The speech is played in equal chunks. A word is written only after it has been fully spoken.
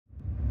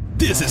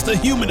This is the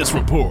Humanist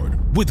Report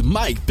with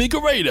Mike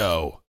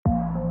Figueredo.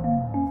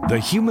 The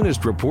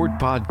Humanist Report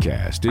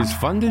podcast is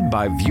funded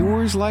by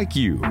viewers like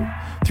you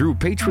through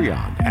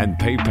Patreon and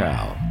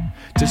PayPal.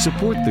 To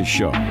support the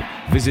show,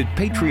 visit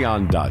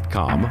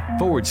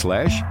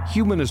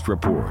patreon.com/Humanist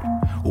Report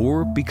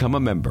or become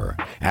a member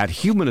at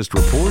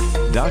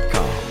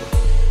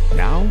humanistreport.com.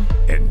 Now,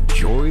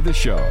 enjoy the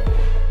show.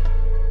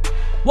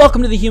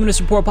 Welcome to the Humanist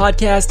Report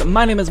podcast.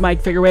 My name is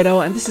Mike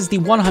Figueredo, and this is the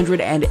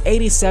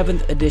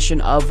 187th edition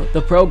of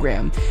the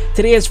program.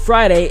 Today is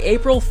Friday,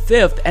 April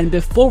 5th, and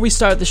before we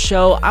start the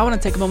show, I want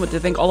to take a moment to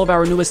thank all of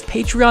our newest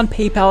Patreon,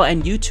 PayPal,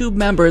 and YouTube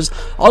members,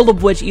 all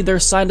of which either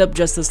signed up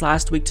just this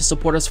last week to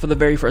support us for the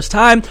very first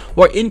time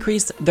or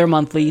increased their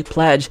monthly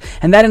pledge.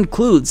 And that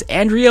includes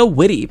Andrea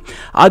Whitty,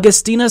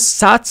 Augustina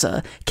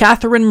Satza,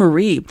 Catherine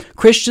Marie,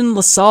 Christian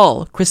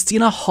LaSalle,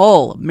 Christina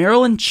Hall,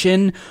 Marilyn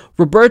Chin,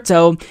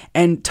 Roberto,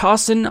 and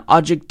Tossin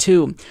Ojic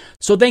too.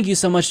 So thank you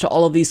so much to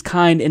all of these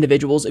kind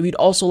individuals. If you'd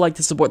also like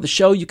to support the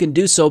show, you can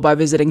do so by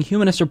visiting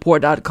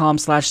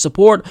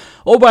humanistreport.com/support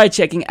or by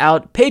checking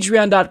out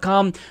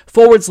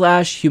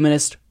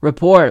patreon.com/humanist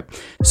report.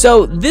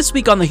 So this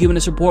week on the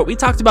Humanist Report, we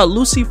talked about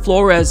Lucy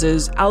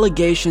Flores'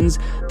 allegations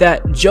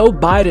that Joe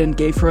Biden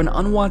gave her an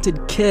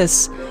unwanted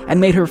kiss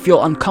and made her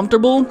feel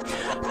uncomfortable.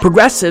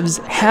 Progressives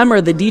hammer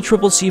the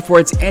DCCC for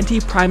its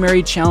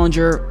anti-primary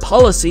challenger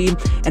policy,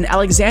 and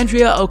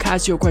Alexandria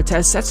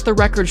Ocasio-Cortez sets the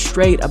record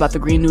straight about the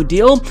Green New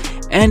Deal.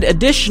 And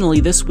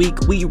additionally, this week,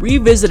 we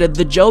revisited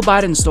the Joe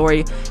Biden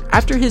story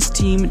after his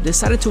team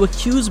decided to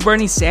accuse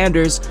Bernie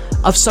Sanders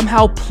of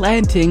somehow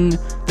planting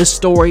the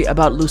story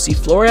about Lucy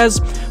Flores.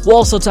 We'll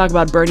also talk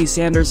about Bernie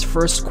Sanders'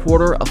 first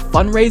quarter of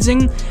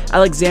fundraising,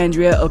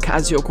 Alexandria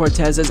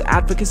Ocasio-Cortez's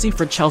advocacy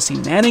for Chelsea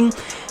Manning,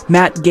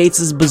 Matt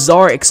Gaetz'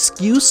 bizarre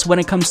excuse when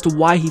it comes to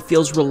why he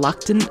feels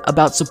reluctant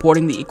about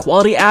supporting the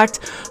Equality Act,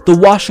 the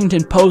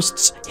Washington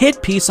Post's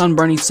hit piece on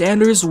Bernie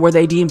Sanders where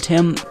they deemed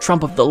him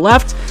Trump of the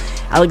left,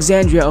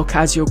 Alexandria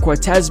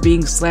Ocasio-Cortez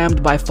being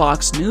slammed by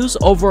Fox News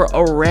over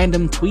a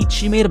random tweet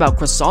she made about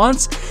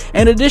croissants,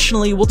 and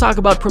additionally, we'll talk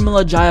about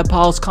Pramila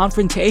Jayapal's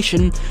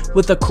confrontation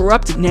with a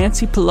corrupt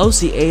Nancy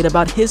Pelosi aide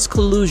about his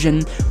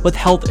collusion with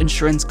health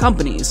insurance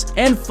companies.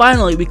 And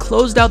finally, we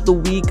closed out the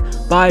week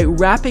by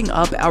wrapping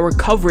up our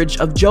coverage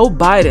of Joe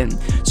Biden.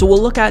 So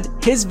we'll look at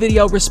his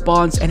video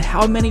response and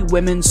how many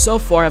women so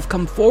far have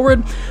come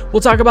forward.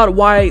 We'll talk about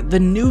why the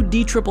new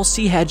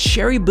DCCC head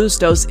Sherry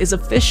Bustos is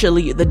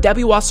officially the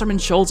Debbie Wasserman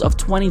Schultz of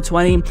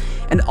 2020,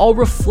 and I'll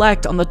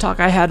reflect on the talk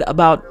I had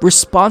about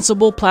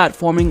responsible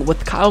platforming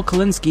with Kyle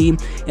Kulinski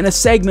in a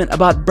segment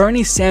about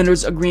Bernie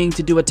Sanders agreeing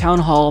to do a town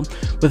hall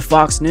with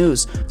Fox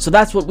News. So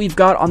that's what we've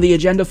got on the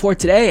agenda for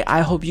today.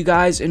 I hope you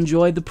guys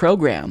enjoyed the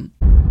program.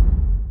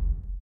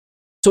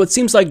 So it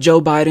seems like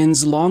Joe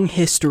Biden's long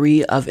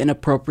history of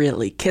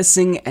inappropriately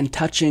kissing and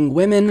touching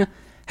women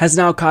has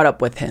now caught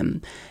up with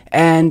him.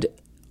 And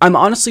I'm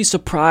honestly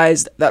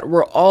surprised that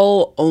we're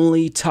all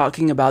only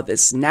talking about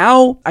this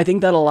now. I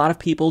think that a lot of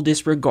people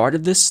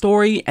disregarded this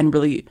story and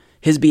really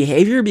his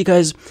behavior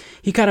because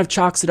he kind of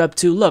chalks it up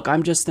to, look,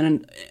 I'm just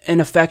an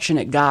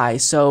affectionate guy,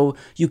 so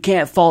you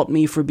can't fault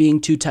me for being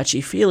too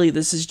touchy-feely.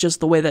 This is just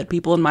the way that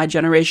people in my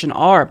generation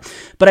are.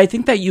 But I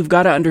think that you've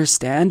got to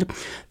understand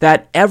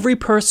that every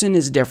person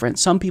is different.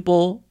 Some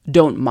people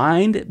don't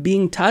mind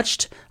being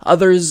touched,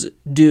 others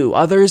do.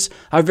 Others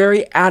are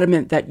very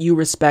adamant that you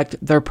respect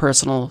their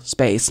personal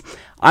space.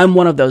 I'm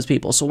one of those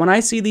people. So when I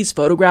see these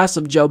photographs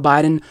of Joe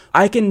Biden,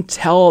 I can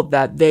tell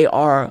that they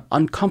are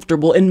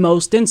uncomfortable in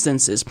most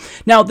instances.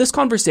 Now, this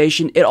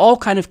conversation, it all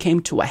kind of came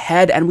to a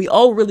head, and we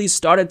all really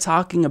started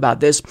talking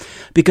about this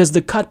because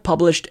The Cut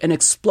published an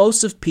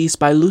explosive piece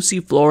by Lucy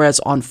Flores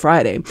on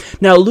Friday.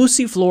 Now,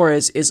 Lucy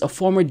Flores is a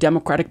former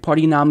Democratic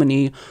Party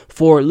nominee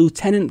for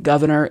lieutenant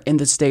governor in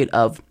the state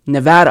of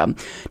Nevada.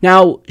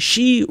 Now,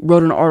 she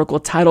wrote an article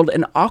titled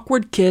 "An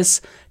Awkward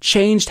Kiss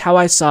Changed How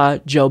I Saw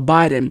Joe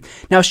Biden."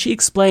 Now, she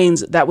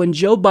explains that when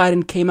Joe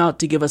Biden came out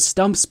to give a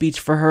stump speech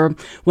for her,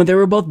 when they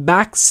were both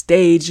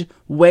backstage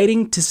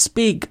waiting to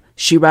speak,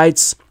 she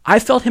writes, "I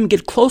felt him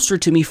get closer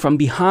to me from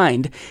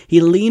behind. He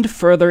leaned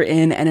further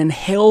in and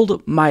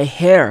inhaled my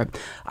hair.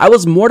 I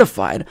was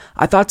mortified.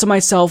 I thought to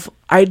myself,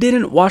 I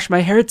didn't wash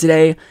my hair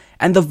today,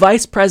 and the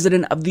Vice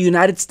President of the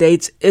United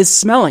States is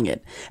smelling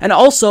it. And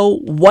also,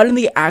 what in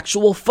the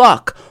actual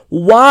fuck?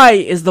 Why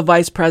is the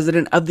Vice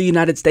President of the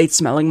United States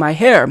smelling my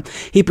hair?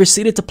 He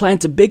proceeded to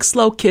plant a big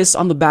slow kiss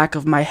on the back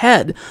of my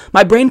head.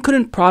 My brain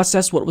couldn't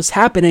process what was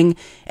happening,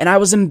 and I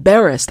was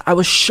embarrassed. I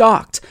was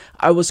shocked.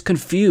 I was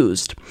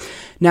confused."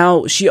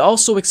 Now, she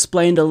also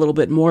explained a little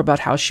bit more about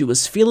how she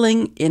was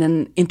feeling in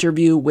an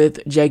interview with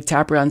Jake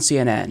Tapper on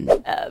CNN.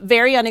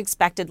 Very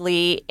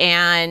unexpectedly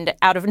and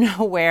out of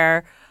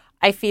nowhere,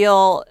 I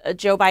feel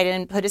Joe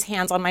Biden put his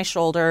hands on my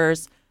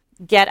shoulders,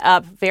 get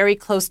up very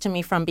close to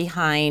me from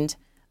behind,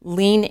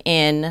 lean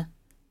in,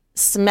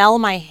 smell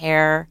my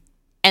hair,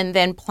 and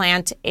then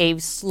plant a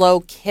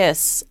slow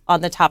kiss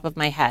on the top of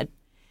my head.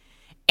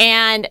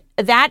 And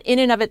that in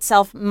and of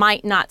itself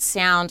might not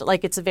sound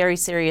like it's a very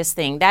serious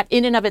thing. That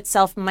in and of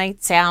itself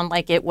might sound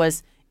like it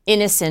was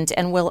innocent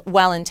and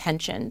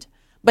well-intentioned.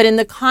 But in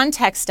the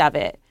context of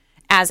it,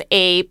 as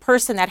a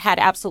person that had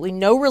absolutely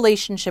no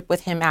relationship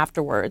with him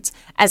afterwards,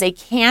 as a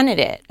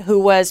candidate who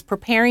was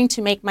preparing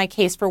to make my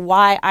case for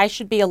why I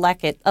should be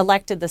elected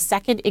the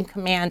second in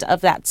command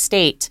of that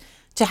state,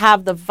 to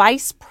have the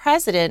vice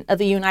president of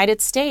the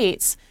United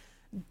States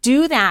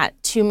do that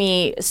to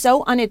me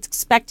so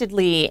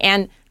unexpectedly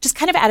and just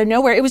kind of out of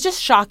nowhere, it was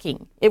just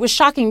shocking. It was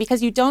shocking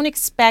because you don't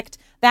expect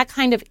that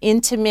kind of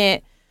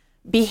intimate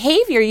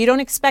behavior. You don't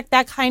expect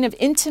that kind of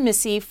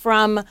intimacy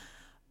from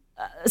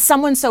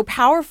someone so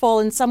powerful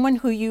and someone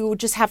who you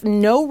just have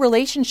no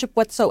relationship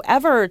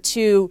whatsoever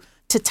to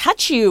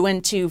touch you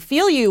and to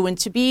feel you and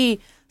to be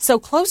so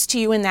close to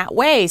you in that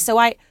way. So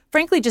I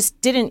frankly just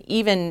didn't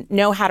even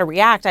know how to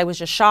react. I was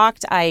just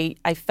shocked. I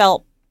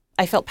felt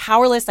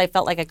powerless. I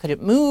felt like I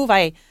couldn't move.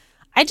 I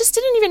just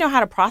didn't even know how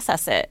to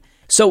process it.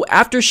 So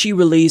after she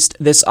released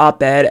this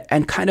op-ed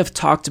and kind of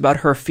talked about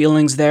her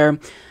feelings there,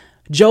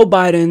 Joe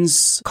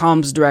Biden's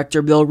comms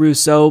director, Bill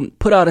Russo,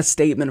 put out a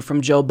statement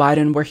from Joe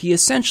Biden where he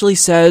essentially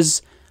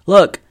says,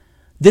 look,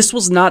 this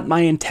was not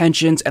my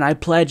intentions and I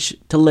pledge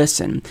to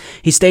listen.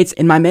 He states,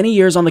 in my many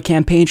years on the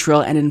campaign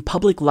trail and in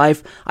public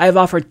life, I have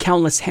offered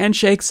countless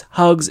handshakes,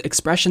 hugs,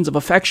 expressions of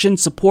affection,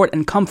 support,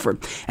 and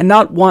comfort. And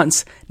not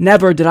once,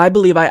 never did I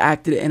believe I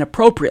acted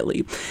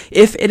inappropriately.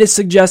 If it is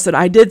suggested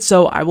I did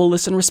so, I will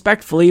listen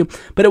respectfully,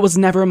 but it was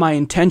never my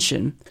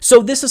intention.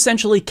 So this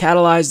essentially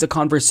catalyzed the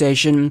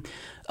conversation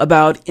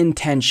about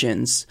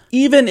intentions.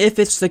 Even if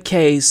it's the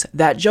case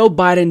that Joe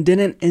Biden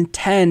didn't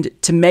intend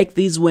to make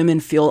these women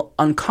feel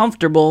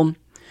uncomfortable,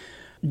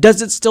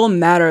 does it still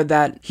matter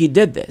that he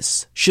did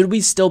this? Should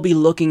we still be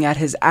looking at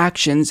his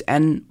actions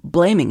and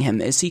blaming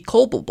him? Is he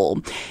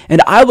culpable?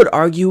 And I would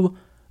argue,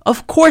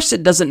 of course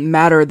it doesn't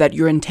matter that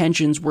your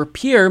intentions were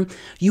pure.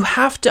 You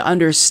have to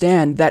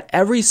understand that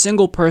every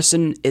single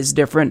person is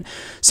different.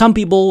 Some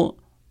people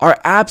are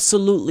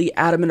absolutely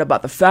adamant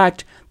about the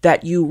fact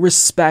that you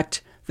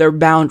respect their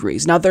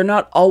boundaries. Now, they're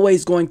not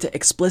always going to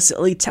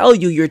explicitly tell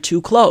you you're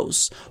too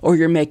close or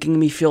you're making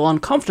me feel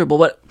uncomfortable,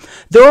 but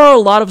there are a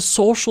lot of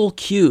social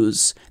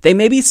cues. They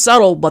may be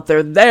subtle, but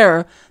they're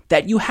there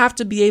that you have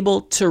to be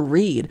able to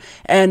read.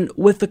 And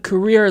with a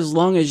career as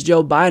long as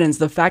Joe Biden's,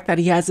 the fact that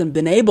he hasn't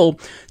been able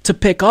to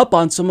pick up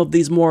on some of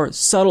these more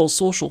subtle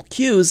social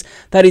cues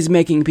that he's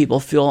making people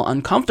feel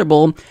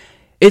uncomfortable,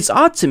 it's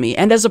odd to me.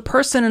 And as a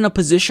person in a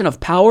position of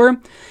power,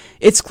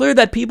 it's clear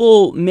that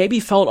people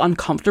maybe felt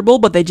uncomfortable,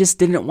 but they just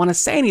didn't want to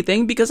say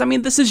anything because,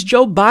 this is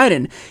Joe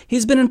Biden.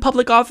 He's been in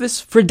public office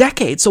for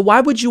decades. So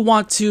why would you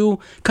want to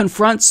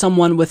confront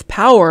someone with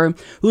power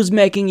who's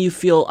making you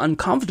feel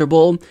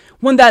uncomfortable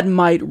when that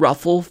might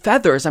ruffle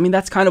feathers?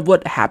 That's kind of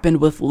what happened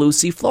with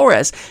Lucy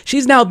Flores.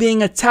 She's now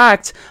being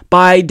attacked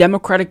by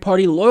Democratic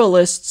Party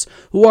loyalists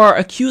who are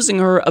accusing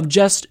her of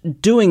just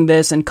doing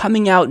this and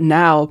coming out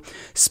now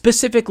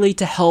specifically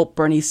to help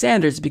Bernie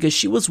Sanders because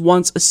she was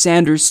once a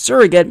Sanders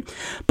surrogate.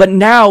 But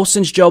now,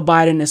 since Joe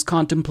Biden is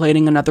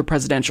contemplating another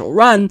presidential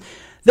run,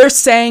 they're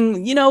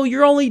saying,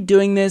 you're only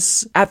doing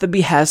this at the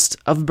behest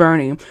of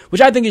Bernie,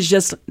 which I think is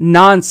just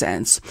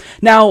nonsense.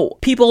 Now,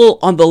 people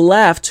on the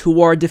left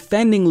who are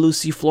defending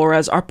Lucy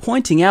Flores are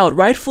pointing out,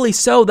 rightfully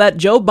so, that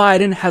Joe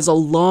Biden has a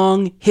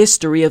long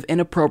history of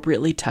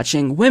inappropriately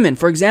touching women.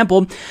 For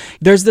example,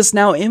 there's this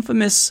now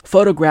infamous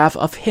photograph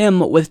of him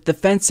with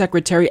Defense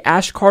Secretary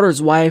Ash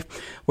Carter's wife,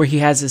 where he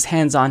has his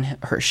hands on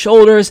her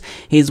shoulders,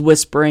 he's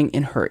whispering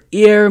in her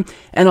ear,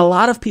 and a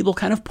lot of people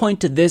kind of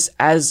point to this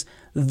as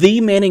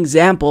the main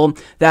example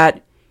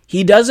that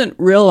he doesn't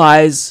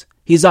realize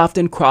he's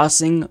often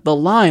crossing the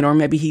line, or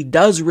maybe he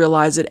does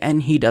realize it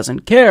and he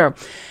doesn't care.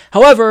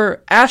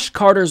 However, Ash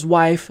Carter's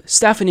wife,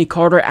 Stephanie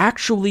Carter,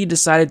 actually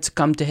decided to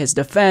come to his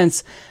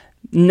defense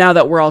now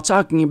that we're all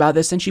talking about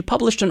this, and she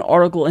published an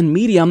article in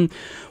Medium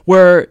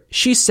where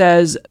she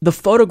says the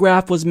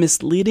photograph was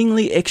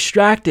misleadingly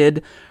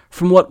extracted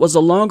from what was a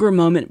longer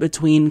moment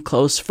between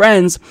close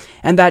friends,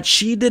 and that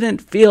she didn't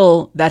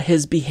feel that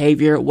his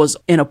behavior was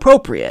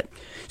inappropriate.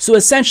 So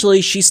essentially,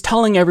 she's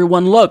telling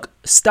everyone, look,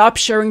 stop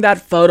sharing that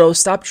photo,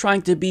 stop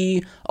trying to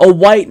be a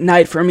white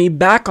knight for me,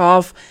 back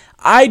off.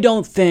 I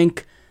don't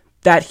think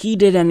that he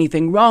did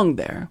anything wrong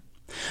there.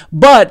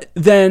 But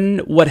then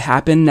what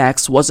happened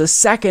next was a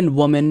second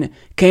woman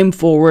came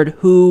forward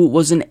who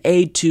was an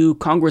aide to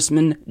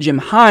Congressman Jim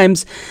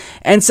Himes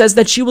and says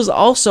that she was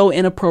also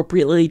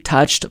inappropriately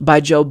touched by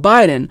Joe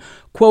Biden.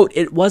 Quote,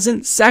 it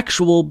wasn't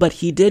sexual, but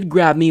he did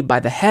grab me by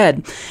the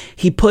head.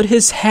 He put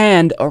his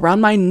hand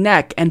around my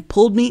neck and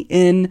pulled me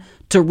in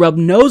to rub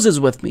noses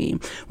with me.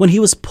 When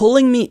he was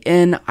pulling me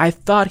in, I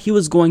thought he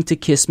was going to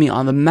kiss me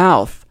on the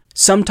mouth.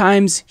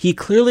 Sometimes he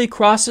clearly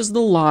crosses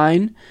the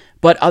line,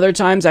 but other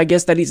times, I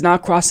guess that he's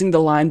not crossing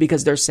the line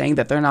because they're saying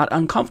that they're not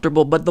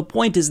uncomfortable. But the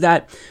point is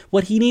that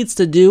what he needs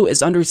to do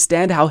is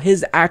understand how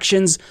his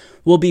actions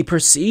will be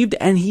perceived,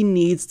 and he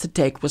needs to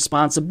take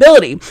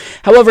responsibility.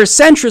 However,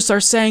 centrists are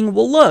saying,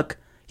 well, look,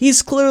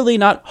 he's clearly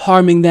not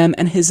harming them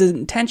and his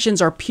intentions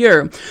are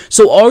pure.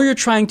 So all you're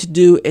trying to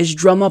do is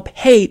drum up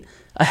hate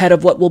ahead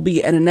of what will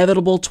be an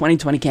inevitable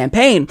 2020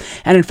 campaign.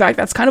 And in fact,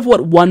 that's kind of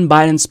what one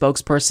Biden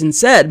spokesperson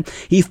said.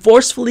 He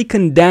forcefully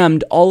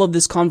condemned all of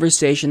this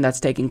conversation that's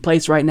taking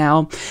place right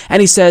now.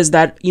 And he says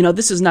that,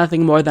 this is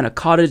nothing more than a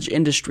cottage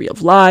industry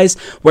of lies,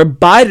 where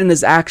Biden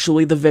is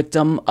actually the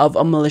victim of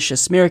a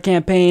malicious smear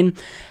campaign.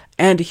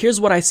 And here's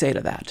what I say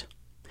to that.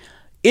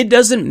 It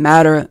doesn't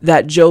matter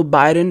that Joe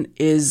Biden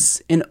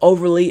is an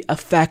overly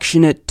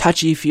affectionate,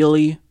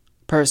 touchy-feely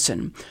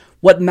person.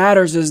 What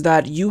matters is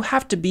that you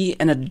have to be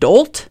an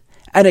adult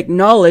and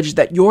acknowledge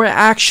that your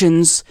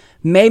actions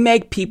may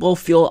make people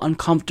feel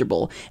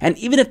uncomfortable. And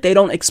even if they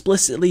don't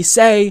explicitly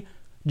say,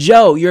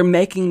 Joe, you're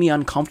making me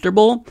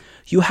uncomfortable,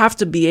 you have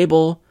to be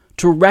able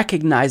to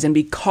recognize and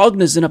be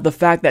cognizant of the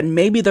fact that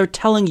maybe they're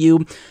telling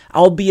you,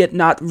 albeit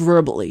not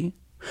verbally.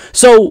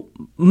 So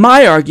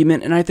my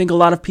argument, and I think a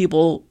lot of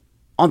people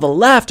on the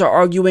left are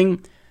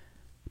arguing,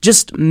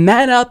 just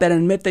man up and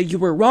admit that you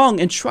were wrong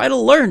and try to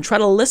learn, try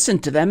to listen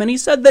to them. And he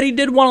said that he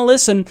did want to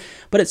listen,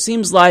 but it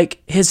seems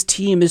like his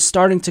team is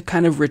starting to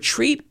kind of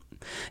retreat.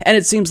 And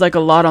it seems like a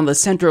lot on the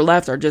center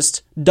left are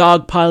just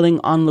dogpiling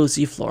on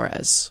Lucy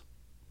Flores.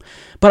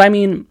 But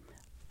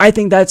I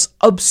think that's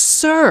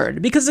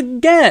absurd because,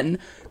 again,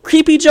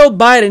 creepy Joe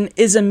Biden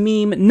is a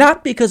meme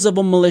not because of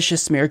a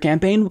malicious smear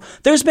campaign.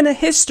 There's been a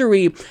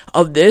history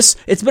of this.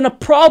 It's been a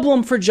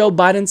problem for Joe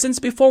Biden since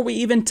before we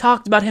even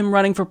talked about him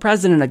running for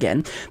president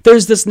again.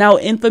 There's this now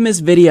infamous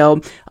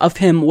video of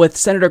him with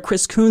Senator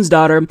Chris Coons'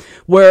 daughter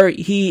where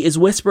he is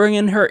whispering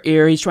in her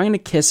ear. He's trying to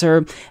kiss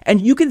her.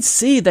 And you can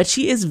see that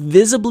she is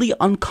visibly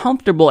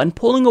uncomfortable and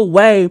pulling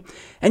away.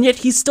 And yet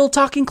he's still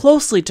talking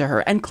closely to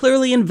her and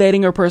clearly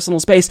invading her personal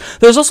space.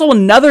 There's also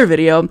another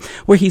video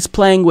where he's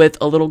playing with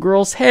a little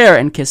girl's hair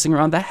and kissing her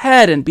on the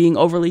head and being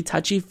overly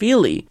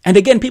touchy-feely. And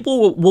again,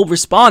 people will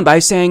respond by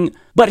saying,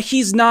 but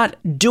he's not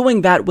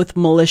doing that with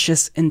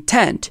malicious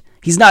intent.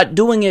 He's not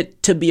doing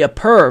it to be a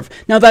perv.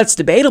 Now that's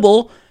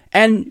debatable.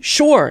 And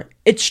sure,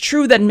 it's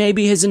true that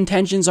maybe his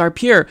intentions are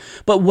pure.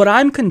 But what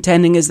I'm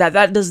contending is that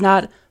that does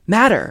not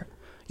matter.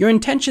 Your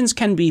intentions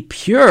can be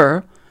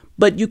pure,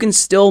 but you can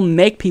still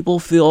make people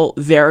feel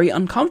very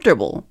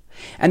uncomfortable.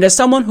 And as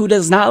someone who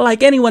does not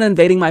like anyone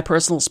invading my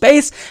personal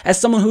space, as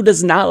someone who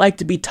does not like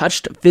to be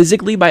touched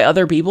physically by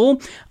other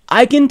people,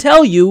 I can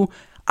tell you,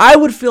 I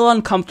would feel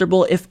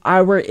uncomfortable if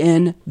I were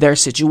in their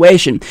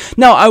situation.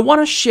 Now, I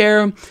want to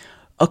share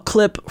a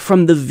clip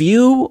from The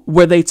View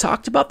where they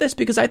talked about this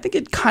because I think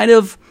it kind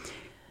of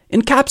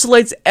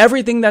encapsulates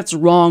everything that's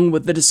wrong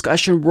with the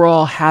discussion we're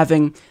all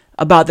having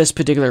about this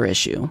particular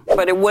issue.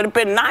 But it would have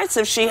been nice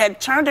if she had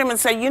turned to him and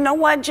said, you know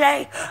what,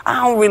 Jay, I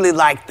don't really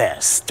like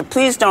this.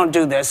 Please don't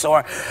do this.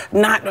 Or,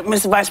 not,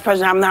 Mr. Vice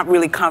President, I'm not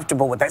really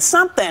comfortable with that.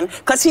 Something,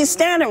 because he's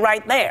standing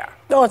right there.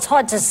 No, it's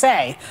hard to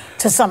say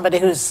to somebody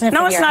who's sniffing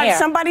your hair. No, it's not.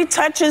 Somebody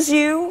touches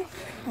you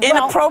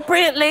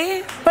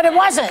inappropriately. But it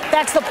wasn't.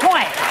 That's the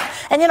point.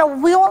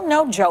 And, we all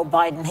know Joe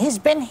Biden. He's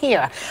been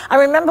here. I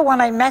remember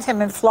when I met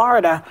him in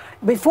Florida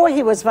before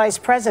he was vice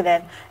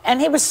president,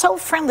 and he was so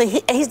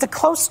friendly. He's the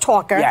close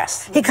talker.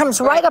 Yes. He comes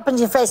right up in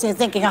your face, and you're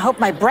thinking, I hope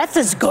my breath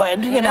is good,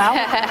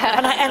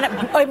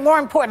 and more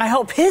important, I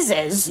hope his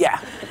is. Yeah.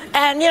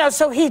 And,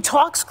 so he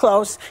talks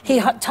close.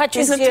 He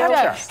touches you.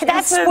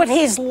 That's what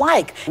he's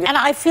like. And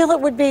I feel it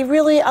would be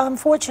really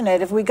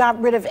unfortunate if we got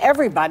rid of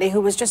everybody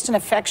who was just an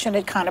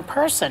affectionate kind of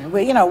person.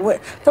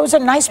 Those are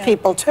nice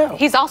people, too.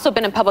 He's also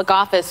been in public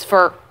office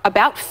for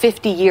about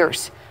 50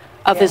 years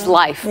of his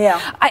life. Yeah.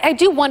 I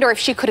do wonder if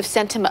she could have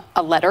sent him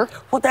a letter.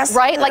 Well, that's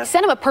right. Like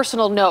send him a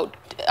personal note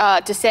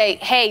to say,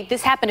 hey,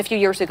 this happened a few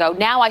years ago.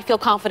 Now I feel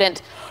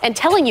confident in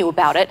telling you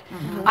about it.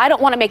 Mm-hmm. I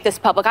don't want to make this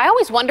public. I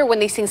always wonder when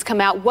these things come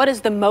out, what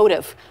is the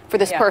motive for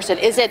this person?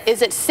 Is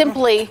it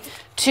simply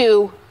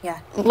to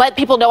let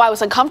people know I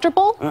was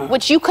uncomfortable,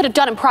 which you could have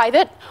done in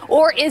private?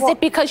 Or is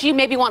it because you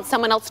maybe want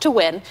someone else to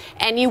win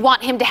and you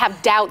want him to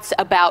have doubts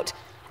about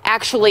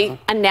actually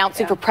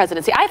announcing for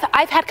presidency?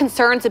 I've had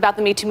concerns about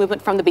the Me Too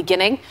movement from the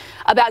beginning,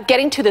 about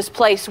getting to this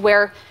place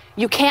where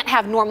you can't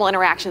have normal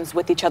interactions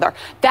with each other.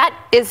 That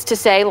is to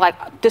say,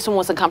 like, this one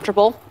was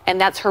uncomfortable, and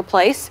that's her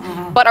place.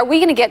 Mm-hmm. But are we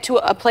going to get to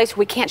a place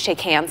where we can't shake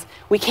hands?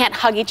 We can't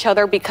hug each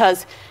other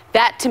because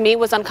that, to me,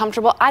 was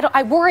uncomfortable?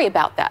 I worry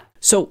about that.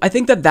 So I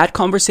think that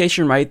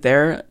conversation right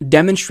there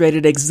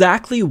demonstrated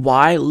exactly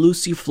why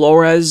Lucy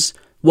Flores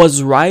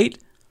was right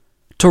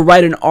to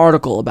write an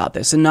article about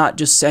this and not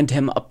just send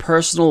him a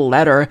personal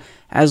letter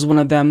as one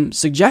of them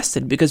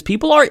suggested, because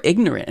people are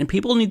ignorant and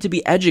people need to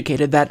be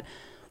educated that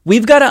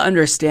we've got to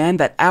understand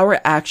that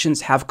our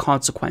actions have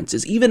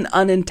consequences, even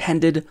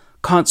unintended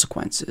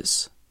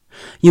consequences.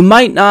 You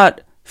might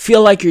not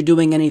feel like you're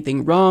doing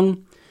anything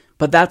wrong,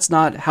 but that's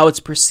not how it's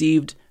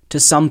perceived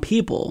to some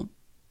people.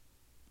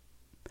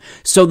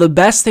 So the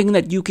best thing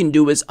that you can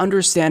do is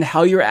understand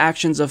how your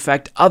actions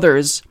affect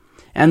others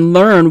and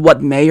learn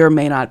what may or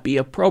may not be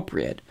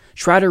appropriate.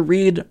 Try to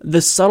read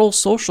the subtle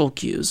social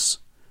cues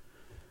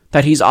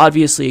that he's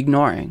obviously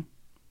ignoring.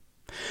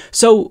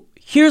 So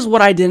here's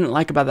what I didn't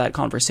like about that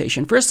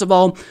conversation. First of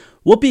all,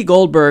 Whoopi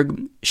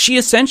Goldberg, she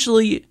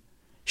essentially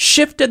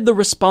shifted the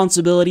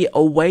responsibility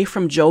away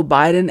from Joe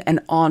Biden and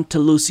on to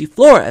Lucy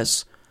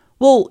Flores.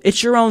 Well,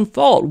 it's your own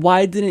fault.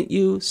 Why didn't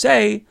you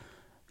say,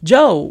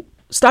 Joe,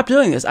 stop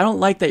doing this. I don't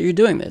like that you're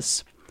doing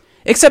this.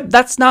 Except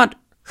that's not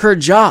her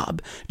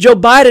job. Joe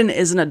Biden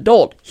is an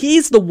adult.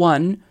 He's the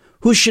one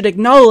who should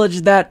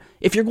acknowledge that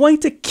if you're going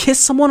to kiss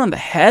someone on the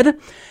head,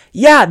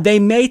 yeah, they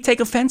may take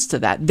offense to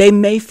that. They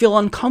may feel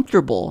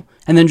uncomfortable.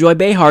 And then Joy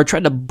Behar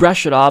tried to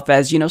brush it off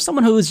as,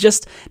 someone who is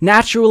just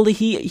naturally,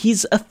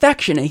 he's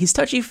affectionate, he's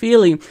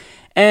touchy-feely,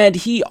 and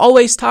he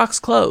always talks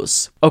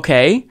close.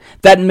 Okay,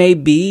 that may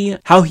be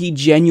how he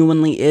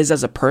genuinely is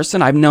as a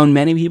person. I've known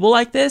many people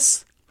like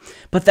this,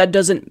 but that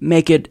doesn't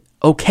make it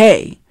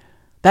okay.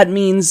 That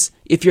means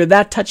if you're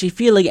that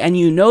touchy-feely and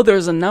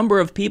there's a number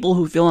of people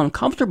who feel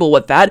uncomfortable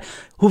with that,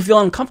 who feel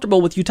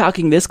uncomfortable with you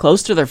talking this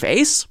close to their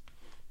face,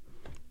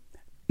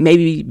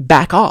 maybe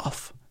back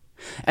off.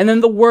 And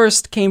then the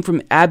worst came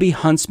from Abby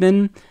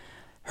Huntsman.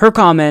 Her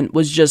comment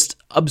was just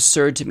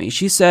absurd to me.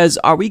 She says,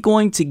 are we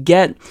going to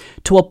get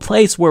to a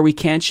place where we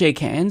can't shake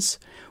hands?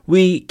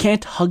 We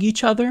can't hug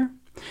each other?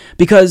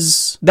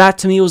 Because that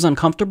to me was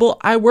uncomfortable.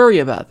 I worry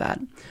about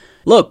that.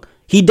 Look,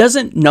 he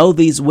doesn't know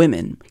these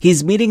women.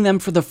 He's meeting them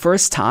for the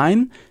first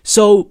time.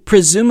 So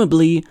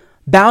presumably,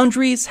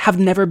 boundaries have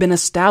never been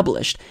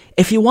established.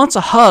 If he wants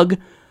a hug,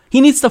 he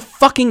needs to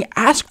fucking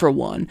ask for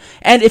one.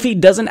 And if he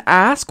doesn't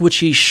ask, which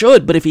he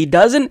should, but if he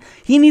doesn't,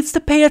 he needs to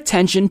pay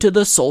attention to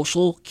the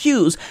social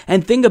cues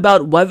and think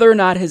about whether or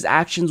not his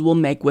actions will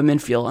make women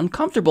feel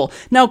uncomfortable.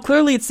 Now,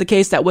 clearly it's the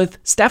case that with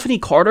Stephanie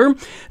Carter,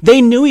 they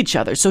knew each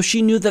other, so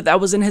she knew that that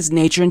was in his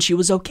nature and she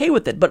was okay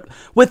with it. But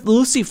with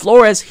Lucy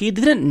Flores, he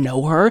didn't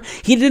know her.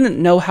 He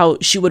didn't know how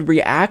she would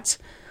react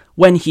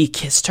when he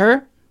kissed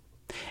her.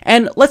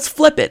 And let's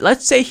flip it.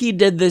 Let's say he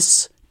did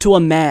this to a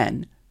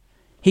man.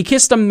 He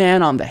kissed a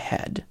man on the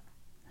head.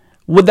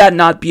 Would that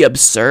not be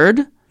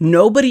absurd?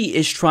 Nobody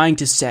is trying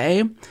to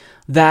say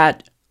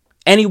that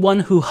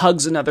anyone who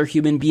hugs another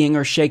human being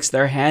or shakes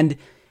their hand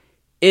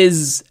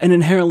is an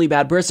inherently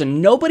bad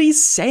person.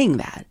 Nobody's saying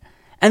that.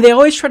 And they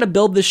always try to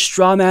build this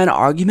straw man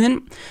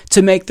argument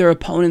to make their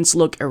opponents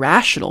look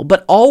irrational.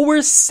 But all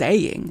we're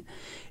saying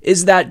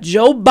is that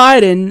Joe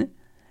Biden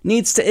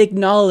needs to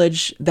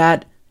acknowledge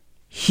that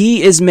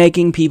he is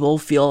making people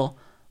feel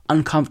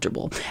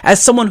uncomfortable.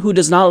 As someone who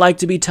does not like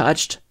to be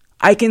touched,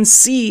 I can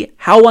see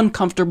how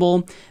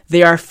uncomfortable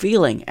they are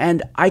feeling,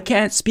 and I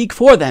can't speak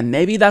for them.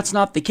 Maybe that's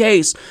not the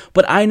case,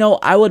 but I know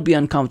I would be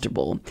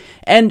uncomfortable.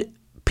 And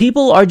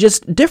people are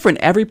just different.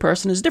 Every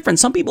person is different.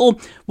 Some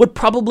people would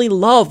probably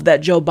love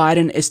that Joe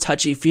Biden is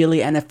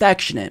touchy-feely and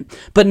affectionate,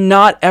 but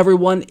not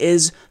everyone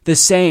is the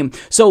same.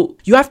 So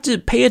you have to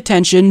pay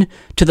attention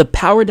to the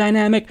power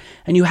dynamic,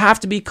 and you have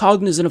to be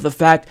cognizant of the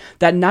fact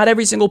that not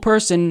every single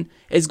person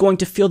is going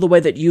to feel the way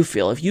that you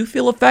feel. If you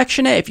feel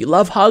affectionate, if you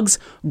love hugs,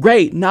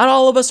 great. Not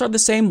all of us are the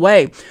same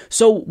way.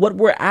 So what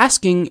we're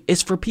asking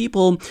is for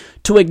people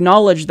to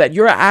acknowledge that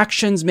your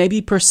actions may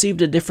be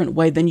perceived a different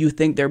way than you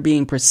think they're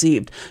being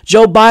perceived.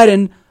 Joe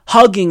Biden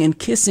hugging and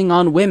kissing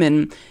on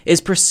women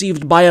is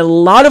perceived by a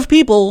lot of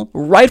people,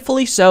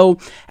 rightfully so,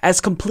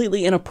 as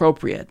completely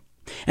inappropriate.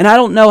 And I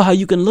don't know how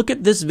you can look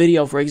at this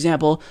video, for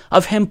example,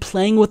 of him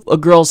playing with a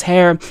girl's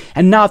hair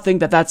and not think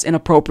that that's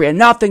inappropriate,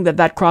 not think that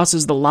that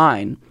crosses the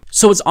line.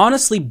 So it's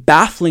honestly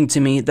baffling to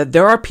me that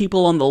there are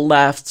people on the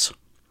left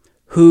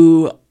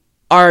who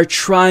are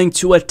trying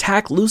to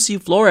attack Lucy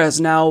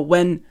Flores now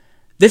when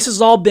this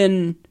has all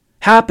been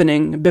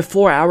happening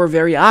before our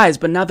very eyes.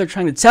 But now they're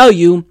trying to tell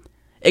you,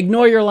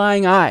 ignore your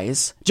lying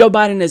eyes. Joe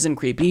Biden isn't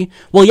creepy.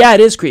 Well, yeah,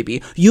 it is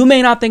creepy. You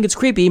may not think it's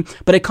creepy,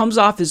 but it comes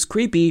off as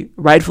creepy,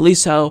 rightfully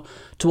so,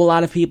 to a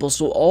lot of people.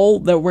 So all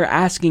that we're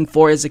asking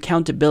for is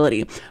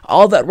accountability.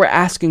 All that we're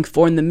asking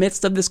for in the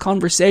midst of this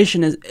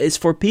conversation is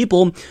for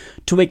people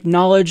to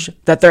acknowledge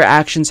that their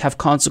actions have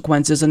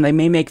consequences and they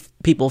may make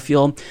people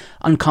feel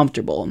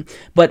uncomfortable.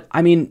 But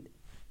I mean,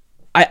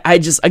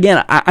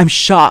 I'm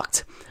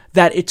shocked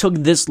that it took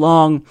this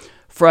long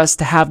for us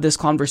to have this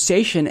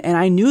conversation, and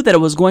I knew that it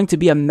was going to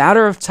be a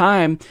matter of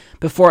time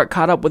before it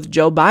caught up with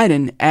Joe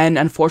Biden, and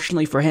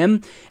unfortunately for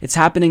him, it's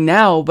happening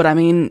now. But I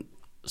mean,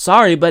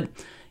 sorry, but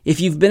if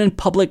you've been in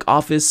public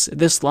office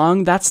this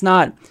long, that's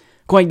not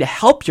going to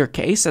help your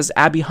case. As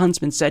Abby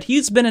Huntsman said,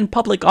 he's been in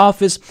public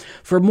office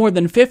for more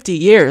than 50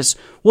 years.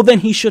 Well, then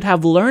he should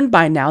have learned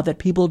by now that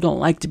people don't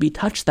like to be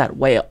touched that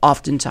way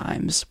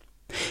oftentimes.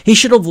 He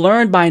should have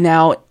learned by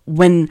now,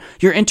 when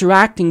you're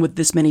interacting with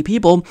this many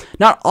people,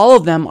 not all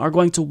of them are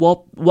going to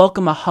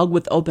welcome a hug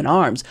with open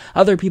arms.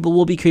 Other people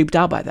will be creeped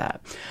out by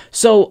that.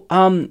 So,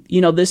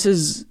 this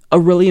is a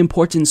really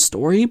important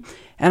story,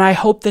 and I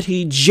hope that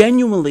he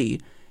genuinely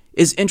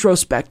is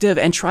introspective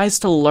and tries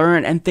to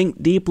learn and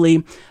think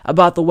deeply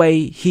about the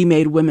way he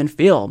made women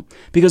feel,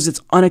 because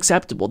it's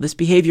unacceptable. This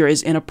behavior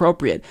is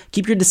inappropriate.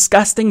 Keep your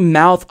disgusting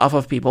mouth off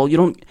of people. You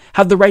don't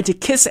have the right to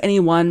kiss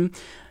anyone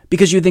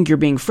because you think you're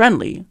being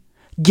friendly.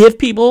 Give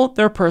people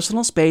their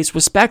personal space,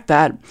 respect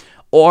that,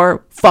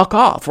 or fuck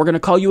off. We're going to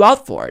call you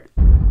out for it.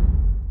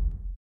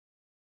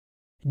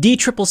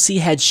 DCCC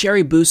head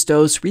Cheri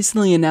Bustos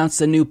recently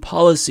announced a new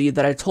policy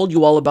that I told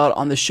you all about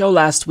on the show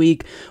last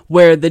week,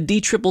 where the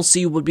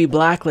DCCC would be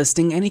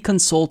blacklisting any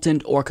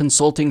consultant or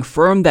consulting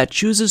firm that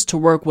chooses to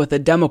work with a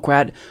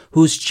Democrat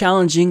who's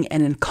challenging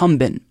an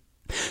incumbent.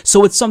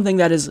 So it's something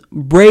that is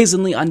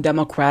brazenly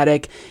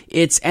undemocratic.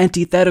 It's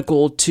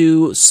antithetical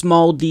to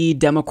small d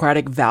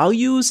democratic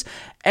values,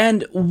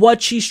 and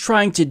what she's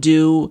trying to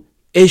do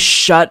is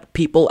shut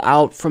people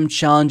out from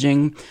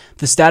challenging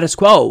the status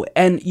quo.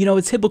 And,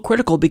 it's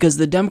hypocritical because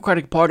the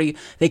Democratic Party,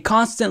 they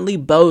constantly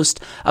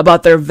boast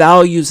about their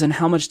values and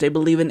how much they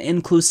believe in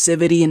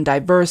inclusivity and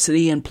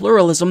diversity and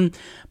pluralism.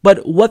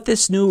 But what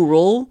this new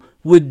rule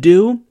would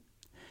do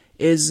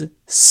is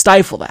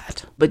stifle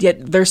that. But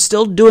yet they're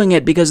still doing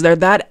it because they're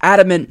that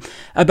adamant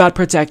about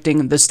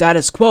protecting the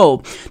status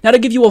quo. Now, to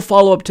give you a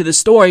follow-up to the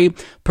story,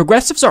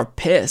 progressives are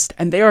pissed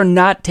and they are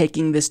not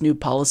taking this new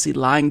policy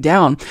lying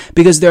down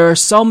because there are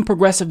some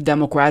progressive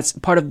Democrats,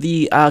 part of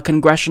the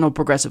Congressional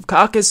Progressive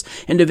Caucus,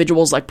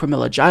 individuals like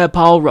Pramila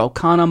Jayapal, Ro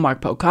Khanna,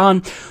 Mark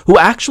Pocan, who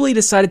actually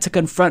decided to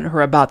confront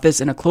her about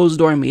this in a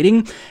closed-door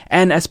meeting.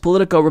 And as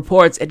Politico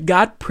reports, it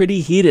got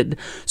pretty heated.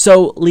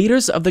 So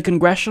leaders of the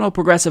Congressional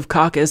Progressive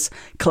Caucus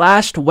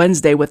clashed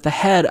Wednesday with the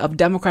head of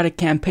Democratic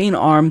campaign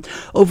arm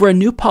over a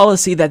new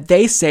policy that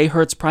they say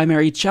hurts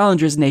primary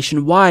challengers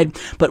nationwide,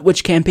 but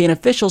which campaign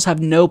officials have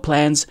no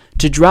plans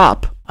to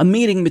drop. A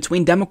meeting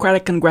between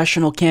Democratic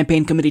Congressional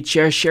Campaign Committee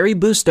Chair Cheri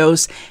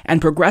Bustos and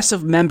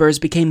progressive members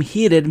became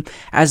heated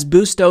as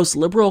Bustos'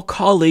 liberal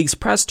colleagues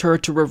pressed her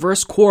to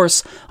reverse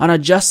course on a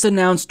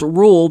just-announced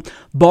rule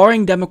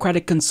barring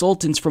Democratic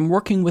consultants from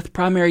working with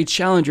primary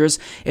challengers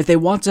if they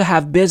want to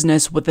have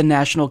business with the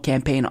national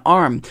campaign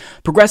arm.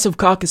 Progressive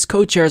Caucus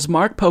co-chairs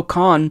Mark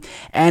Pocan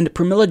and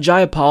Pramila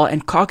Jayapal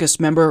and caucus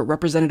member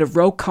Representative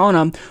Ro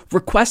Khanna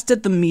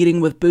requested the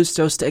meeting with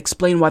Bustos to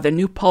explain why the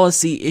new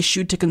policy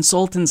issued to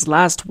consultants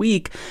last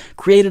week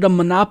created a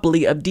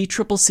monopoly of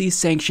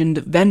DCCC-sanctioned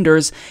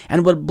vendors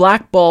and would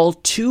blackball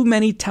too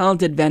many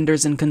talented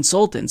vendors and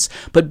consultants.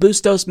 But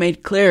Bustos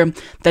made clear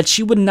that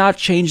she would not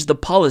change the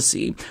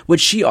policy,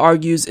 which she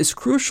argues is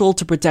crucial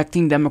to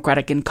protecting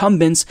Democratic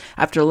incumbents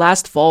after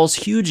last fall's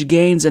huge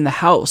gains in the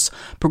House.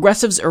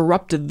 Progressives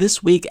erupted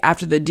this week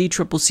after the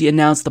DCCC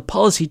announced the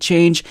policy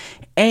change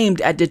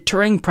aimed at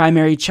deterring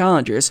primary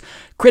challengers.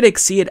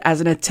 Critics see it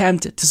as an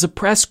attempt to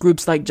suppress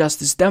groups like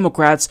Justice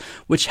Democrats,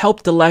 which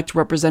helped elect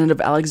Representative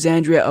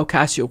Alexandria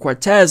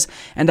Ocasio-Cortez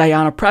and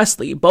Ayanna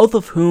Pressley, both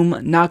of whom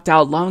knocked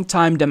out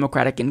longtime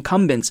Democratic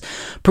incumbents.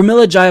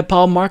 Pramila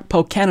Jayapal, Mark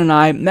Pocan, and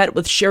I met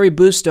with Cheri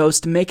Bustos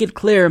to make it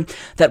clear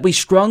that we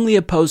strongly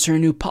oppose her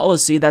new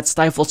policy that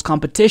stifles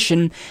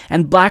competition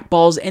and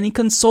blackballs any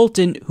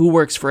consultant who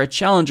works for a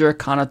challenger,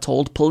 Khanna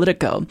told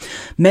Politico.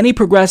 Many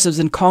progressives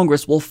in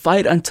Congress will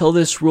fight until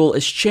this rule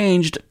is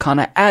changed,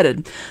 Khanna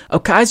added.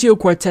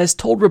 Ocasio-Cortez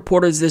told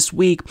reporters this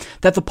week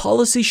that the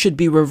policy should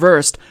be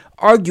reversed,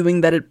 arguing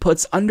that it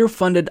puts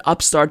underfunded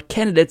upstart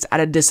candidates at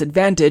a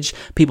disadvantage,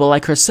 people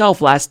like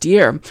herself last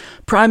year.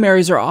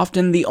 Primaries are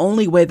often the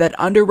only way that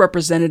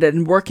underrepresented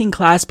and working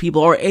class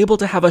people are able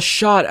to have a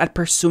shot at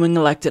pursuing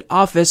elected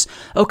office,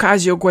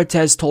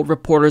 Ocasio-Cortez told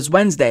reporters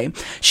Wednesday.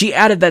 She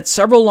added that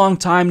several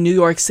longtime New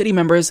York City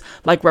members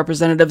like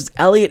Representatives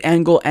Eliot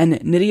Engel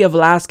and Nydia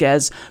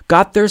Velázquez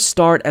got their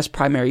start as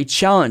primary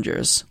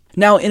challengers.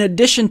 Now, in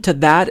addition to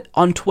that,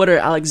 on Twitter,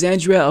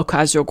 Alexandria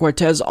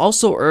Ocasio-Cortez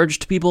also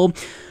urged people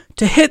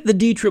to hit the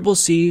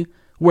DCCC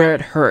where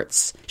it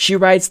hurts. She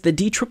writes, the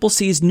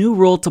DCCC's new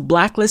rule to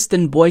blacklist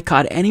and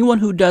boycott anyone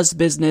who does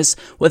business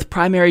with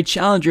primary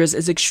challengers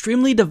is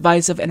extremely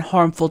divisive and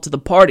harmful to the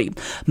party.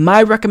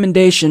 My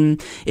recommendation,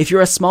 if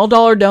you're a small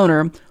dollar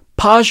donor,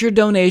 pause your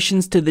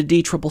donations to the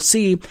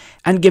DCCC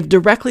and give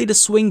directly to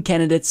swing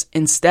candidates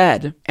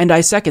instead. And I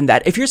second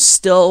that. If you're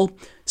still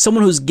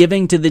someone who's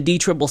giving to the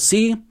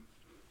DCCC,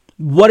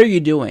 what are you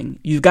doing?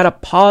 You've got to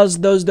pause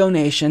those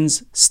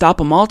donations, stop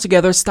them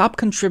altogether, stop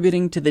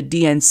contributing to the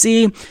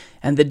DNC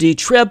and the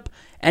D-Trip,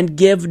 and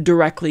give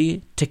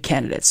directly to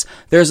candidates.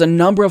 There's a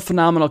number of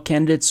phenomenal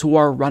candidates who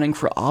are running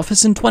for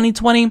office in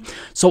 2020,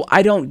 so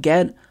I don't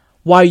get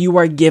why you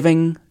are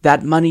giving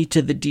that money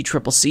to the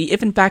DCCC.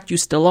 If in fact you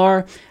still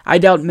are, I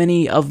doubt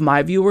many of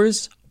my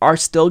viewers are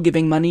still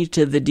giving money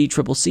to the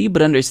DCCC,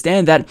 but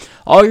understand that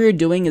all you're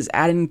doing is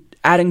adding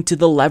to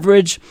the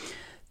leverage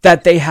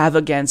that they have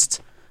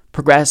against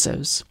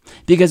progressives.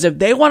 Because if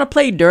they want to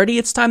play dirty,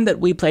 it's time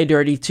that we play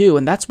dirty too.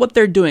 And that's what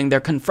they're doing.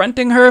 They're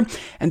confronting her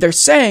and they're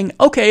saying,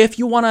 okay, if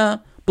you want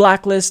to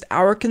blacklist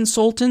our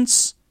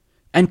consultants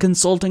and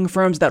consulting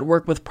firms that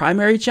work with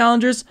primary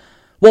challengers,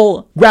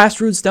 well,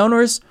 grassroots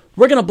donors,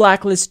 we're going to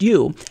blacklist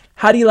you.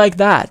 How do you like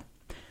that?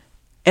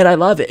 And I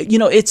love it.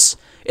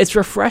 It's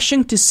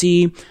refreshing to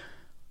see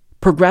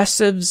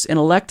progressives in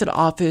elected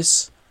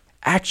office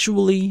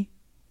actually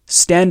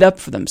stand up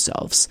for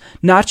themselves,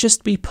 not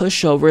just be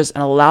pushovers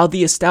and allow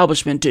the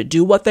establishment to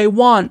do what they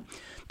want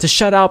to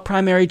shut out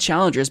primary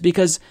challengers.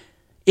 Because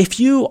if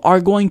you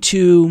are going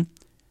to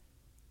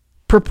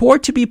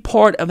purport to be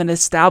part of an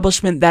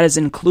establishment that is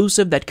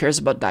inclusive, that cares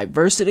about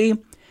diversity,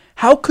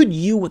 How could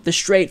you, with a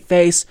straight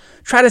face,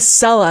 try to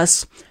sell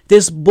us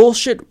this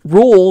bullshit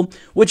rule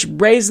which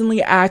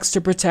brazenly acts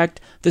to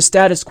protect the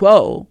status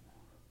quo?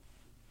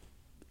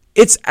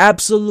 It's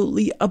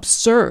absolutely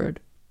absurd.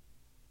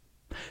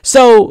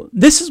 So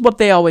this is what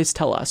they always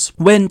tell us.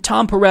 When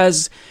Tom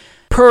Perez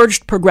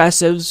purged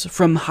progressives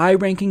from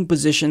high-ranking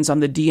positions on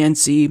the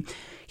DNC,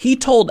 he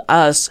told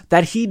us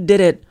that he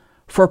did it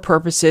for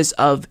purposes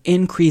of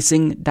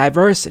increasing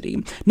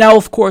diversity. Now,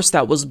 of course,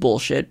 that was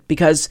bullshit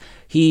because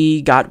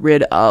he got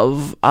rid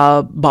of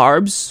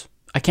Barb's,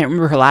 I can't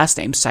remember her last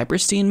name,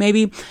 Cyperstein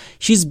maybe?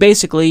 She's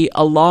basically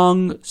a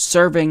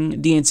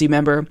long-serving DNC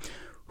member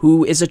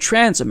who is a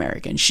trans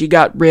American. He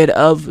got rid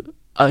of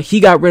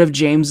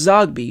James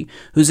Zogby,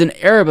 who's an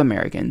Arab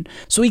American.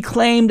 So he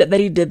claimed that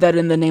he did that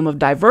in the name of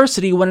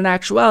diversity, when in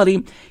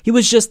actuality, he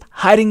was just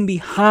hiding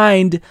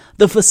behind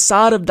the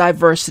facade of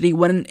diversity,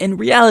 when in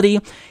reality,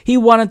 he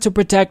wanted to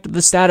protect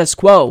the status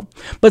quo.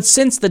 But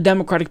since the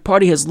Democratic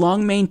Party has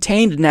long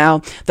maintained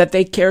now that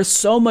they care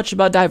so much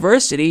about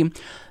diversity,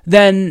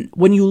 then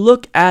when you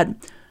look at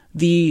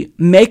the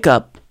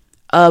makeup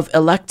of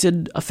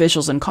elected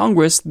officials in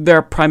Congress,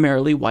 they're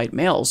primarily white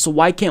males. So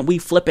why can't we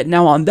flip it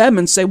now on them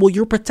and say, well,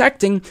 you're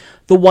protecting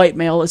the white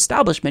male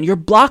establishment. You're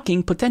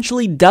blocking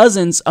potentially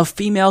dozens of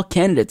female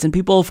candidates and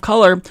people of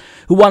color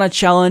who want to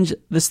challenge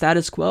the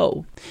status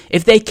quo.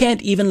 If they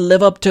can't even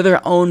live up to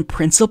their own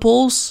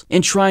principles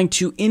in trying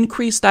to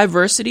increase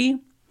diversity,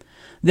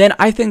 then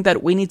I think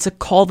that we need to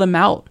call them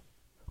out.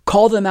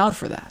 Call them out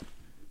for that.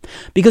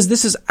 Because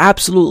this is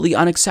absolutely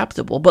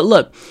unacceptable. But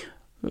look,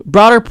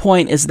 broader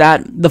point is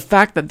that the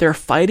fact that they're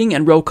fighting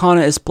and Ro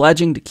Khanna is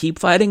pledging to keep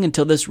fighting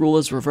until this rule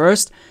is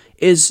reversed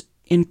is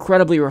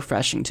incredibly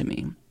refreshing to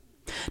me.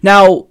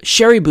 Now,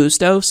 Sherry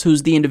Bustos,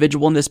 who's the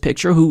individual in this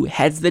picture who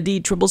heads the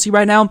DCCC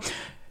right now,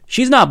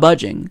 she's not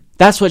budging.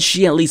 That's what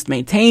she at least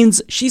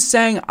maintains. She's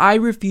saying, I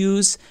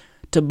refuse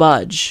to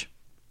budge.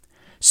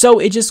 So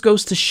it just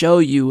goes to show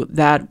you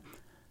that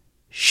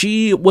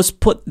she was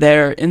put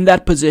there in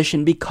that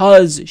position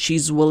because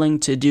she's willing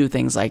to do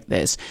things like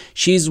this.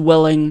 She's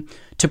willing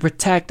to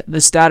protect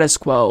the status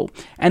quo.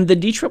 And the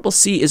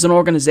DCCC is an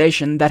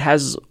organization that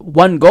has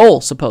one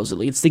goal,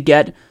 supposedly. It's to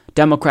get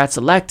Democrats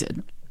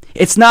elected.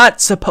 It's not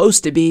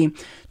supposed to be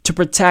to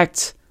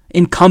protect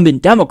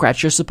incumbent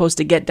Democrats. You're supposed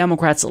to get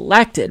Democrats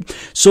elected.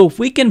 So if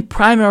we can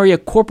primary a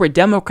corporate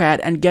Democrat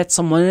and get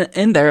someone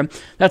in there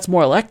that's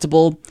more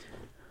electable,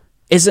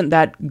 isn't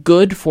that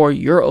good for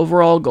your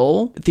overall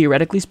goal,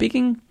 theoretically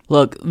speaking?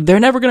 Look, they're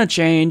never going to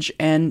change,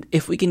 and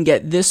if we can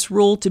get this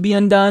rule to be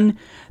undone,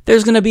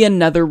 there's going to be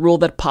another rule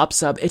that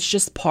pops up. It's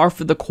just par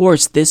for the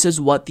course. This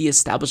is what the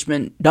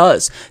establishment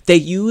does. They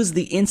use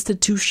the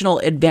institutional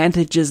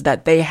advantages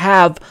that they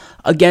have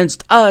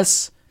against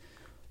us,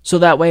 so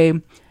that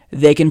way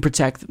they can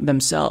protect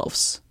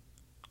themselves.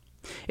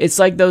 It's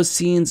like those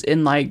scenes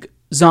in like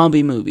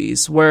zombie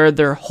movies where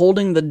they're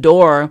holding the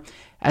door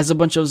as a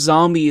bunch of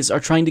zombies are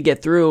trying to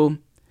get through,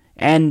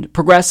 and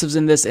progressives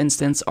in this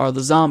instance are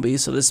the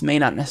zombies, so this may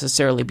not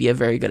necessarily be a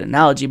very good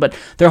analogy, but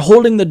they're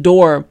holding the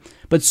door,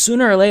 but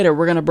sooner or later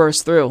we're going to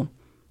burst through,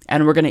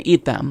 and we're going to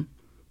eat them.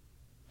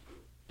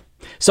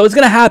 So it's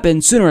going to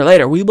happen sooner or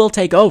later. We will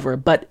take over,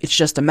 but it's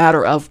just a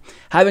matter of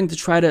having to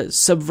try to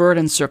subvert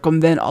and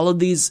circumvent all of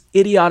these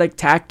idiotic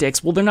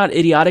tactics. Well, they're not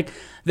idiotic.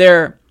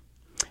 They're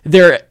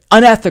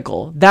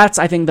unethical. That's,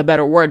 I think, the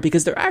better word,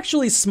 because they're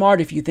actually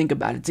smart if you think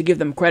about it, to give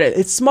them credit.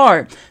 It's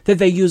smart that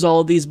they use all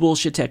of these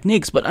bullshit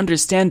techniques, but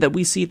understand that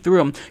we see through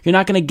them. You're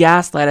not going to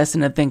gaslight us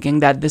into thinking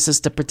that this is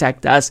to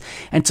protect us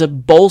and to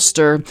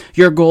bolster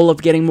your goal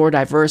of getting more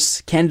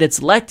diverse candidates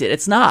elected.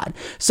 It's not.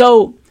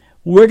 So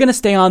we're going to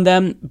stay on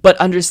them, but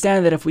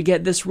understand that if we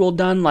get this rule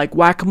done, like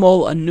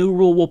whack-a-mole, a new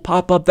rule will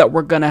pop up that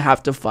we're going to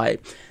have to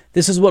fight.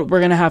 This is what we're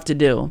going to have to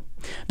do.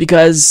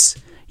 Because,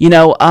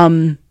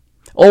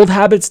 old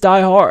habits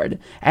die hard,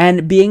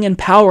 and being in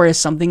power is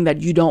something that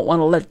you don't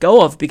want to let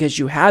go of because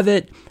you have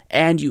it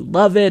and you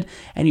love it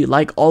and you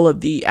like all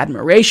of the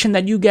admiration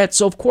that you get.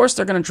 So of course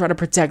they're going to try to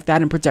protect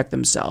that and protect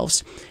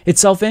themselves.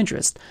 It's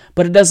self-interest,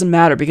 but it doesn't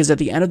matter, because at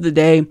the end of the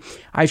day,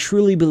 I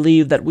truly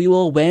believe that we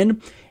will win.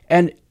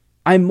 And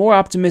I'm more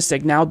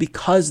optimistic now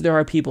because there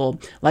are people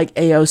like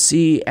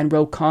AOC and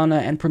Ro Khanna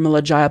and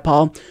Pramila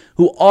Jayapal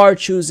who are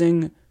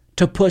choosing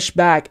to push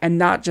back and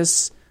not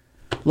just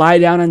lie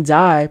down and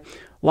die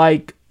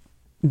like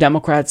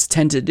Democrats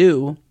tend to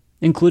do,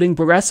 including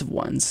progressive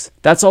ones.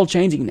 That's all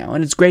changing now,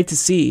 and it's great to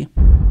see.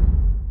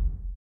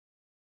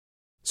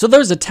 So there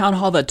was a town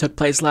hall that took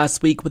place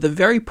last week with a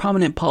very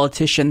prominent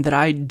politician that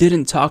I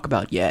didn't talk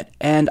about yet,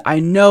 and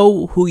I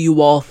know who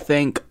you all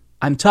think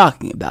I'm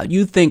talking about.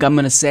 You think I'm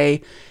going to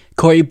say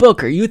Cory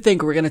Booker. You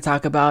think we're going to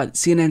talk about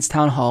CNN's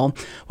town hall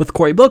with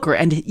Cory Booker,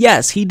 and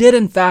yes, he did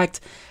in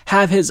fact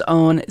have his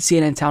own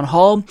CNN town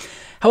hall.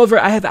 However,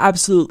 I have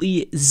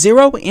absolutely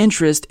zero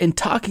interest in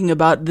talking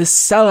about this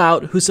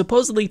sellout who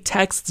supposedly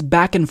texts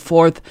back and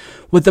forth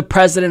with the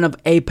president of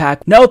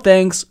AIPAC. No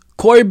thanks.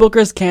 Cory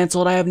Booker's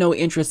canceled. I have no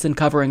interest in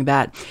covering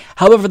that.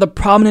 However, the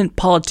prominent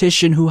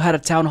politician who had a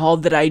town hall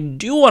that I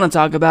do want to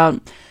talk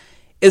about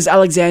is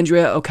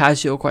Alexandria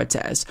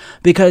Ocasio-Cortez,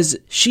 because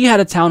she had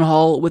a town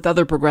hall with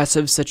other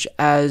progressives such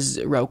as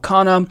Ro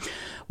Khanna,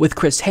 with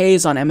Chris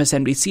Hayes on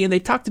MSNBC, and they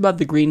talked about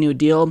the Green New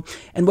Deal.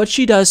 And what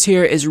she does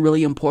here is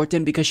really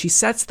important because she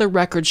sets the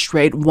record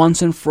straight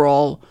once and for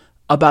all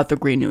about the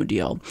Green New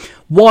Deal.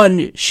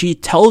 One, she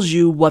tells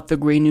you what the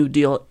Green New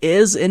Deal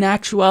is in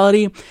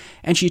actuality,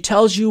 and she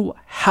tells you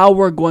how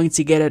we're going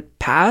to get it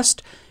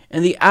passed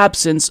in the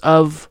absence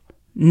of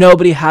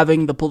nobody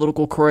having the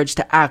political courage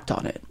to act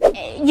on it.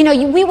 You know,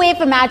 we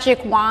wave a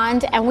magic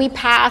wand and we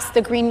pass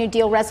the Green New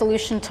Deal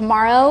resolution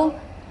tomorrow.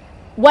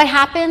 What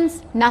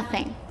happens?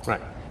 Nothing.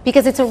 Right.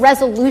 Because it's a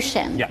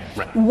resolution. Yeah,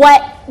 right.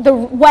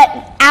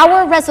 What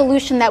our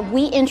resolution that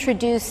we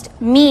introduced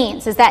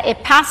means is that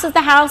it passes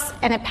the House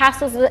and it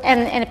passes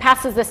and it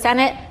passes the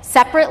Senate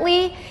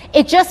separately.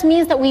 It just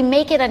means that we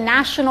make it a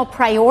national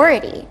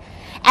priority.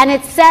 And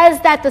it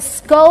says that the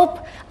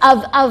scope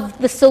of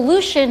the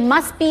solution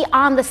must be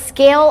on the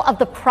scale of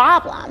the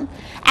problem.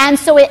 And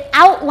so it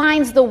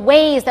outlines the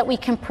ways that we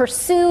can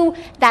pursue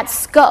that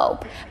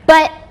scope.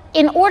 But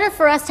in order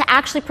for us to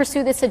actually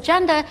pursue this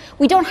agenda,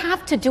 we don't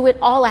have to do it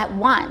all at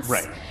once.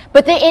 Right.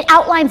 But it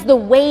outlines the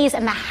ways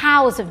and the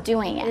hows of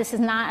doing it. This is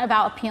not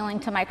about appealing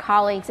to my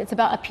colleagues. It's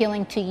about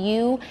appealing to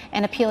you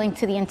and appealing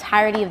to the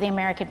entirety of the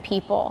American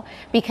people.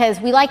 Because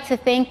we like to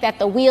think that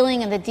the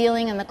wheeling and the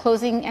dealing and the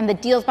closing and the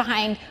deals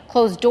behind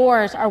closed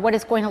doors are what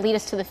is going to lead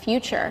us to the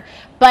future.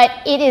 But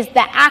it is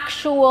the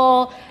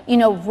actual,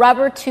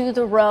 rubber to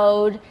the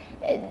road,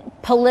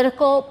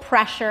 political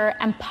pressure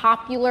and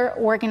popular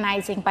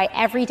organizing by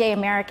everyday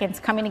Americans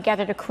coming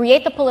together to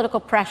create the political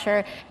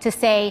pressure to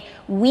say,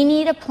 we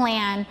need a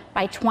plan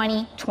by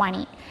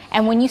 2020.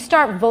 And when you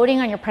start voting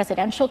on your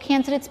presidential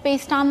candidates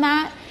based on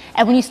that,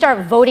 and when you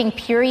start voting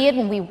period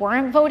when we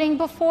weren't voting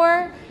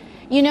before,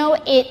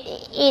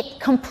 it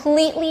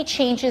completely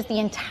changes the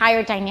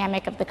entire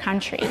dynamic of the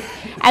country.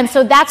 And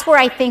so that's where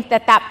I think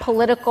that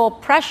political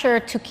pressure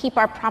to keep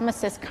our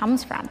promises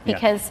comes from.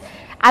 Because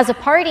as a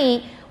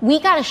party, we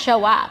got to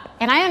show up.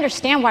 And I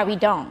understand why we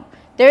don't.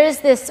 There is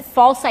this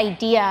false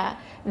idea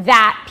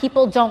that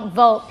people don't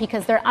vote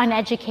because they're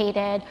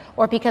uneducated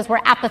or because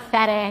we're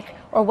apathetic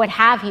or what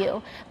have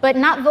you. But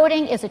not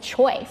voting is a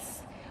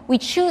choice. We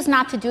choose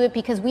not to do it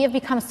because we have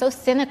become so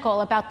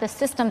cynical about the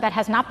system that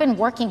has not been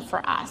working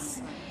for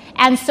us.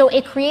 And so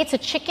it creates a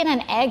chicken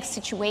and egg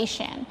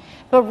situation.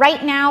 But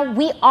right now,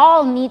 we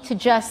all need to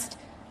just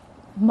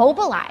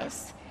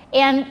mobilize.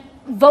 And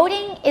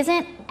voting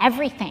isn't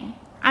everything.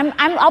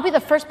 I'll be the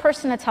first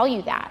person to tell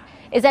you that,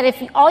 is that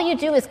if all you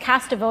do is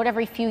cast a vote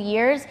every few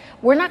years,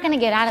 we're not going to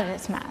get out of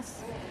this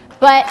mess.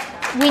 But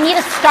we need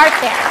to start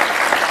there.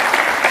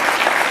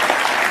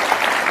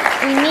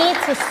 We need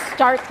to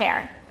start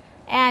there.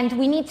 And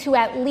we need to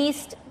at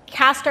least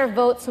cast our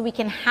vote so we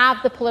can have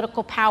the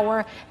political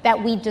power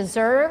that we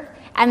deserve,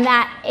 and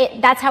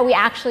that's how we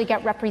actually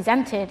get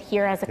represented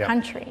here as a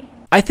country.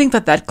 I think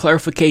that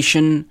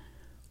clarification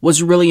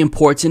was really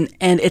important,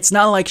 and it's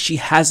not like she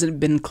hasn't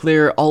been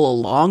clear all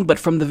along, but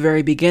from the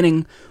very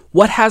beginning,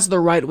 what has the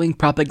right-wing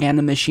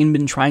propaganda machine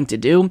been trying to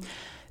do?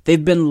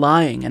 They've been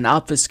lying and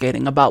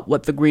obfuscating about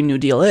what the Green New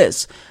Deal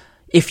is.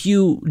 If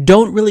you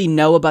don't really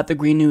know about the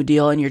Green New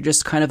Deal and you're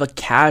just kind of a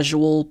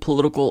casual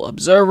political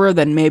observer,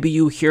 then maybe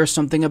you hear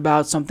something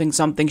about something,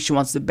 she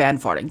wants to ban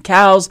farting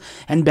cows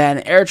and ban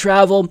air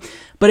travel,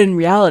 but in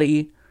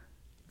reality,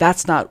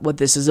 that's not what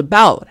this is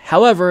about.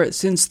 However,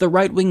 since the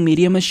right-wing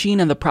media machine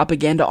and the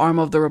propaganda arm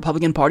of the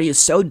Republican Party is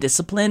so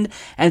disciplined,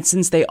 and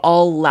since they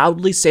all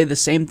loudly say the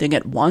same thing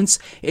at once,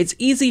 it's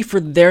easy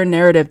for their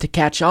narrative to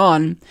catch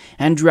on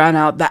and drown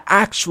out the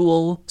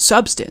actual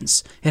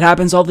substance. It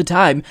happens all the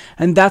time,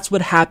 and that's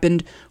what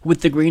happened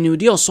with the Green New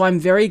Deal. So I'm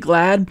very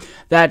glad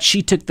that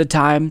she took the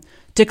time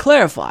to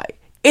clarify.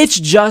 It's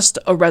just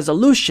a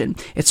resolution.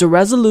 It's a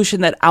resolution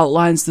that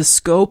outlines the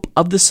scope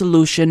of the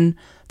solution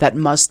that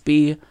must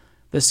be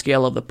the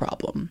scale of the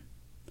problem.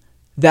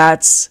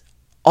 That's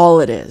all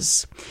it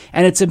is.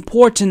 And it's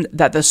important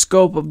that the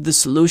scope of the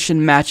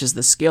solution matches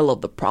the scale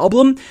of the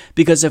problem,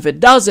 because if it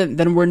doesn't,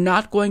 then we're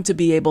not going to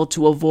be able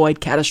to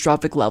avoid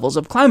catastrophic levels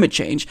of climate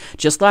change.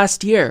 Just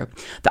last year,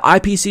 the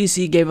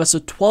IPCC gave us a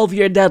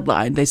 12-year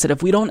deadline. They said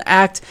if we don't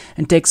act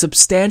and take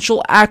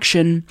substantial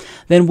action,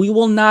 then we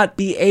will not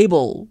be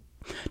able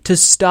to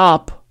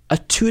stop a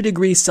 2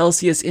 degrees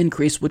Celsius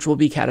increase, which will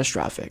be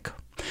catastrophic.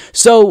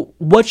 So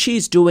what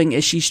she's doing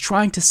is she's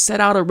trying to set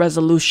out a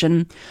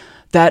resolution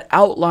that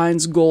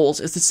outlines goals.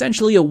 It's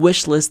essentially a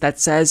wish list that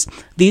says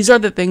these are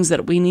the things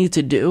that we need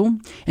to do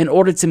in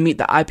order to meet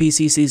the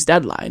IPCC's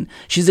deadline.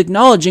 She's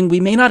acknowledging we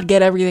may not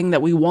get everything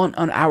that we want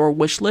on our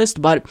wish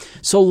list, but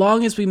so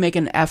long as we make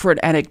an effort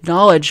and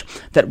acknowledge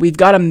that we've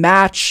got to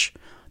match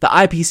the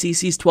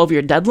IPCC's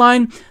 12-year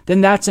deadline,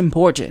 then that's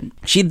important.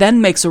 She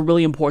then makes a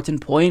really important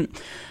point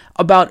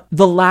about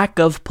the lack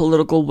of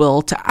political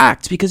will to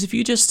act. Because if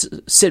you just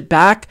sit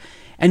back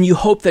and you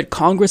hope that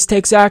Congress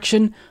takes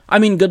action,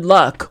 good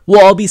luck.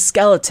 We'll all be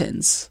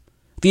skeletons.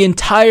 The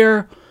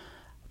entire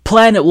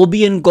planet will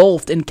be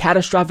engulfed in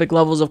catastrophic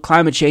levels of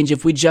climate change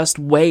if we just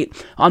wait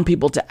on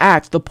people to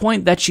act. The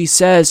point that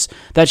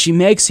she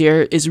makes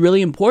here is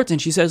really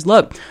important. She says,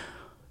 look,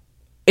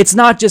 it's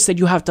not just that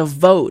you have to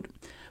vote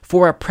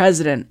for a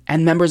president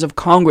and members of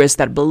Congress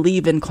that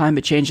believe in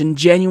climate change and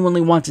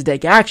genuinely want to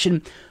take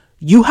action.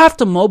 You have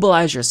to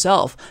mobilize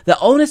yourself. The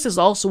onus is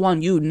also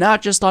on you,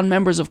 not just on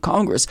members of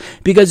Congress.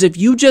 Because if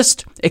you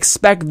just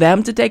expect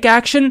them to take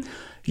action,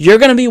 you're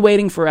going to be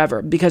waiting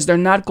forever because they're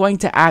not going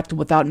to act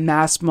without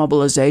mass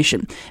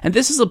mobilization. And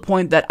this is a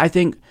point that I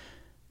think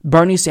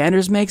Bernie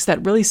Sanders makes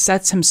that really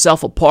sets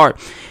himself apart.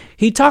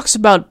 He talks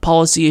about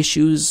policy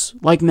issues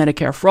like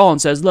Medicare for all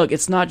and says, look,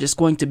 it's not just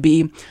going to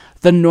be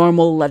the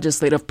normal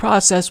legislative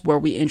process where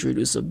we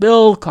introduce a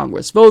bill,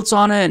 Congress votes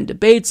on it and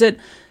debates it.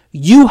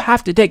 You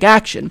have to take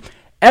action.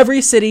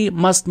 Every city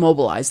must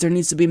mobilize. There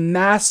needs to be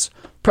mass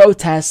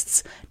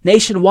protests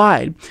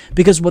nationwide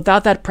because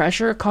without that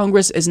pressure,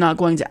 Congress is not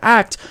going to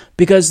act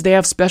because they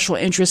have special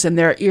interests in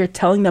their ear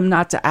telling them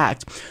not to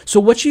act. So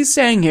what she's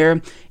saying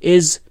here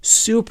is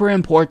super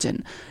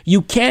important.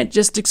 You can't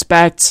just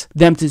expect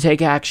them to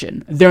take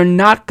action. They're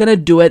not going to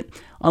do it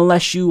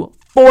unless you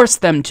force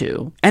them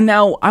to. And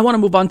now I want to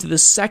move on to the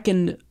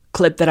second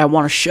clip that I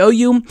want to show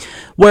you,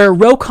 where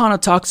Ro Khanna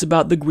talks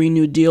about the Green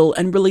New Deal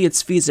and really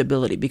its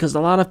feasibility, because a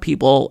lot of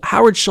people,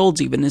 Howard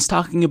Schultz even, is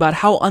talking about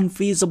how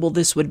unfeasible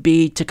this would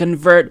be to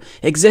convert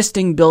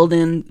existing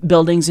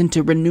buildings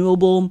into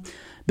renewable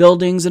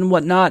buildings and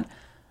whatnot.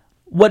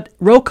 What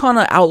Ro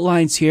Khanna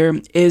outlines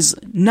here is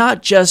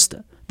not just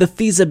the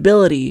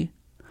feasibility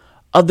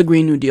of the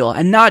Green New Deal,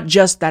 and not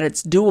just that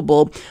it's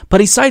doable, but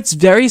he cites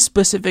very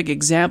specific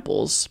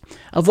examples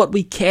of what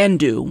we can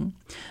do,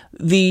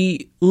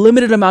 the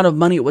limited amount of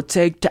money it would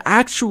take to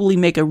actually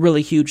make a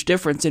really huge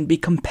difference and be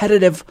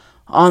competitive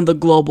on the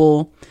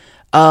global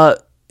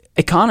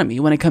economy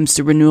when it comes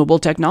to renewable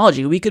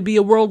technology. We could be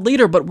a world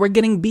leader, but we're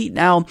getting beat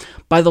now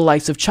by the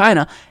likes of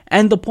China.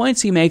 And the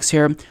points he makes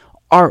here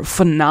are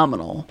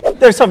phenomenal.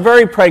 There's some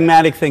very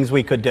pragmatic things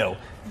we could do.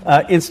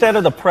 Instead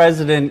of the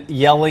president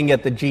yelling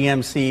at the GM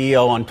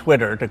CEO on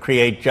Twitter to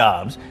create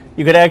jobs,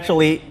 you could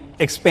actually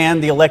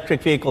expand the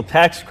electric vehicle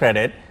tax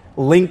credit,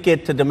 link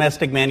it to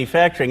domestic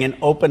manufacturing, and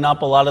open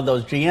up a lot of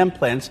those GM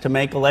plants to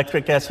make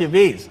electric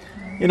SUVs.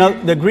 You know,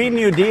 the Green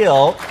New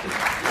Deal,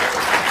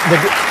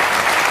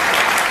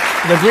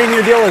 the Green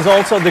New Deal is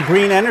also the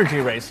green energy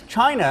race.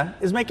 China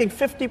is making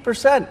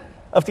 50%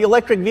 of the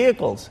electric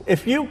vehicles.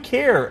 If you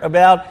care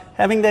about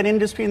having that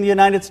industry in the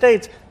United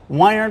States,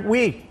 why aren't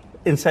we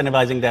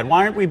incentivizing that?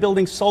 Why aren't we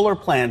building solar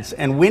plants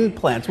and wind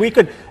plants? We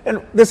could,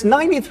 and this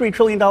 $93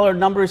 trillion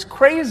number is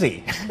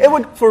crazy. It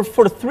would, for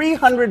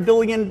 $300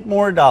 billion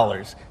more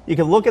dollars, you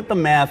can look at the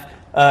math,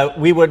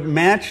 we would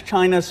match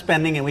China's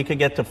spending and we could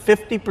get to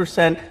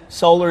 50%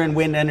 solar and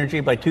wind energy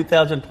by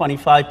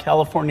 2025.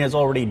 California is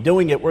already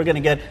doing it. We're going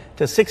to get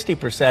to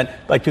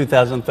 60% by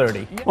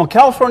 2030. Well,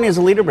 California is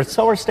a leader, but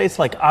so are states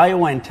like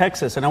Iowa and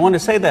Texas. And I want to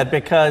say that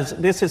because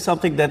this is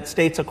something that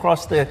states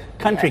across the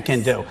country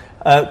can do.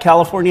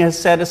 California has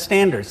set a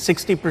standard,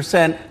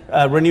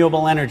 60%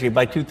 renewable energy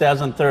by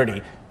 2030.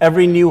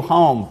 Every new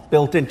home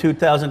built in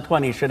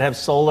 2020 should have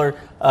solar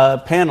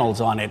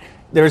panels on it.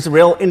 There's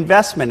real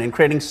investment in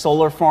creating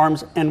solar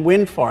farms and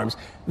wind farms.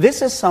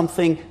 This is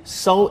something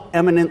so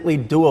eminently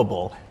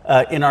doable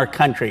in our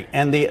country.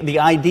 And the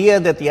idea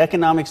that the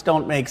economics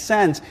don't make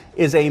sense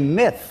is a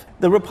myth.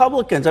 The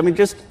Republicans, I mean,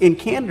 just in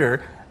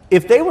candor,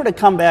 if they were to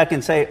come back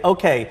and say,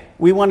 okay,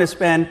 we want to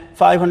spend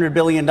 $500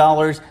 billion,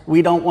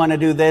 we don't want to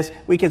do this,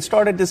 we can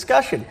start a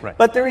discussion. Right.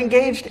 But they're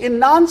engaged in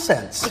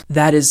nonsense.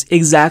 That is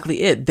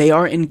exactly it. They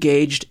are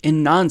engaged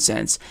in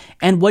nonsense.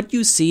 And what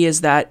you see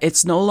is that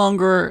it's no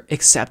longer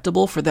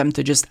acceptable for them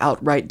to just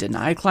outright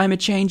deny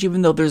climate change,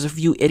 even though there's a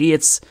few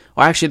idiots,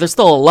 or actually there's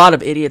still a lot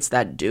of idiots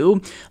that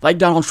do. Like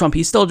Donald Trump,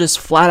 he still just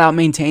flat out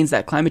maintains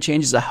that climate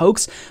change is a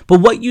hoax.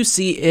 But what you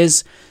see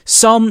is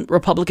some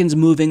Republicans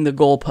moving the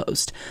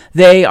goalpost.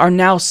 They are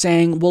now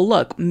saying, well,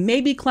 look,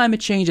 maybe climate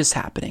change is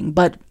happening,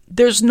 but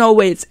there's no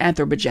way it's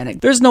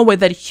anthropogenic. There's no way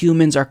that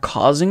humans are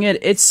causing it.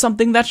 It's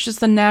something that's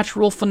just a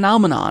natural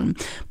phenomenon.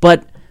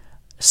 But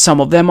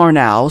some of them are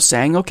now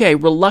saying, okay,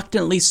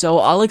 reluctantly so,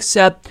 I'll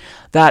accept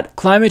that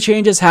climate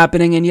change is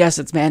happening and yes,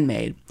 it's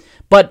man-made.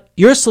 But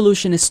your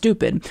solution is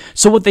stupid.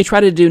 So what they try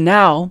to do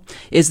now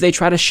is they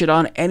try to shit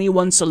on any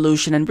one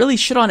solution and really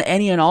shit on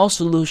any and all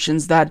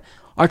solutions that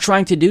are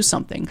trying to do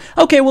something.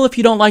 Okay, well, if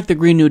you don't like the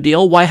Green New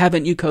Deal, why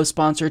haven't you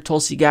co-sponsored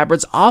Tulsi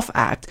Gabbard's OFF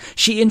Act?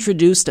 She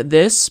introduced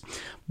this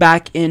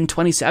back in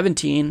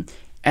 2017,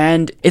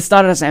 and it's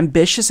not as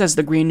ambitious as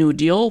the Green New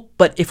Deal,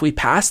 but if we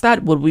pass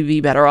that, would we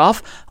be better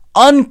off?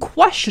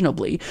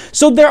 Unquestionably.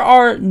 So there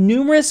are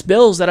numerous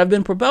bills that have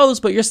been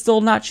proposed, but you're still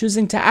not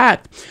choosing to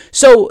act.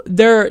 So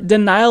their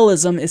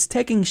denialism is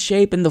taking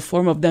shape in the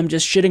form of them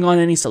just shitting on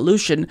any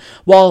solution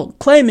while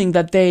claiming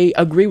that they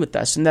agree with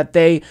us and that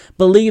they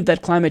believe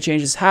that climate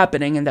change is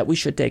happening and that we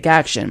should take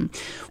action.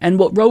 And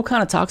what Ro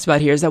kind of talks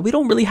about here is that we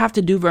don't really have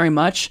to do very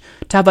much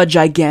to have a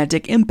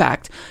gigantic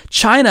impact.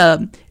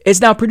 China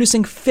is now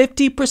producing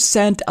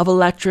 50% of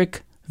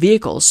electric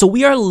vehicles. So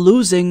we are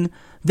losing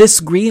this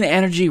green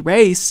energy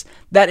race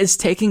that is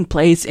taking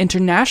place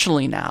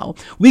internationally now.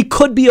 We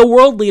could be a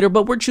world leader,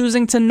 but we're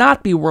choosing to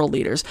not be world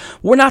leaders.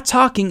 We're not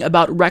talking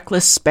about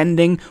reckless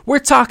spending. We're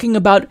talking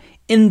about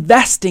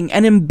investing,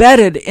 and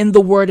embedded in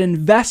the word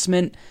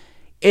investment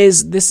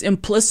is this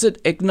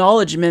implicit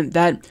acknowledgement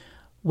that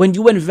when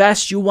you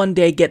invest, you one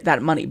day get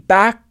that money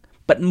back,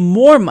 but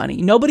more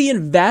money. Nobody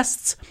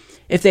invests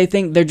if they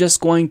think they're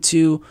just going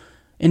to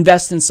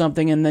invest in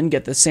something and then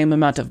get the same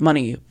amount of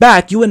money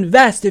back. You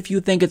invest if you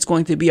think it's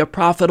going to be a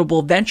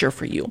profitable venture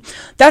for you.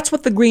 That's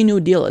what the Green New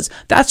Deal is.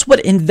 That's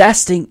what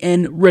investing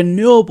in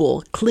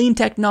renewable, clean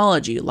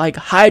technology like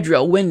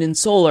hydro, wind, and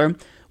solar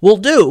will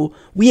do.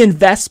 We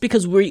invest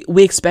because we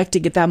expect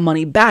to get that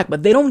money back,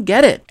 but they don't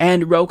get it.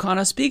 And Ro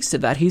Khanna speaks to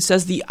that. He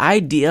says the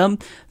idea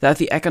that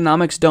the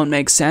economics don't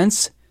make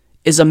sense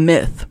is a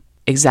myth.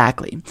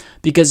 Exactly.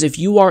 Because if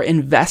you are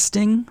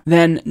investing,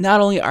 then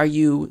not only are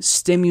you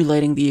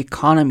stimulating the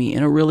economy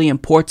in a really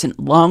important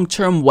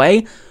long-term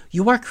way,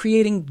 you are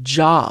creating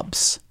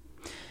jobs.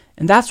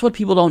 And that's what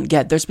people don't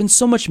get. There's been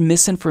so much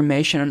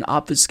misinformation and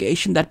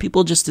obfuscation that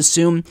people just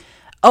assume,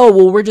 oh,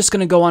 well, we're just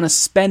going to go on a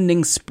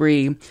spending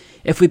spree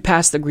if we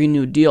pass the Green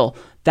New Deal.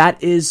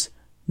 That is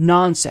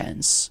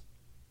nonsense.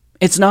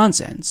 It's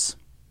nonsense.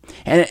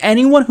 And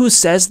anyone who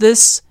says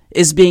this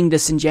is being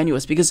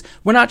disingenuous, because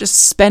we're not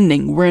just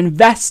spending, we're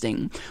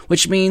investing,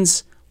 which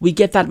means we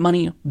get that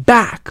money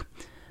back.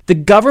 The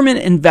government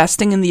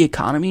investing in the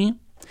economy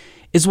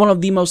is one of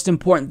the most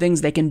important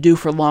things they can do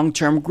for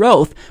long-term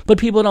growth, but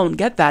people don't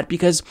get that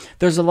because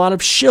there's a lot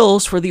of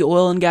shills for the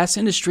oil and gas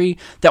industry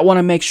that want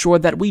to make sure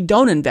that we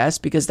don't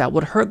invest because that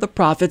would hurt the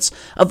profits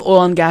of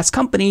oil and gas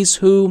companies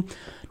who,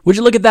 would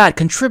you look at that,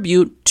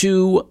 contribute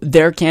to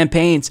their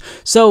campaigns.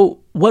 So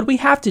what we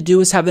have to do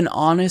is have an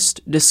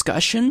honest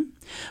discussion.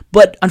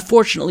 But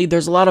unfortunately,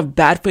 there's a lot of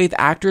bad faith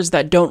actors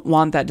that don't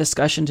want that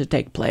discussion to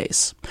take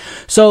place.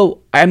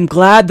 So I'm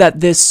glad that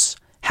this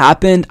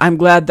happened. I'm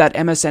glad that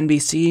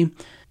MSNBC,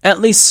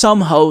 at least some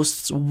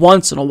hosts,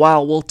 once in a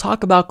while, will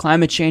talk about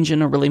climate change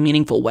in a really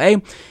meaningful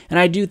way. And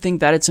I do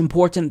think that it's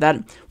important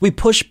that we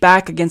push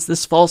back against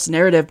this false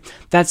narrative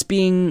that's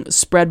being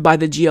spread by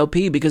the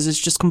GOP, because it's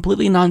just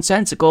completely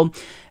nonsensical.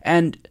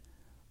 And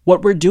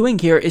what we're doing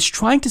here is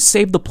trying to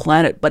save the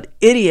planet, but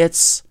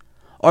idiots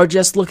are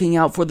just looking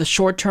out for the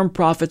short-term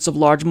profits of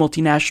large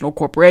multinational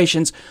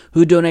corporations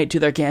who donate to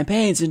their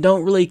campaigns and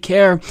don't really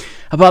care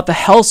about the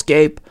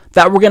hellscape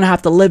that we're going to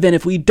have to live in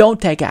if we don't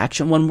take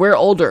action when we're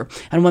older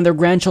and when their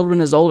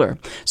grandchildren is older.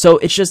 So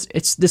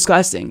it's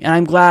disgusting. And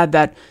I'm glad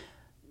that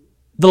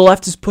the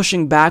left is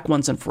pushing back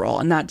once and for all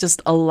and not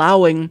just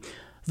allowing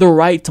the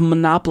right to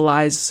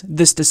monopolize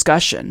this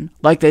discussion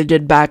like they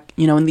did back,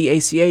 in the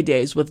ACA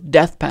days with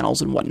death panels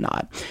and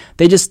whatnot.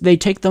 They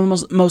take the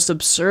most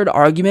absurd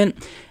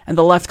argument, and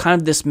the left kind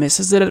of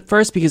dismisses it at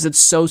first because it's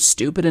so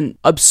stupid and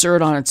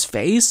absurd on its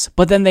face,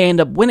 but then they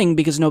end up winning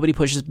because nobody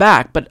pushes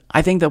back. But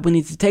I think that we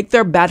need to take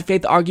their bad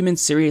faith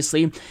arguments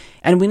seriously,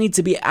 and we need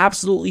to be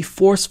absolutely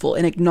forceful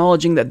in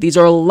acknowledging that these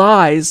are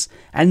lies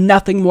and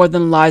nothing more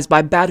than lies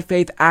by bad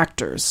faith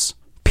actors.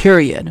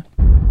 Period.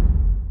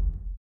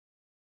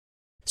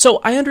 So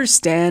I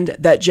understand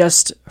that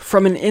just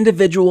from an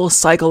individual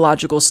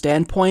psychological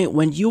standpoint,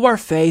 when you are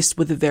faced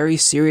with very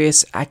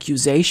serious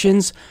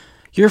accusations,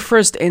 your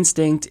first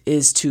instinct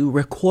is to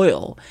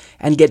recoil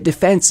and get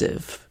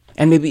defensive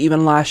and maybe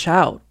even lash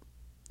out.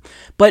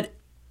 But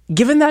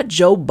given that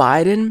Joe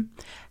Biden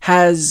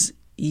has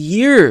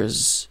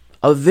years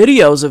of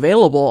videos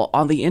available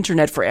on the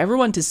internet for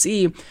everyone to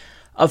see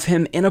of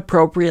him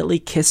inappropriately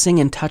kissing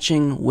and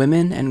touching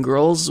women and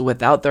girls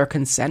without their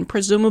consent,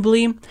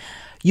 presumably,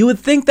 you would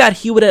think that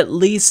he would at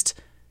least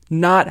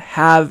not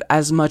have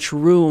as much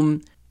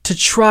room to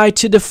try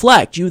to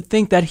deflect. You would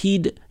think that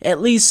he'd at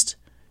least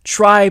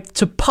try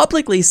to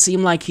publicly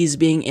seem like he's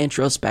being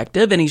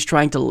introspective and he's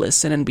trying to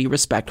listen and be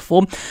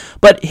respectful.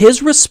 But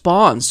his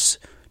response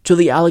to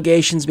the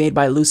allegations made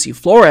by Lucy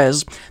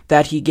Flores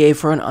that he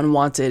gave her an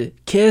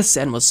unwanted kiss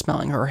and was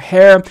smelling her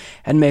hair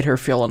and made her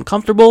feel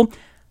uncomfortable,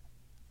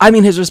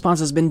 his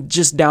response has been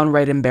just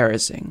downright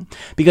embarrassing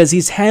because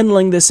he's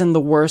handling this in the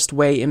worst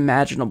way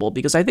imaginable.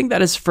 Because I think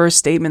that his first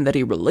statement that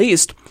he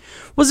released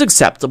was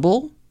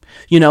acceptable.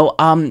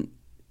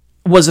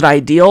 Was it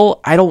ideal?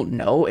 I don't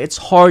know. It's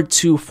hard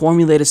to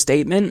formulate a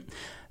statement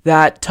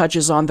that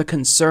touches on the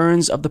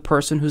concerns of the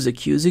person who's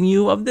accusing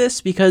you of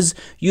this because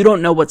you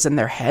don't know what's in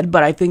their head.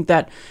 But I think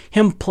that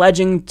him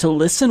pledging to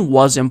listen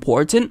was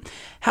important.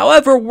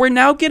 However, we're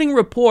now getting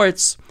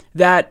reports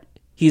that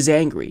he's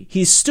angry.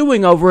 He's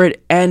stewing over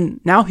it,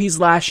 and now he's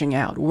lashing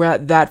out. We're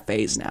at that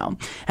phase now.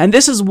 And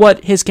this is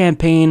what his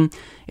campaign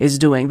is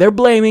doing. They're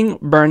blaming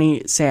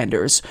Bernie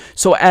Sanders.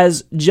 So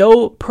as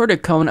Joe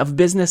Perticone of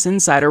Business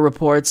Insider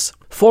reports,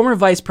 former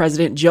Vice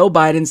President Joe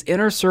Biden's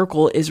inner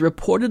circle is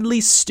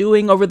reportedly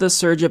stewing over the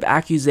surge of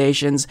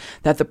accusations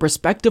that the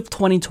prospective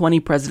 2020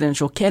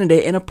 presidential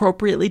candidate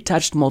inappropriately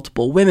touched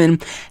multiple women,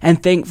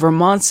 and think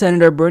Vermont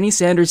Senator Bernie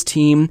Sanders'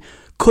 team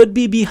could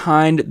be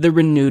behind the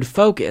renewed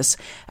focus.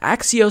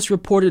 Axios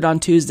reported on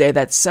Tuesday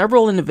that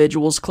several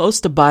individuals close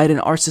to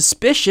Biden are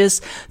suspicious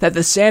that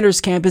the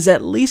Sanders camp is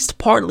at least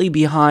partly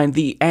behind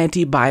the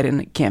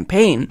anti-Biden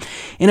campaign.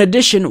 In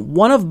addition,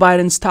 one of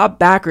Biden's top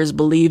backers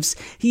believes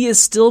he is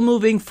still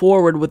moving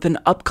forward with an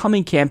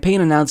upcoming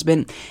campaign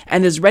announcement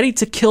and is ready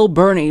to kill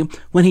Bernie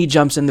when he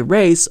jumps in the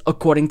race,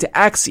 according to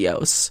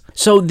Axios.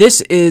 So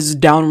this is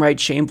downright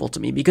shameful to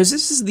me, because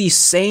this is the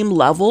same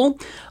level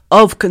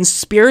of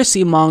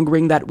conspiracy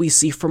mongering that we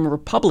see from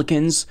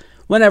Republicans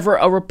whenever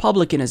a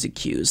Republican is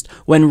accused.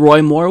 When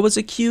Roy Moore was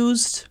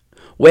accused,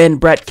 when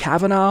Brett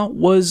Kavanaugh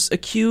was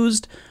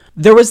accused,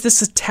 there was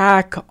this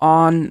attack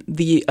on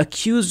the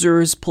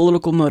accuser's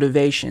political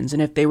motivations,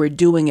 and if they were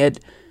doing it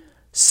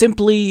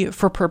simply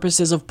for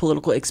purposes of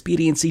political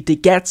expediency to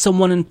get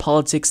someone in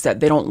politics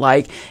that they don't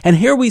like. And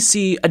here we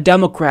see a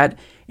Democrat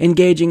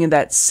engaging in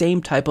that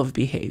same type of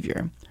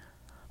behavior.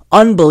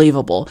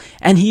 Unbelievable.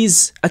 And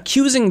he's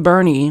accusing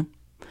Bernie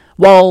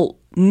while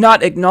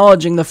not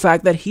acknowledging the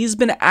fact that he's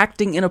been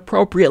acting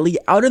inappropriately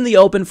out in the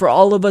open for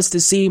all of us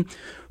to see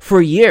for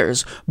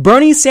years.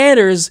 Bernie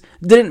Sanders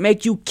didn't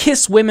make you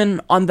kiss women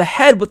on the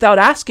head without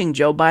asking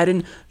Joe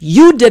Biden.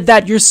 You did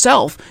that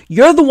yourself.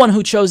 You're the one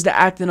who chose to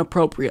act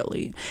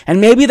inappropriately. And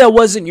maybe that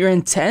wasn't your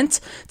intent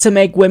to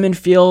make women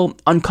feel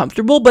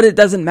uncomfortable, but it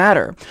doesn't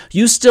matter.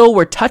 You still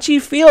were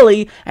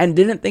touchy-feely and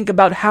didn't think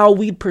about how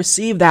we'd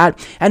perceive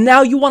that. And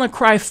now you want to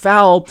cry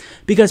foul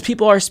because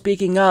people are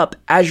speaking up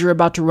as you're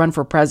about to run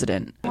for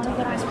president. Can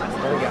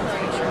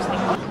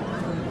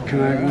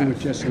I run with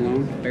Jess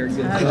alone? Very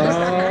good.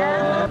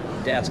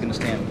 Dad's going to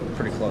stand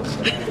pretty close.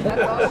 So.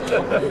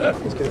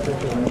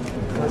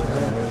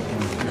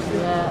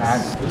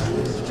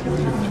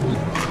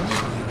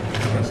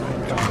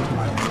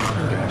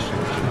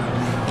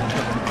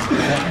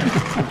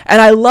 And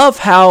I love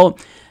how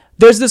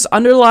there's this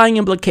underlying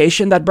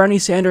implication that Bernie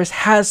Sanders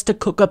has to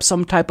cook up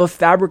some type of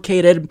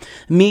fabricated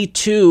Me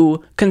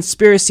Too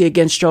conspiracy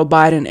against Joe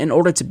Biden in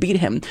order to beat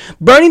him.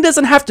 Bernie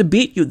doesn't have to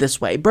beat you this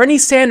way. Bernie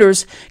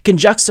Sanders can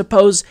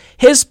juxtapose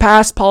his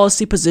past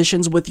policy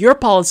positions with your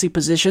policy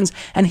positions,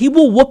 and he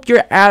will whoop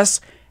your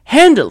ass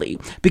handily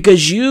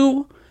because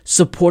you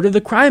supported the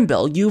crime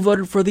bill. You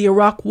voted for the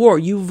Iraq War.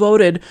 You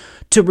voted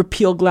to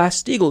repeal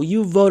Glass-Steagall.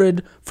 You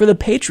voted for the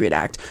Patriot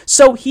Act.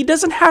 So he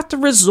doesn't have to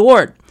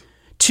resort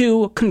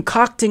to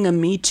concocting a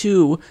Me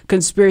Too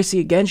conspiracy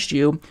against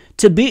you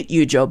to beat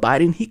you, Joe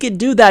Biden. He could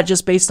do that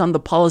just based on the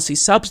policy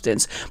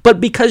substance. But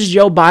because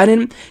Joe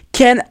Biden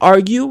can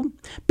argue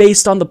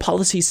based on the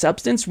policy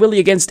substance really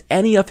against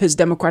any of his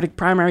Democratic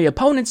primary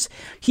opponents,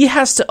 he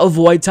has to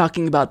avoid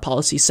talking about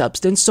policy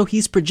substance. So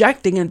he's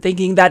projecting and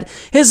thinking that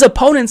his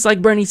opponents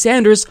like Bernie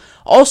Sanders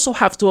also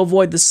have to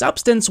avoid the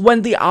substance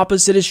when the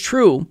opposite is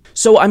true.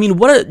 So, I mean,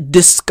 what a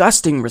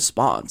disgusting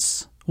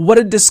response. What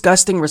a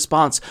disgusting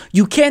response.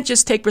 You can't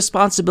just take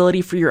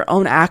responsibility for your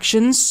own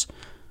actions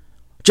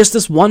just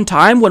this one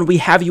time when we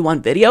have you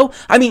on video.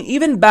 I mean,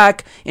 even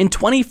back in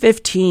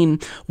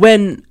 2015,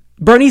 when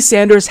Bernie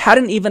Sanders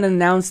hadn't even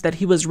announced that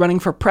he was running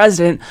for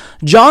president,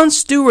 Jon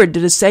Stewart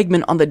did a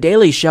segment on The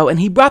Daily Show, and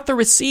he brought the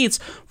receipts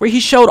where he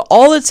showed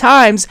all the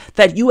times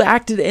that you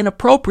acted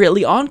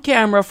inappropriately on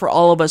camera for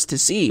all of us to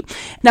see.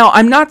 Now,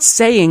 I'm not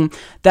saying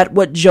that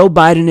what Joe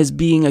Biden is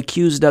being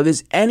accused of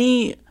is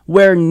anywhere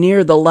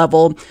near the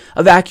level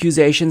of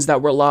accusations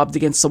that were lobbed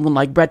against someone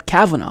like Brett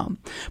Kavanaugh.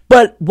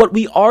 But what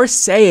we are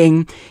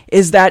saying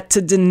is that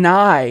to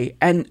deny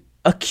and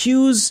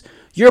accuse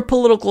your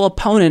political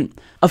opponent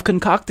of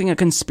concocting a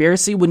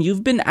conspiracy when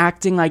you've been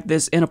acting like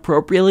this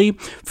inappropriately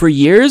for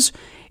years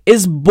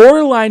is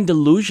borderline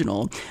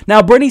delusional.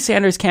 Now, Bernie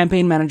Sanders'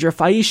 campaign manager,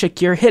 Faiz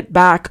Shakir, hit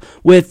back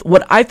with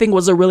what I think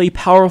was a really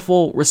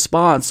powerful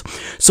response.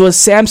 So as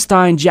Sam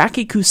Stein,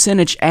 Jackie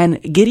Kucinich,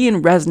 and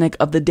Gideon Resnick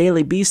of the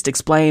Daily Beast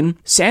explain,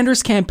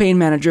 Sanders' campaign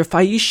manager,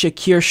 Faiz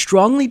Shakir,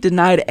 strongly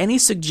denied any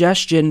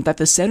suggestion that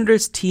the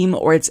senator's team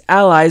or its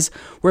allies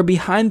were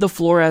behind the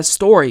Flores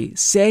story,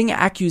 saying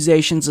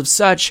accusations of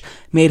such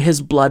made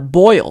his blood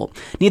boil.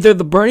 Neither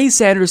the Bernie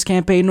Sanders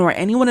campaign nor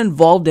anyone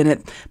involved in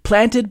it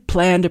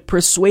planned,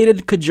 persuaded,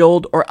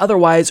 cajoled, or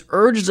otherwise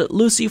urged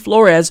Lucy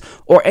Flores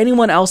or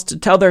anyone else to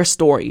tell their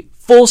story.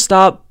 Full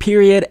stop,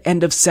 period,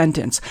 end of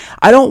sentence.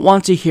 I don't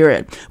want to hear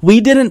it.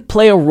 We didn't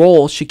play a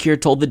role, Shakir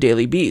told the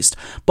Daily Beast.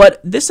 But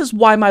this is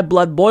why my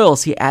blood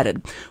boils, he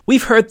added.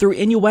 We've heard through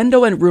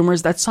innuendo and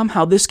rumors that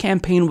somehow this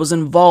campaign was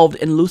involved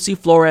in Lucy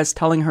Flores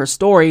telling her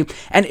story,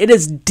 and it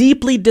is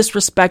deeply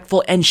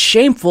disrespectful and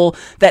shameful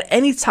that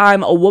any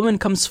time a woman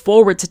comes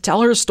forward to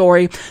tell her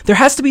story, there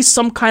has to be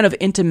some kind of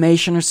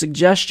intimation or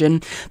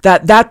suggestion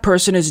that that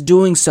person is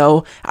doing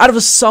so out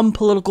of some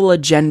political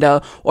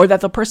agenda or that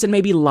the person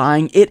may be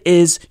lying. It is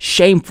is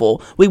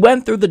shameful. We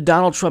went through the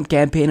Donald Trump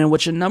campaign in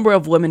which a number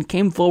of women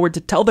came forward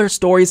to tell their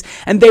stories,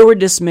 and they were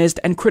dismissed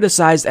and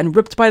criticized and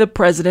ripped by the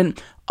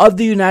president of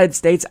the United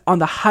States on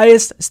the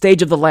highest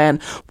stage of the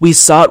land. We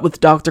saw it with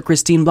Dr.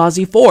 Christine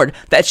Blasey Ford,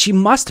 that she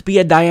must be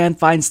a Dianne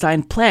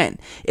Feinstein plant.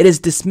 It is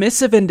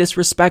dismissive and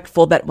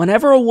disrespectful that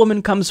whenever a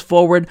woman comes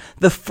forward,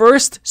 the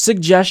first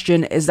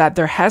suggestion is that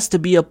there has to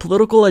be a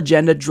political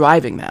agenda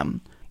driving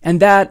them. And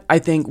that, I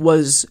think,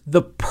 was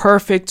the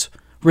perfect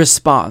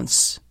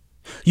response.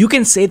 You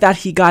can say that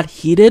he got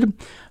heated,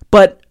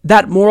 but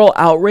that moral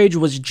outrage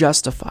was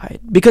justified.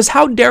 Because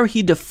how dare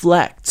he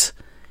deflect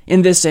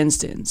in this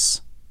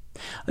instance?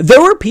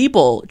 There were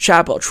people,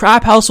 Trap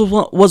House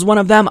was one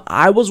of them,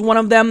 I was one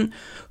of them,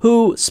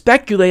 who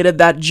speculated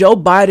that Joe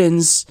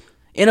Biden's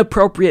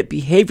inappropriate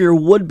behavior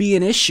would be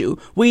an issue.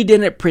 We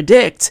didn't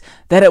predict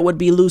that it would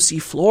be Lucy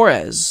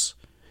Flores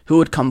who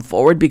would come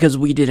forward because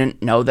we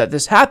didn't know that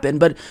this happened.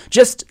 But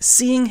just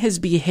seeing his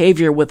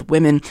behavior with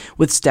women,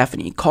 with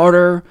Stephanie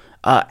Carter,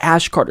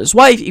 Ash Carter's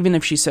wife, even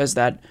if she says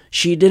that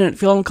she didn't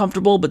feel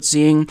uncomfortable, but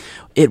seeing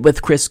it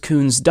with Chris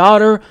Coons'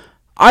 daughter,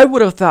 I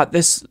would have thought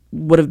this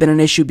would have been an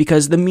issue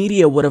because the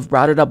media would have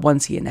brought it up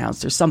once he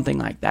announced or something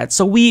like that.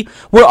 So we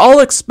were all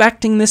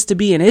expecting this to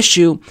be an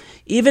issue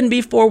even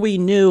before we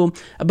knew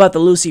about the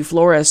Lucy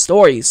Flores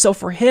story. So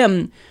for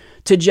him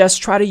to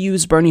just try to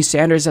use Bernie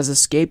Sanders as a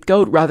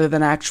scapegoat rather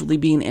than actually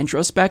being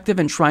introspective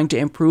and trying to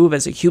improve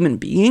as a human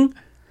being,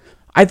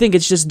 I think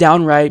it's just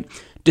downright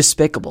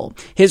despicable.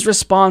 His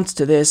response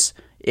to this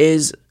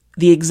is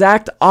the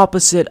exact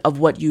opposite of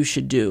what you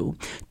should do.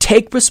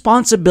 Take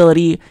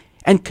responsibility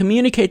and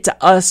communicate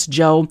to us,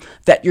 Joe,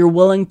 that you're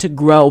willing to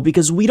grow,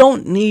 because we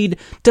don't need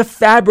to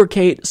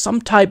fabricate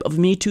some type of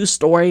Me Too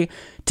story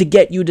to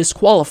get you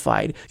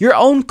disqualified. Your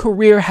own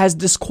career has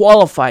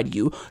disqualified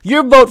you.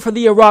 Your vote for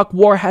the Iraq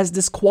War has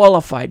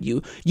disqualified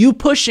you. You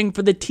pushing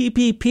for the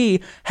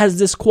TPP has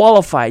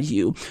disqualified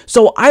you.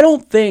 So I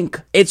don't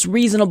think it's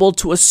reasonable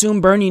to assume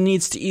Bernie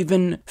needs to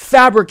even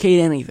fabricate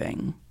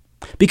anything,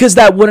 because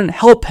that wouldn't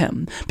help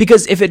him.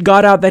 Because if it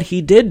got out that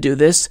he did do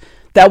this,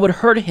 that would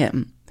hurt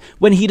him.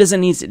 When he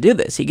doesn't need to do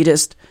this, he could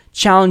just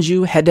challenge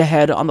you head to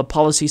head on the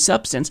policy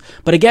substance.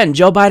 But again,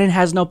 Joe Biden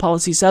has no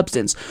policy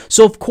substance.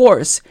 So of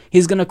course,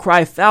 he's going to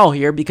cry foul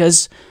here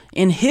because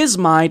in his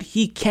mind,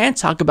 he can't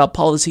talk about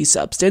policy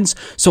substance.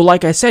 So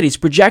like I said, he's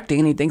projecting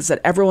and he thinks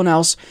that everyone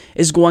else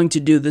is going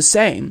to do the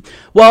same.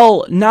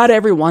 Well, not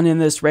everyone in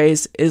this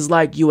race is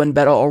like you and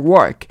Beto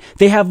O'Rourke.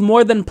 They have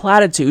more than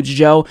platitudes,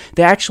 Joe.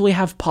 They actually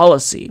have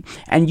policy,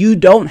 and you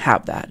don't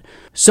have that.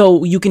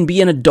 So you can be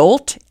an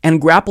adult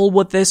and grapple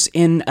with this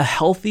in a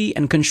healthy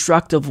and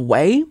constructive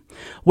way,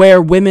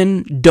 where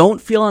women don't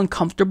feel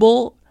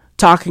uncomfortable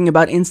talking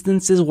about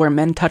instances where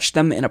men touched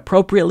them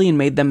inappropriately and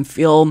made them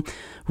feel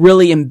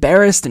really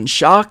embarrassed and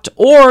shocked.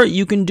 Or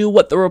you can do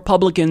what the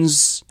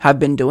Republicans have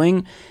been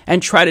doing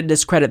and try to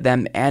discredit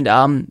them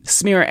and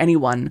smear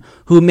anyone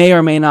who may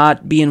or may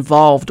not be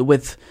involved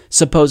with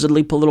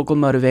supposedly political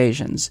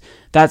motivations.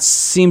 That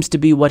seems to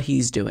be what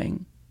he's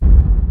doing.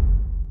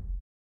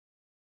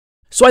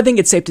 So I think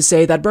it's safe to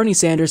say that Bernie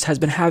Sanders has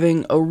been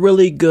having a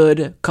really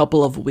good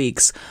couple of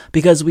weeks,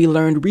 because we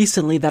learned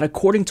recently that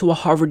according to a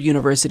Harvard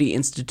University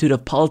Institute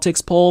of Politics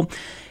poll,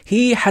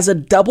 he has a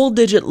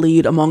double-digit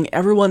lead among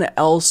everyone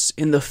else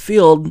in the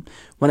field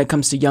when it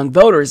comes to young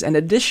voters. And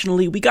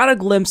additionally, we got a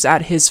glimpse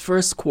at his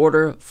first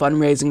quarter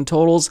fundraising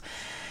totals,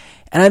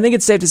 and I think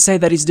it's safe to say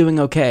that he's doing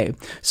okay.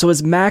 So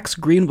as Max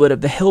Greenwood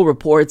of The Hill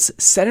reports,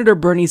 Senator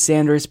Bernie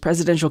Sanders'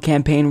 presidential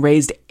campaign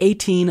raised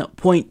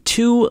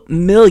 $18.2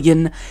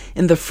 million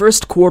in the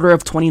first quarter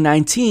of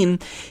 2019,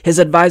 his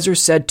advisor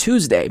said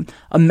Tuesday,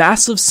 a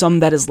massive sum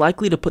that is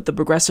likely to put the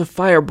Progressive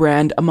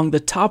Firebrand among the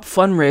top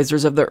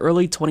fundraisers of the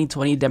early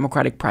 2020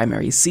 Democratic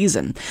primary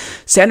season.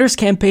 Sanders'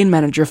 campaign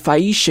manager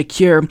Faiz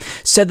Shakir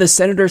said the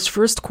senator's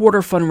first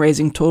quarter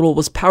fundraising total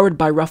was powered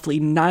by roughly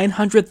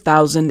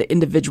 900,000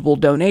 individual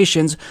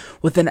donations,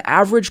 with an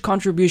average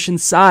contribution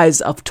size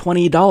of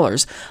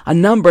 $20, a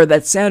number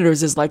that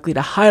Sanders is likely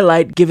to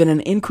highlight given an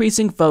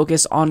increasing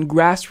focus on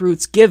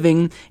grassroots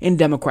giving in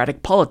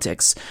Democratic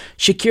politics.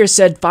 Shakir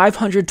said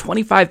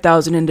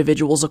 525,000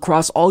 individuals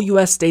across all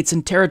U.S. states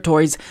and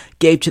territories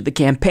gave to the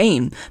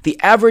campaign. The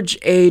average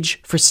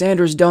age for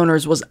Sanders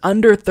donors was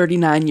under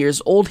 39 years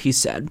old, he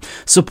said.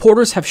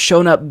 Supporters have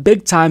shown up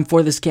big time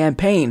for this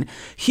campaign.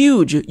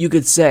 Huge, you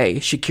could say,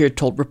 Shakir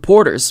told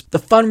reporters. The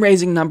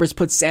fundraising numbers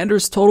put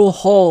Sanders' total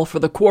haul for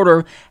the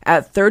quarter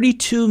at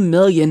 $32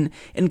 million,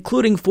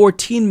 including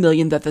 $14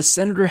 million that the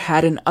senator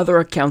had in other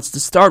accounts to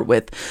start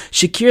with.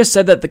 Shakir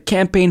said that the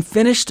campaign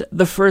finished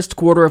the first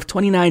quarter of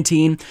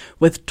 2019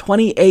 with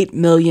 $28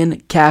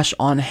 million cash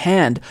on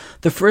hand.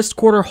 The first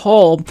quarter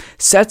haul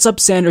sets up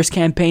Sanders'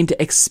 campaign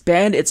to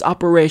expand its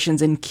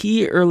operations in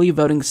key early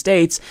voting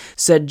states,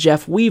 said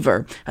Jeff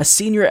Weaver, a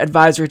senior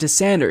advisor to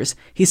Sanders.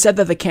 He said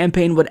that the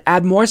campaign would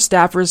add more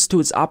staffers to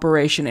its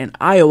operation in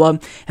Iowa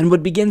and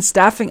would begin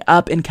staffing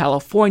up in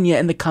California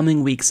in the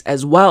coming weeks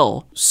as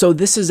well. So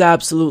this is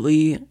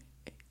absolutely,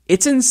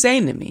 it's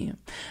insane to me.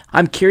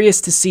 I'm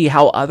curious to see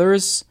how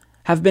others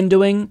have been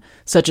doing,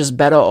 such as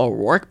Beto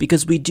O'Rourke,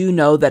 because we do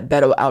know that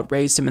Beto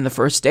outraised him in the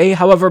first day.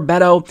 However,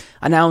 Beto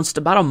announced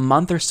about a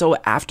month or so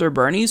after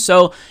Bernie,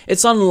 so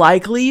it's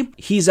unlikely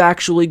he's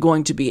actually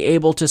going to be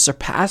able to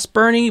surpass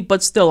Bernie,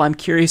 but still, I'm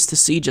curious to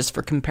see just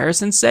for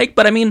comparison's sake.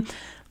 But I mean,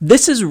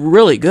 this is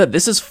really good.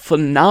 This is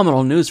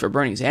phenomenal news for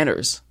Bernie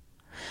Sanders.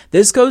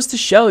 This goes to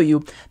show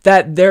you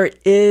that there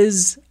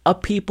is a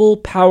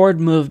people-powered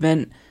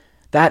movement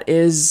that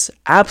is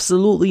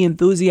absolutely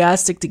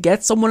enthusiastic to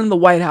get someone in the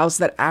White House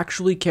that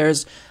actually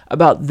cares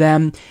about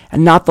them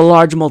and not the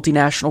large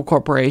multinational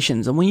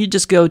corporations. And when you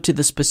just go to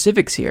the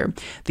specifics here,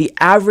 the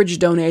average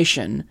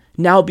donation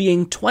now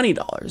being $20,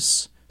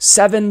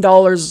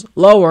 $7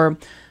 lower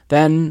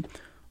than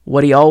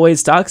what he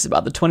always talks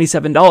about, the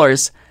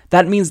 $27,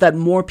 that means that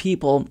more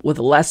people with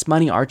less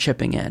money are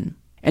chipping in.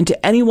 And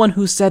to anyone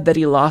who said that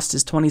he lost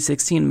his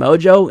 2016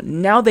 mojo,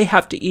 now they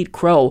have to eat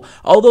crow.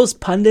 All those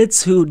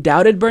pundits who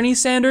doubted Bernie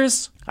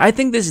Sanders, I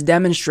think this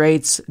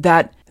demonstrates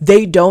that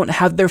they don't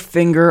have their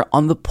finger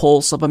on the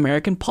pulse of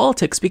American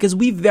politics, because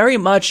we very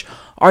much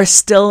are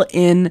still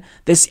in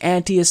this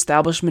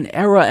anti-establishment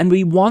era, and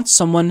we want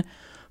someone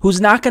who's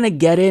not going to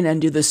get in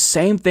and do the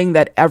same thing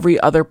that every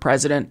other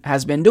president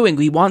has been doing.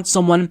 We want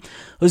someone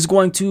who's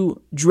going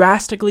to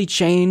drastically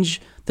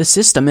change the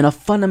system in a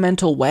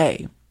fundamental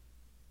way.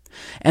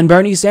 And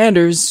Bernie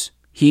Sanders,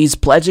 he's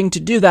pledging to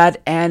do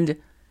that, and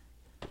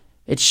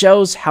it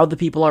shows how the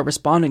people are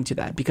responding to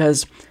that,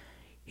 because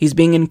he's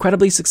being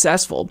incredibly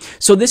successful.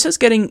 So this is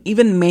getting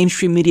even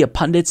mainstream media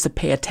pundits to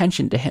pay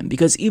attention to him,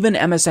 because even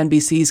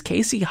MSNBC's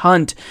Casey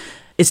Hunt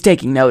is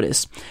taking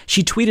notice.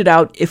 She tweeted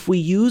out, if we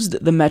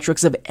used the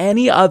metrics of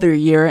any other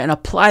year and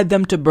applied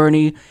them to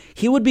Bernie,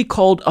 he would be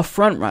called a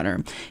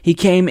frontrunner. He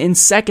came in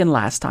second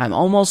last time,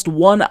 almost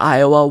won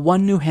Iowa,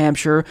 won New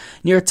Hampshire,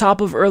 near top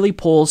of early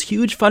polls,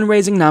 huge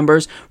fundraising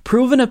numbers,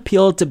 proven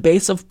appeal to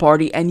base of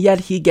party, and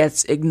yet he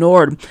gets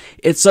ignored.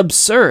 It's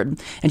absurd.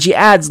 And she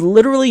adds,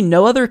 literally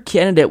no other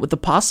candidate, with the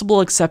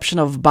possible exception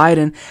of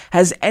Biden,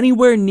 has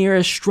anywhere near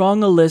as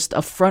strong a list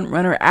of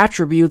frontrunner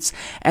attributes,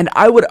 and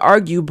I would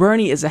argue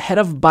Bernie is ahead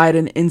of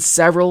Biden in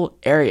several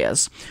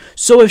areas.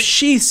 So if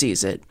she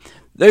sees it,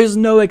 there's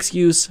no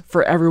excuse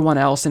for everyone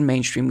else in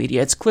mainstream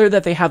media. It's clear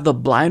that they have the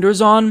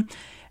blinders on,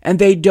 and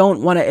they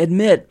don't want to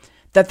admit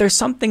that there's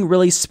something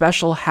really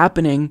special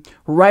happening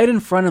right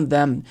in front of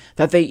them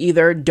that they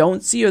either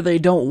don't see or they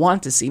don't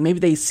want to see. Maybe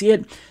they see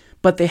it,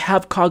 but they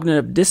have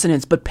cognitive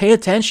dissonance. But pay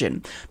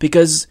attention,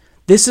 because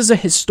this is a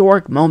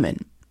historic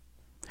moment.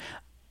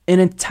 An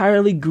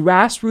entirely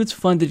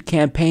grassroots-funded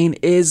campaign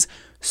is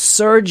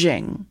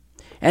surging,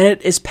 and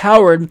it is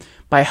powered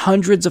by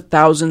hundreds of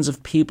thousands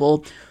of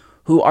people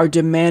who are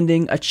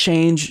demanding a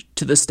change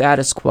to the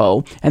status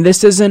quo. And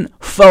this isn't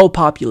faux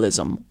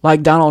populism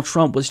like Donald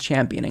Trump was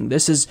championing.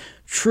 This is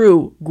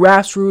true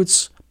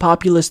grassroots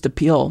populist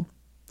appeal.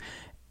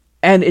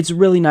 And it's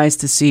really nice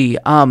to see.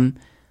 I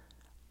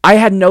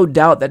had no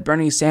doubt that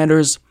Bernie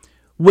Sanders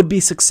would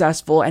be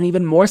successful, and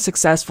even more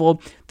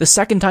successful the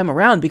second time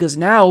around, because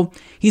now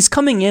he's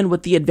coming in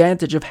with the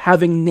advantage of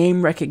having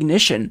name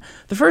recognition.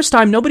 The first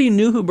time, nobody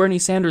knew who Bernie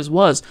Sanders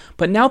was,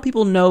 but now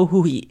people know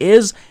who he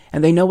is,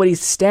 and they know what he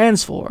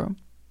stands for.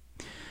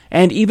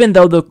 And even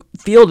though the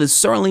field is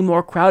certainly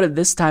more crowded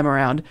this time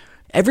around,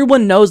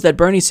 everyone knows that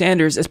Bernie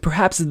Sanders is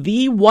perhaps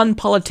the one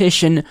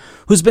politician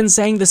who's been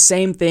saying the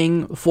same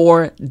thing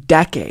for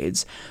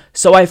decades.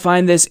 So I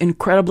find this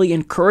incredibly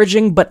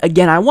encouraging. But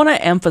again, I want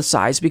to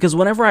emphasize, because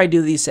whenever I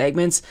do these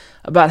segments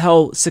about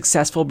how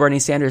successful Bernie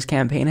Sanders'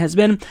 campaign has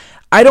been,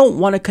 I don't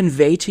want to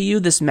convey to you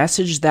this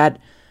message that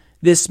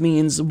this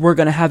means we're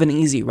going to have an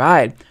easy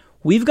ride.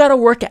 We've got to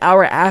work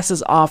our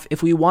asses off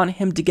if we want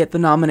him to get the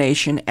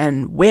nomination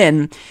and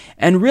win.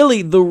 And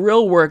really, the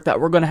real work that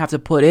we're going to have to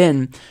put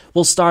in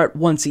will start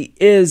once he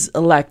is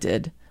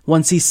elected,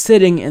 once he's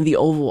sitting in the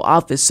Oval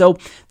Office. So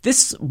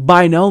this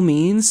by no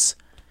means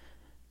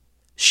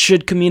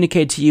should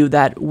communicate to you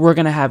that we're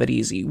going to have it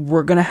easy.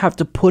 We're going to have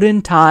to put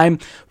in time.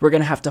 We're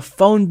going to have to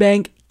phone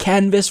bank,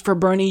 canvas for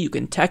Bernie. You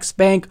can text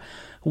bank.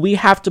 We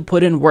have to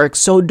put in work.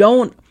 So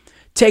don't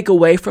take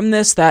away from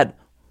this that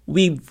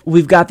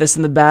we've got this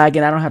in the bag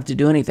and I don't have to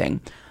do anything.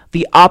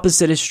 The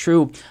opposite is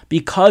true.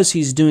 Because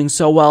he's doing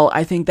so well,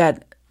 I think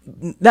that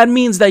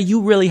means that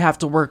you really have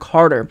to work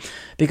harder,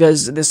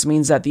 because this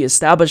means that the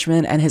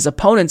establishment and his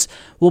opponents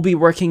will be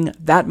working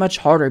that much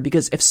harder,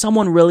 because if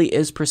someone really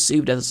is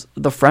perceived as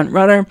the front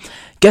runner,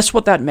 guess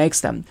what that makes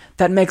them?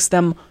 That makes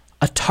them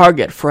a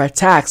target for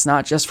attacks,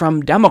 not just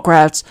from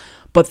Democrats,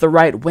 but the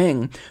right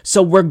wing.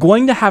 So we're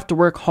going to have to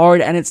work hard,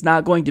 and it's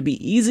not going to be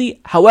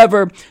easy.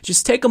 However,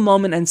 just take a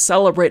moment and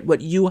celebrate what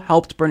you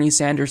helped Bernie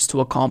Sanders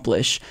to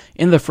accomplish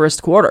in the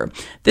first quarter.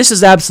 This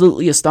is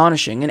absolutely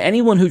astonishing, and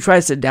anyone who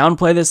tries to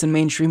downplay this in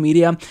mainstream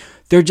media,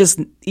 they're just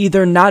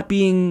either not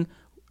being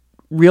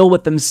real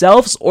with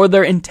themselves, or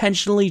they're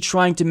intentionally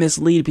trying to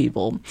mislead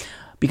people,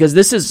 because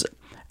this is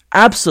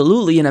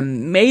absolutely an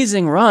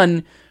amazing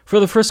run for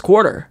the first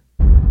quarter.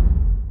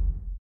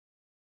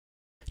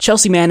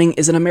 Chelsea Manning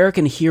is an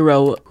American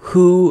hero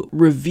who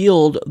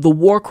revealed the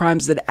war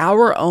crimes that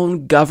our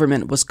own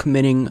government was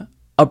committing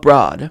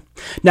abroad.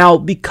 Now,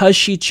 because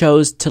she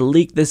chose to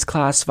leak this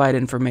classified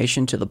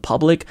information to the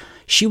public,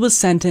 she was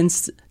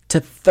sentenced to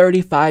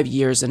 35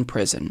 years in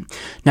prison.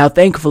 Now,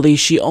 thankfully,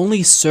 she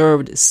only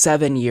served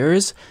 7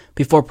 years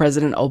before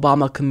President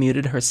Obama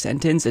commuted her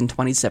sentence in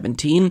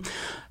 2017.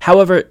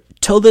 However,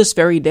 till this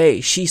very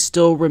day, she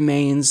still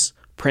remains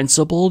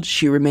principled.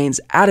 She remains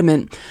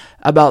adamant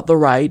about the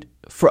right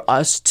for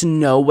us to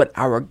know what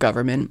our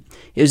government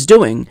is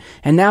doing.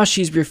 And now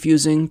she's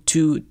refusing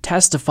to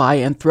testify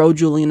and throw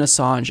Julian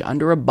Assange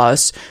under a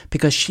bus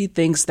because she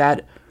thinks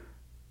that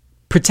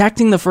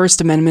protecting the First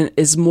Amendment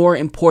is more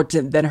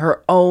important than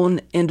her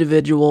own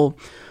individual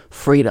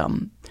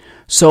freedom.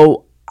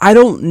 So I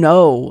don't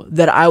know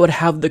that I would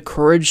have the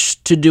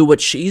courage to do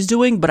what she's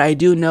doing, but I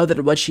do know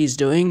that what she's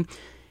doing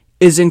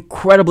is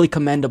incredibly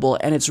commendable,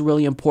 and it's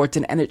really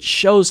important, and it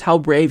shows how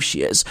brave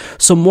she is.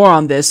 So more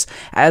on this.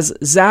 As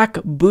Zach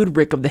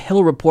Budrick of The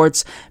Hill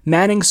reports,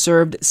 Manning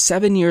served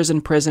 7 years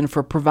in prison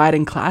for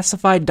providing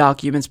classified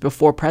documents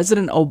before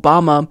President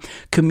Obama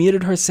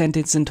commuted her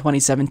sentence in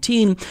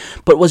 2017,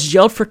 but was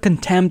jailed for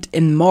contempt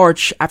in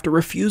March after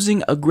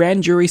refusing a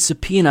grand jury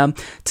subpoena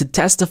to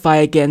testify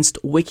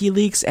against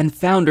WikiLeaks and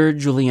founder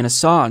Julian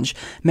Assange.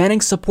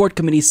 Manning's support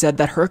committee said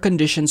that her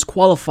conditions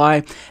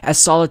qualify as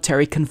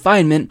solitary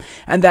confinement,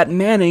 and that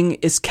Manning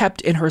is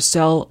kept in her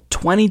cell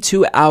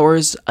 22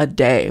 hours a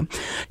day.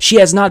 She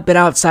has not been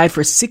outside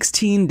for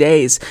 16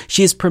 days.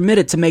 She is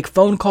permitted to make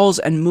phone calls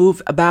and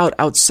move about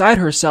outside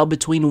her cell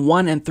between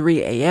 1 and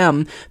 3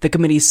 a.m., the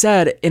committee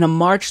said in a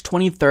March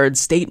 23rd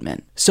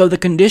statement. So the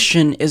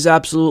condition is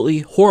absolutely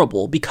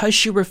horrible. Because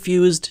she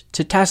refused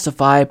to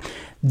testify,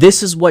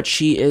 this is what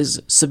she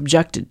is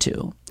subjected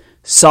to: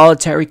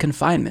 solitary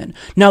confinement.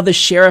 Now, the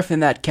sheriff in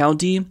that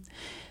county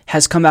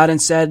has come out and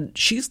said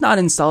she's not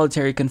in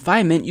solitary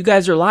confinement. You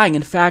guys are lying.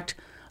 In fact,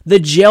 the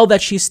jail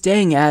that she's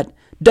staying at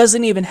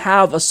doesn't even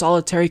have a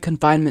solitary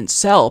confinement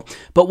cell.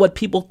 But what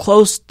people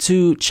close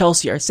to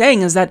Chelsea are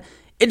saying is that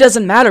it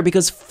doesn't matter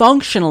because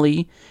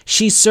functionally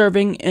she's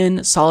serving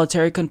in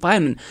solitary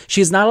confinement.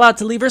 She's not allowed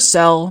to leave her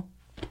cell.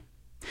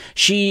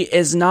 She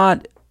is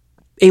not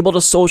able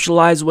to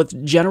socialize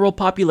with general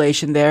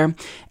population there,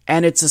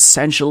 and it's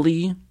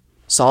essentially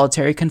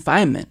solitary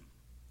confinement.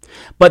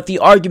 But the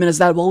argument is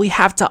that, well, we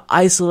have to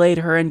isolate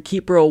her and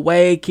keep her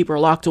away, keep her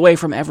locked away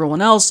from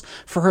everyone else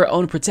for her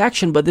own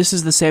protection. But this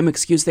is the same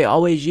excuse they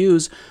always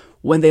use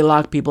when they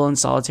lock people in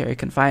solitary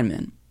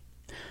confinement.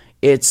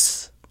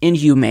 It's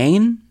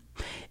inhumane.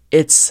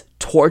 It's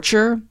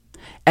torture.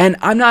 And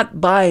I'm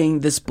not buying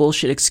this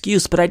bullshit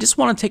excuse, but I just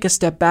want to take a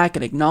step back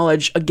and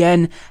acknowledge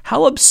again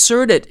how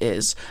absurd it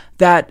is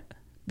that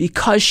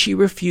because she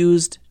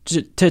refused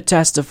to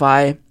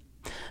testify,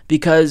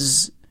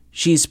 because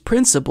she's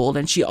principled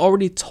and she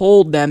already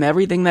told them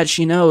everything that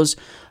she knows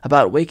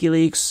about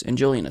WikiLeaks and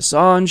Julian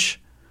Assange,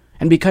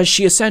 and because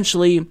she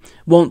essentially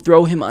won't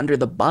throw him under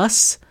the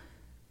bus,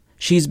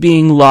 she's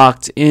being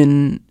locked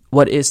in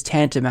what is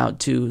tantamount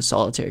to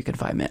solitary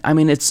confinement. I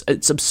mean,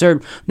 it's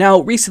absurd.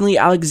 Now, recently,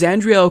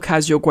 Alexandria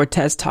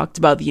Ocasio-Cortez talked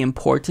about the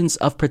importance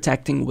of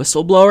protecting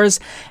whistleblowers,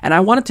 and I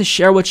wanted to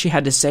share what she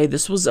had to say.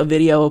 This was a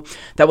video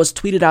that was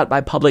tweeted out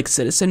by Public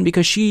Citizen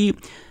because she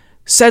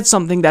said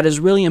something that is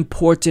really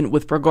important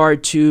with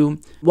regard to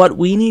what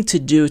we need to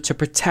do to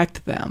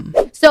protect them.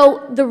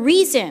 So the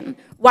reason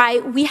why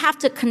we have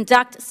to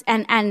conduct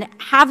and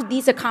have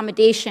these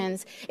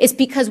accommodations is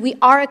because we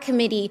are a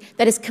committee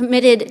that is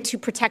committed to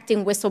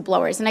protecting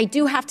whistleblowers. And I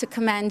do have to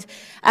commend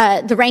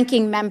the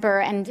ranking member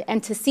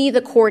and to see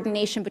the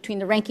coordination between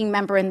the ranking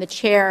member and the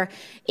chair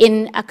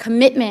in a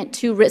commitment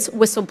to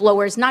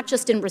whistleblowers, not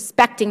just in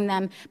respecting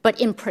them,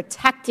 but in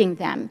protecting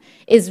them,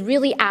 is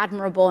really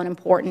admirable and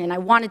important. And I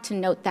wanted to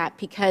note that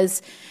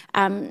because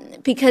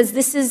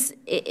this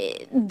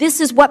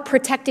is what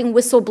protecting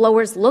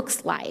whistleblowers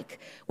looks like.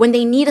 When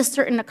they need a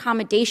certain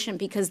accommodation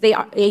because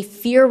they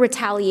fear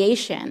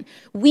retaliation,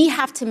 we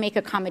have to make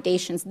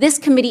accommodations. This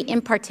committee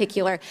in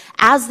particular,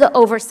 as the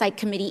Oversight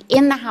Committee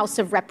in the House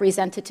of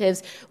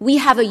Representatives, we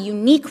have a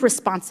unique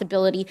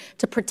responsibility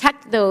to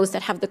protect those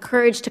that have the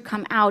courage to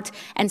come out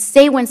and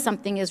say when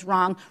something is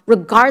wrong,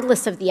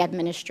 regardless of the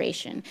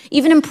administration.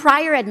 Even in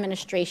prior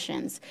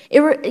administrations,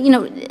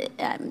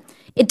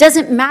 it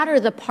doesn't matter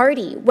the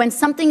party. When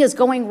something is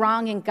going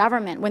wrong in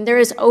government, when there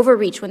is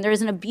overreach, when there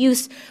is an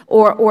abuse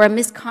or a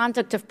misconduct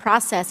of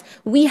process,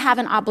 we have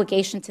an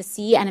obligation to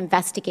see and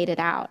investigate it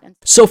out.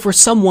 So for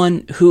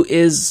someone who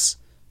is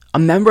a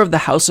member of the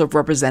House of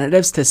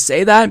Representatives to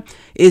say that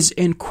is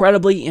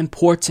incredibly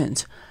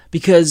important,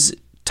 because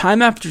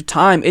time after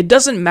time, it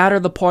doesn't matter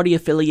the party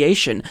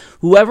affiliation.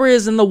 Whoever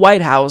is in the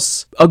White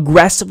House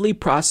aggressively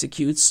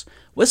prosecutes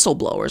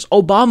whistleblowers.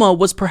 Obama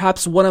was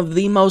perhaps one of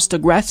the most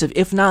aggressive,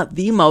 if not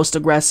the most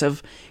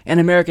aggressive, in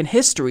American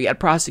history at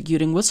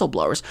prosecuting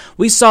whistleblowers.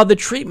 We saw the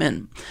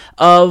treatment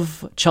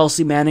of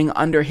Chelsea Manning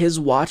under his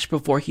watch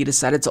before he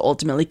decided to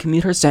ultimately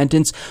commute her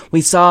sentence.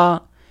 We saw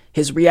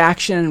his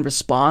reaction and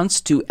response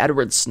to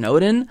Edward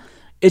Snowden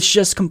It's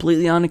just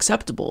completely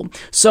unacceptable.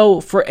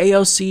 So for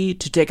AOC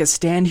to take a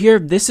stand here,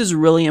 this is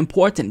really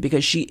important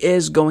because she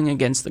is going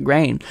against the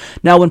grain.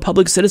 Now, when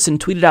Public Citizen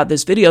tweeted out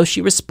this video,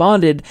 she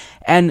responded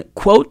and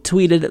quote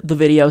tweeted the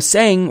video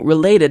saying,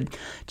 related,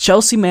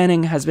 Chelsea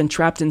Manning has been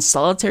trapped in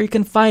solitary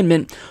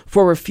confinement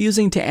for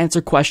refusing to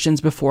answer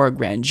questions before a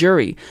grand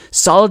jury.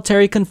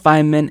 Solitary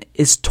confinement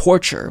is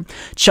torture.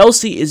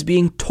 Chelsea is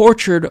being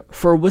tortured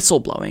for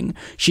whistleblowing.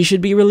 She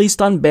should be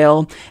released on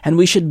bail, and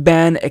we should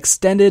ban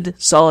extended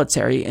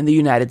solitary in the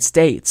United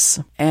States.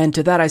 And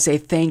to that I say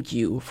thank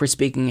you for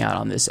speaking out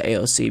on this,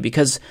 AOC,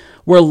 because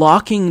we're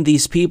locking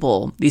these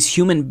people, these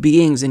human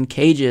beings, in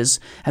cages,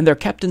 and they're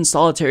kept in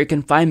solitary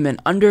confinement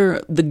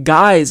under the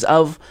guise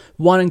of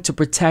wanting to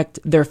protect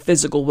their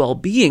physical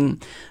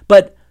well-being.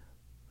 But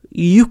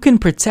you can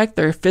protect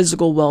their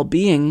physical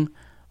well-being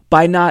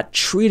by not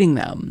treating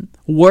them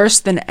worse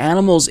than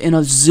animals in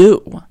a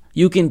zoo.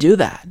 You can do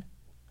that.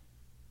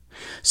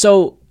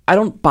 So I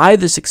don't buy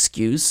this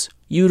excuse.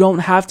 You don't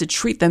have to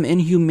treat them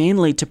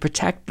inhumanely to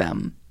protect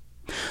them.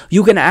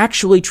 You can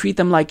actually treat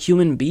them like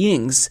human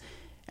beings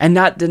and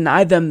not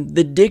deny them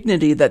the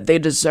dignity that they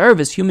deserve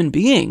as human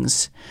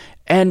beings.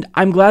 And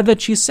I'm glad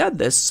that she said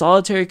this.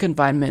 Solitary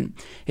confinement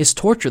is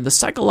torture. The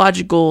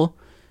psychological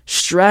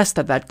stress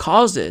that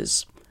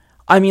causes,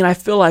 I mean, I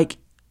feel like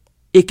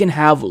it can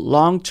have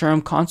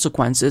long-term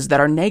consequences that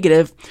are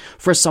negative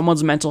for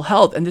someone's mental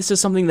health. And this is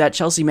something that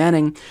Chelsea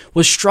Manning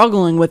was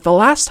struggling with the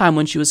last time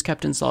when she was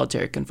kept in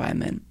solitary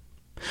confinement.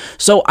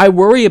 So I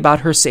worry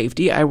about her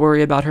safety. I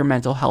worry about her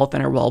mental health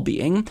and her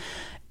well-being.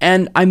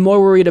 And I'm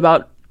more worried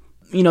about,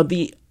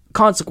 the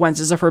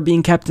consequences of her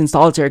being kept in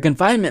solitary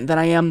confinement than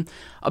I am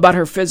about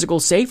her physical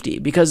safety,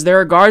 because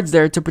there are guards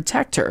there to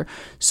protect her.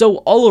 So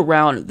all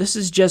around, this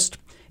is just,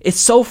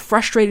 it's so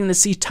frustrating to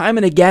see time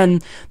and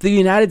again the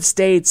United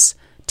States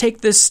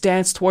take this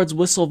stance towards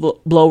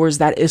whistleblowers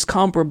that is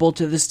comparable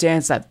to the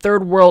stance that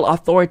third world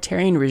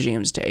authoritarian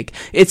regimes take.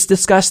 It's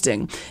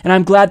disgusting. And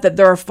I'm glad that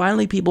there are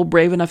finally people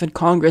brave enough in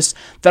Congress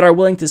that are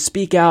willing to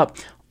speak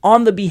out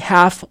on the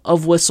behalf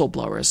of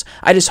whistleblowers.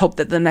 I just hope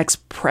that the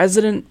next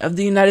president of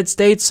the United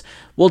States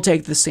will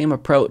take the same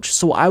approach.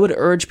 So I would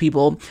urge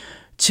people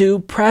to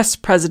press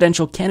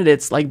presidential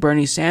candidates like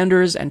Bernie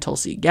Sanders and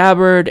Tulsi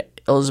Gabbard,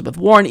 Elizabeth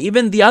Warren,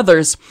 even the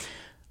others,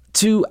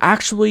 to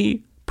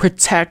actually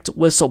protect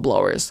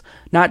whistleblowers.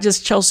 Not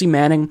just Chelsea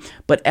Manning,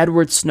 but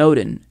Edward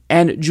Snowden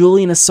and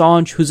Julian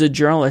Assange, who's a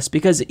journalist,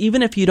 because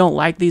even if you don't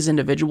like these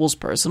individuals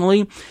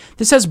personally,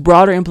 this has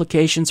broader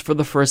implications for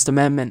the First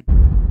Amendment.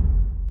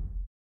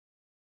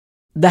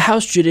 The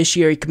House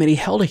Judiciary Committee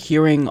held a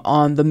hearing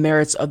on the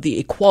merits of the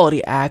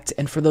Equality Act,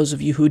 and for those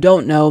of you who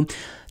don't know,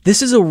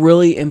 this is a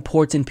really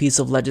important piece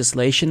of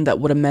legislation that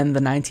would amend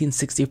the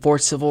 1964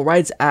 Civil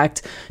Rights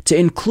Act to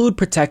include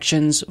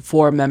protections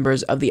for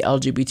members of the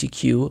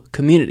LGBTQ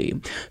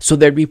community. So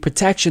there'd be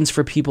protections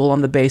for people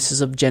on the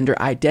basis of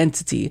gender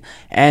identity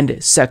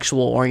and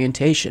sexual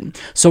orientation.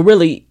 So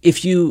really,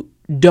 if you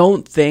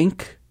don't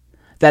think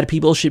that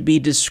people should be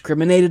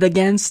discriminated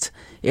against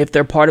if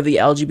they're part of the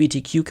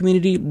LGBTQ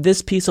community,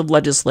 this piece of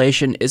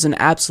legislation is an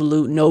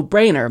absolute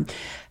no-brainer.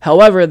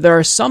 However, there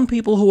are some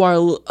people who are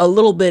a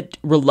little bit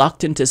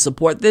reluctant to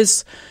support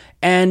this,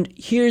 and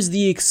here's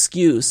the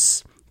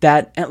excuse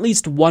that at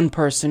least one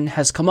person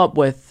has come up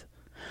with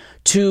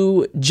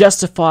to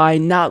justify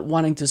not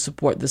wanting to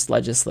support this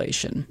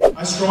legislation.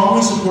 I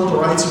strongly support the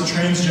rights of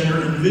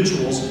transgender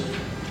individuals.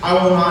 I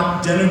will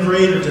not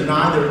denigrate or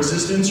deny their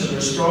existence or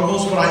their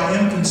struggles, but I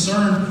am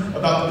concerned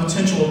about the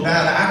potential of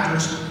bad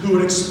actors who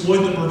would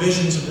exploit the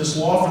provisions of this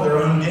law for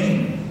their own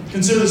gain.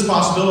 Consider this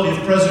possibility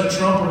if President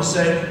Trump were to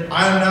say,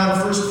 I am now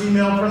the first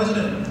female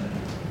president.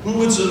 Who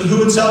would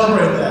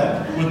celebrate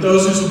that? Would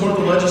those who support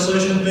the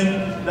legislation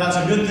think that's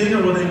a good thing,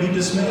 or would they be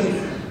dismayed?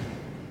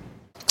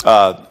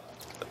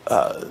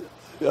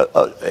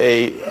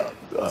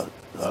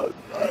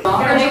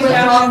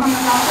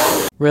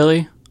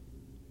 Really?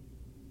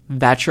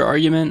 That's your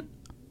argument?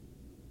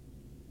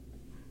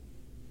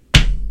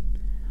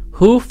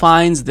 Who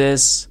finds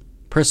this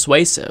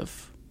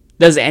persuasive?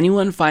 Does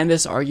anyone find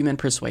this argument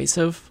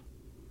persuasive?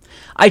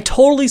 I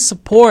totally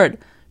support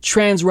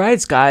trans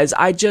rights, guys.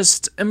 I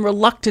just am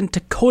reluctant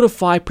to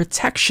codify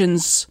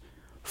protections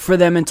for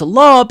them into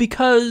law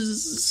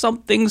because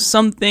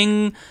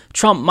something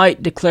Trump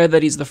might declare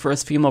that he's the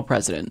first female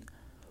president.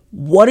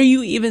 What are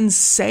you even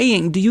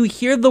saying? Do you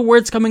hear the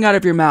words coming out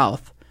of your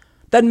mouth?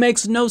 That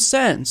makes no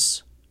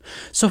sense.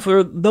 So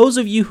for those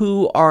of you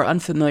who are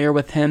unfamiliar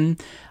with him,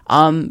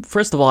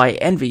 first of all, I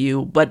envy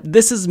you, but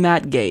this is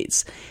Matt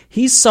Gaetz.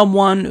 He's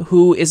someone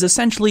who is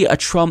essentially a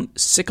Trump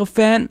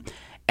sycophant,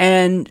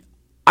 and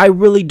I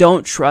really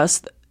don't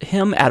trust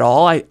him at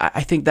all. I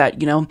think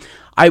that,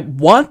 I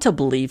want to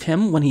believe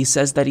him when he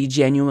says that he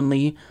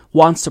genuinely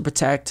wants to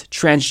protect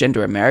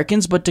transgender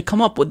Americans, but to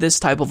come up with this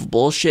type of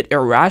bullshit,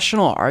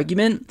 irrational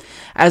argument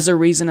as a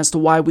reason as to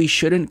why we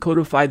shouldn't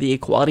codify the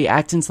Equality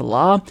Act into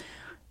law,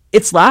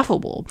 it's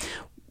laughable.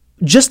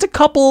 Just a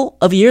couple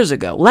of years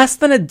ago, less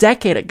than a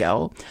decade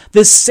ago,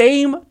 the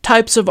same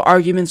types of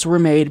arguments were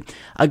made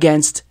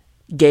against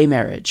gay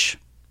marriage.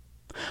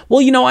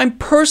 Well, I'm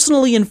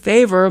personally in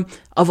favor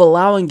of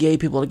allowing gay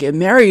people to get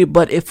married,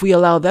 but if we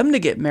allow them to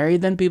get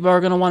married, then people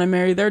are going to want to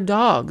marry their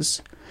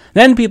dogs.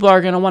 Then people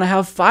are going to want to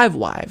have 5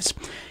 wives.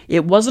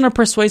 It wasn't a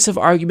persuasive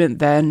argument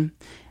then,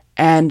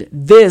 and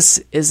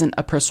this isn't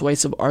a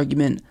persuasive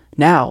argument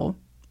now.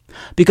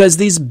 Because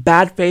these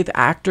bad faith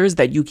actors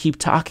that you keep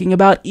talking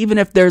about, even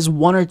if there's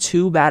 1 or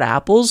 2 bad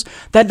apples,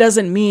 that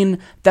doesn't mean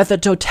that the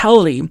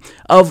totality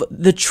of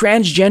the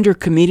transgender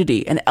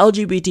community and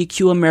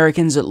LGBTQ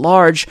Americans at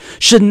large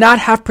should not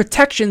have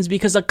protections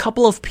because a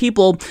couple of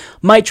people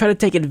might try to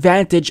take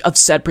advantage of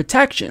said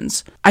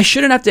protections. I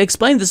shouldn't have to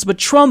explain this, but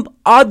Trump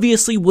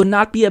obviously would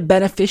not be a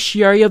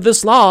beneficiary of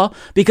this law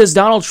because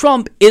Donald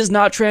Trump is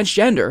not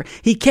transgender.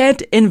 He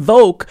can't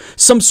invoke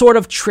some sort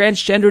of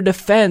transgender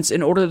defense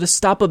in order to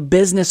stop a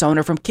business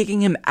owner from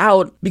kicking him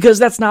out because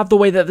that's not the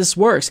way that this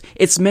works.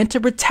 It's meant to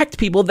protect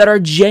people that are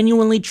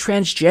genuinely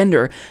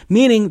transgender,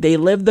 meaning they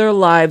live their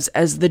lives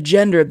as the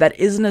gender that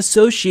isn't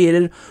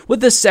associated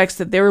with the sex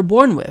that they were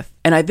born with.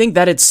 And I think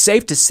that it's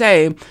safe to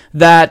say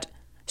that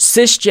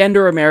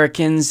cisgender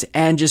Americans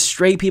and just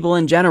straight people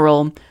in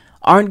general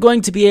aren't going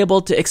to be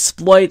able to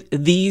exploit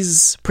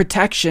these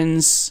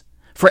protections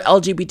for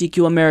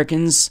LGBTQ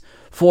Americans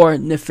for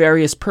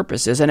nefarious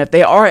purposes. And if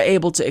they are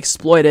able to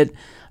exploit it,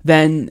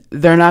 then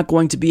they're not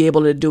going to be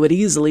able to do it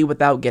easily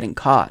without getting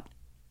caught.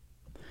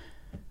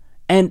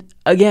 And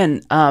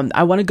again,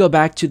 I want to go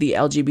back to the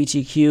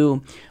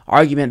LGBTQ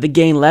argument, the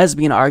gay and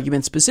lesbian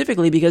argument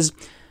specifically, because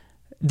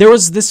there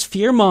was this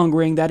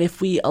fear-mongering that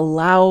if we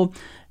allow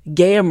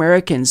gay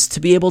Americans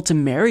to be able to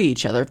marry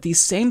each other, if these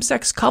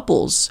same-sex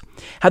couples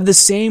have the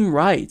same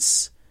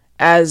rights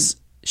as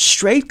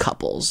straight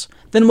couples,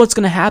 then what's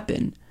going to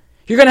happen?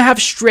 You're going to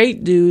have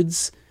straight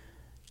dudes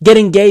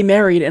getting gay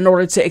married in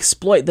order to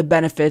exploit the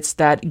benefits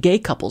that gay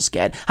couples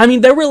get. I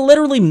mean, there were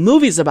literally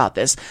movies about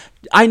this.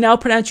 I Now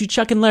Pronounce You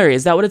Chuck and Larry.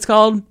 Is that what it's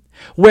called?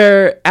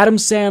 Where Adam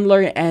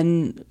Sandler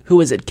and,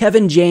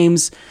 Kevin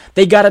James,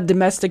 they got a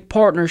domestic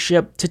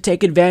partnership to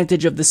take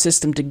advantage of the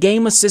system, to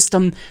game a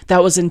system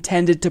that was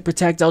intended to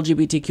protect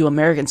LGBTQ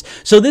Americans.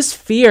 So this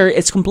fear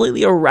is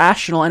completely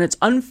irrational and it's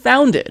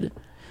unfounded.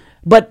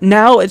 But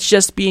now it's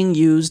just being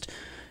used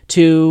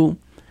to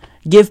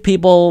give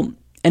people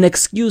an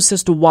excuse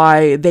as to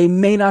why they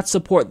may not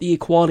support the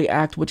Equality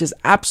Act, which is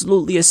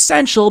absolutely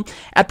essential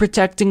at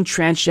protecting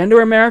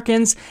transgender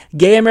Americans,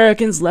 gay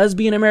Americans,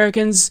 lesbian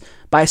Americans,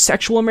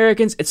 bisexual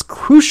Americans. It's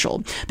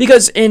crucial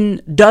because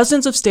in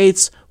dozens of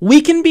states,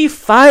 we can be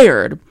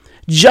fired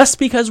just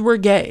because we're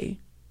gay.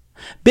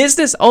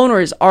 Business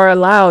owners are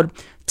allowed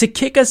to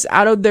kick us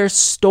out of their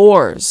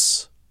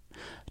stores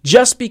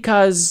just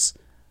because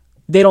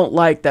they don't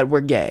like that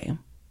we're gay.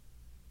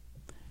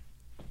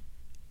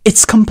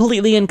 It's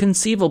completely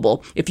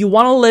inconceivable. If you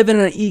want to live in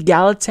an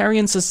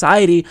egalitarian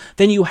society,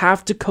 then you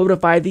have to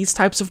codify these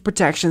types of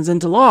protections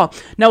into law.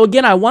 Now,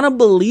 again, I want to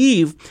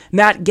believe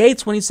Matt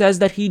Gaetz when he says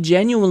that he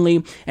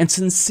genuinely and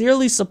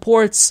sincerely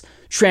supports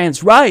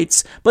trans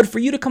rights, but for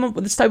you to come up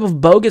with this type of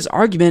bogus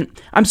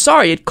argument, I'm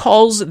sorry, it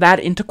calls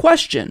that into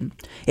question.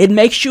 It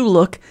makes you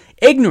look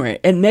ignorant.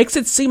 It makes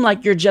it seem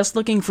like you're just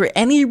looking for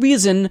any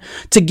reason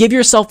to give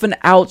yourself an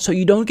out so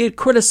you don't get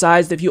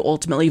criticized if you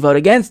ultimately vote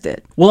against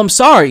it. Well, I'm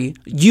sorry.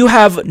 You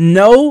have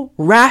no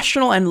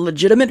rational and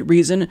legitimate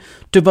reason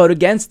to vote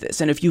against this.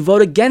 And if you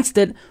vote against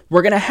it,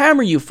 we're going to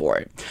hammer you for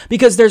it.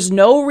 Because there's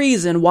no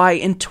reason why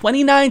in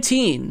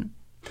 2019,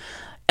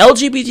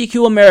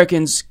 LGBTQ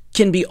Americans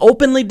can be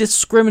openly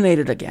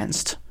discriminated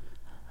against.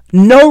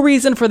 No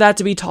reason for that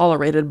to be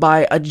tolerated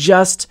by a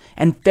just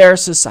and fair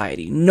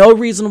society. No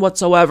reason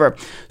whatsoever.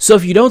 So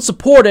if you don't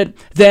support it,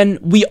 then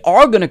we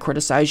are going to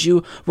criticize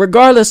you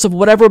regardless of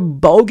whatever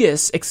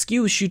bogus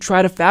excuse you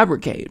try to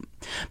fabricate.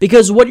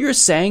 Because what you're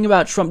saying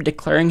about Trump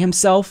declaring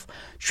himself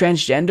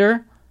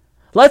transgender,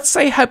 let's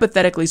say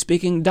hypothetically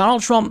speaking,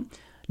 Donald Trump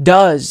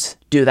does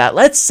do that.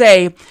 Let's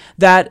say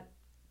that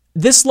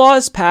this law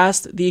is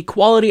passed, the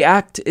Equality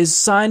Act is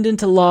signed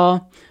into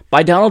law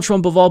by Donald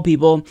Trump of all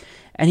people,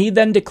 and he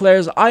then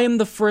declares, I am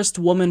the first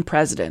woman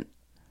president.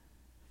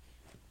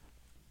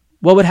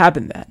 What would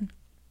happen then?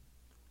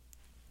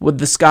 Would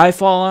the sky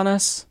fall on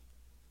us?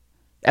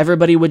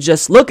 Everybody would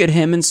just look at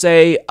him and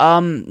say,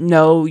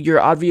 no, you're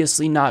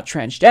obviously not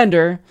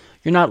transgender.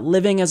 You're not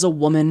living as a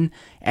woman,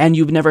 and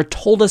you've never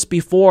told us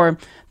before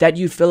that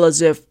you feel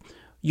as if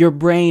your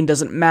brain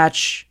doesn't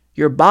match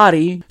your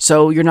body,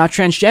 so you're not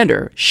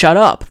transgender. Shut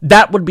up.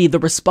 That would be the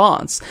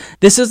response.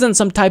 This isn't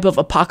some type of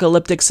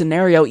apocalyptic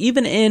scenario,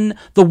 even in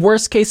the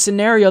worst case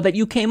scenario that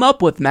you came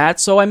up with, Matt.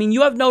 So, I mean,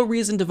 you have no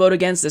reason to vote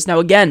against this. Now,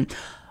 again,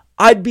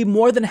 I'd be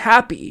more than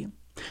happy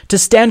to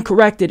stand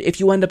corrected if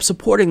you end up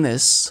supporting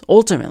this,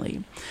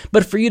 ultimately.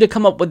 But for you to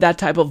come up with that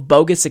type of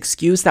bogus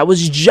excuse that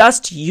was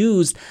just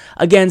used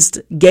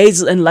against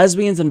gays and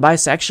lesbians and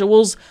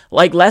bisexuals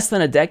like less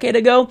than a decade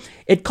ago,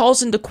 it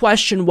calls into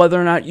question whether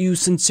or not you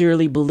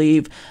sincerely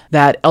believe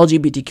that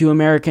LGBTQ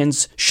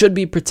Americans should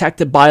be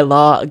protected by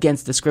law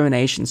against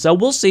discrimination. So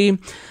we'll see.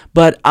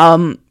 But, I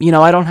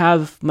don't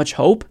have much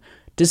hope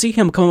to see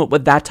him come up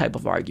with that type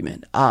of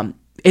argument.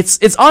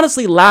 It's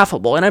honestly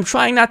laughable, and I'm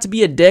trying not to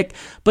be a dick,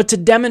 but to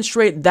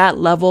demonstrate that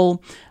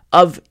level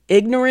of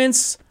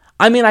ignorance,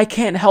 I mean, I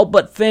can't help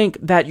but think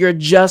that you're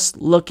just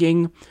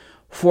looking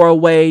for a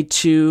way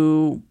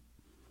to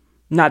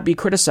not be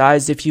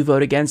criticized if you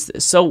vote against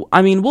this. So,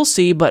 I mean, we'll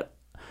see, but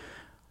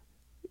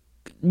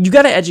you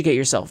got to educate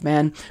yourself,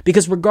 man,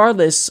 because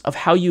regardless of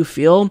how you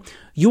feel,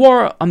 you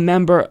are a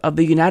member of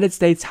the United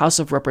States House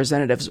of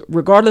Representatives.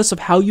 Regardless of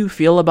how you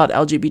feel about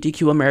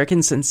LGBTQ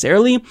Americans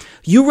sincerely,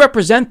 you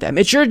represent them.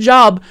 It's your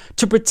job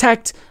to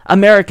protect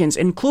Americans,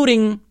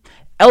 including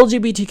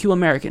LGBTQ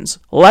Americans.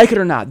 Like it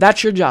or not,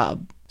 that's your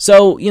job.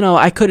 So,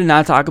 I could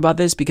not talk about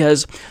this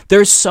because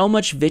there's so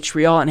much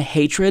vitriol and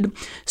hatred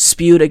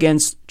spewed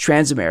against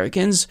trans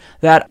Americans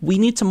that we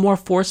need to more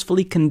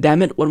forcefully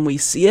condemn it when we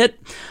see it,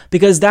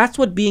 because that's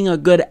what being a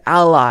good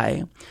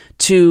ally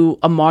to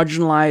a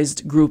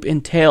marginalized group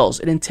entails.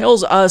 It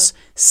entails us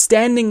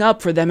standing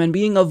up for them and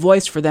being a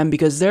voice for them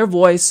because their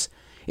voice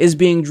is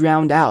being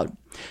drowned out.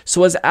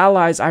 So as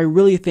allies, I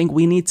really think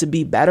we need to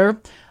be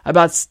better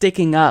about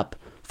sticking up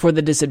for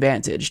the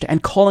disadvantaged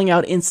and calling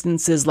out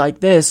instances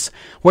like this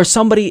where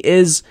somebody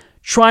is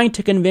trying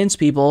to convince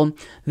people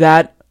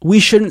that we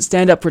shouldn't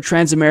stand up for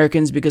trans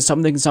Americans because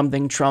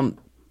something Trump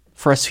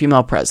first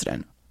female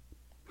president.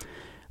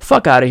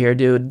 Fuck out of here,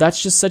 dude.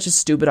 That's just such a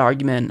stupid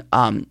argument.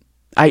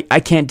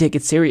 I can't take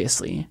it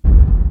seriously.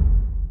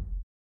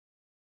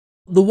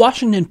 The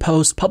Washington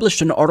Post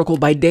published an article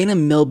by Dana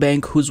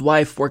Milbank, whose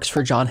wife works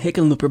for John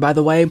Hickenlooper, by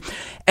the way.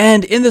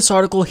 And in this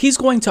article, he's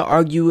going to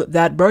argue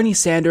that Bernie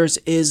Sanders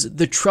is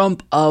the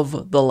Trump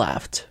of the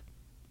left.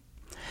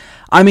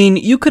 I mean,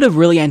 you could have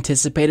really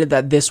anticipated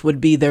that this would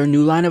be their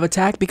new line of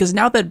attack, because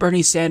now that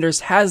Bernie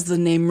Sanders has the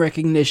name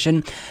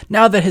recognition,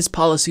 now that his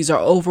policies are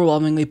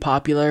overwhelmingly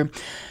popular,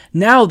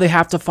 now they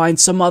have to find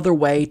some other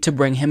way to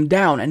bring him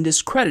down and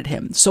discredit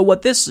him. So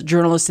what this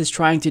journalist is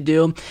trying to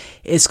do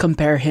is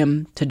compare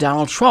him to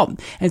Donald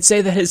Trump and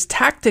say that his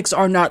tactics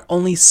are not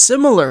only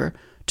similar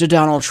to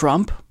Donald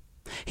Trump,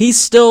 he's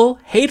still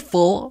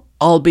hateful,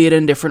 albeit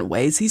in different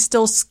ways. He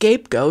still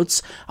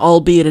scapegoats,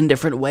 albeit in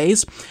different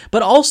ways,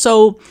 but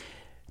also,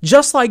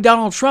 just like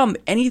Donald Trump,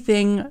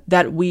 anything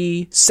that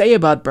we say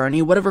about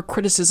Bernie, whatever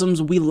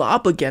criticisms we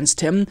lob against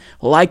him,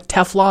 like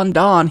Teflon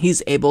Don,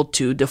 he's able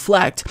to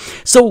deflect.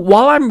 So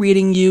while I'm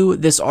reading you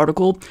this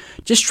article,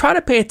 just try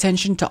to pay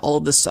attention to all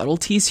of the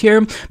subtleties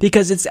here,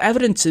 because it's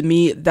evident to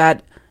me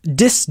that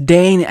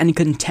disdain and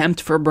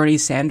contempt for Bernie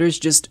Sanders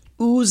just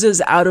oozes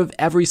out of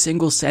every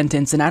single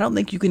sentence, and I don't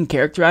think you can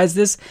characterize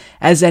this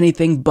as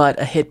anything but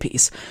a hit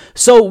piece.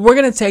 So we're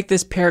going to take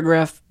this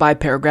paragraph by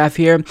paragraph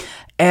here,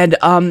 and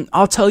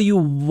I'll tell you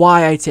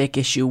why I take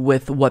issue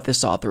with what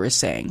this author is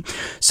saying.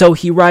 So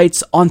he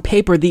writes, on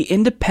paper, the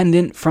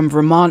independent from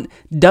Vermont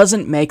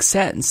doesn't make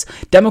sense.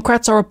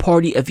 Democrats are a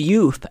party of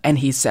youth, and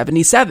he's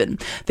 77.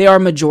 They are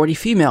majority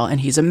female,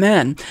 and he's a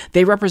man.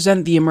 They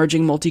represent the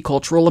emerging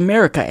multicultural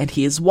America, and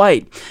he is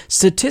white.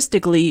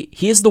 Statistically,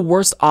 he is the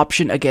worst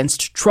option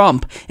against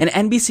Trump. An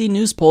NBC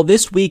News poll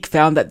this week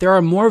found that there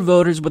are more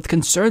voters with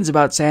concerns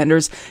about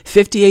Sanders,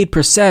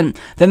 58%,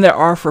 than there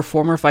are for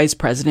former Vice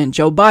President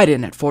Joe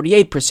Biden at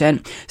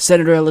 48%,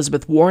 Senator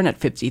Elizabeth Warren at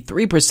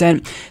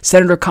 53%,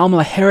 Senator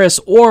Kamala Harris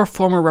or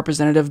former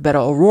Representative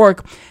Beto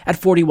O'Rourke at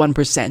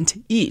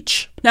 41%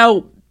 each.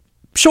 Now,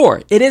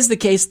 sure, it is the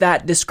case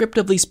that,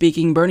 descriptively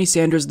speaking, Bernie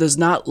Sanders does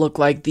not look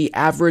like the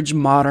average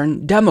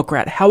modern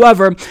Democrat.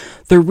 However,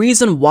 the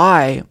reason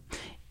why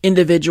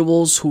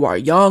individuals who are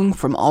young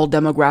from all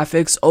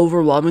demographics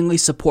overwhelmingly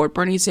support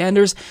Bernie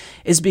Sanders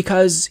is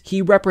because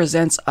he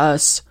represents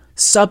us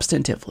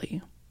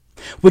substantively.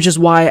 Which is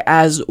why,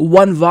 as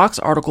one Vox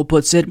article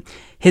puts it,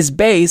 his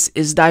base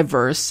is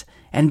diverse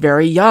and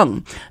very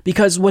young.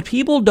 Because what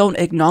people don't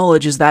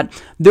acknowledge is that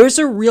there's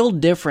a real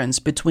difference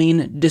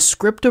between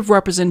descriptive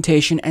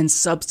representation and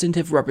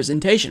substantive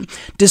representation.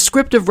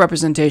 Descriptive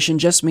representation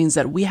just means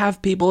that we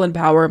have people in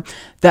power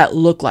that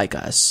look like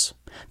us,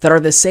 that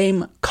are the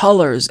same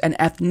colors and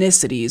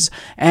ethnicities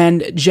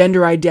and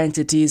gender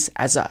identities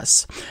as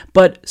us.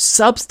 But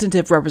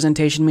substantive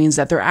representation means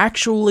that they're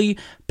actually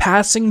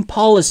passing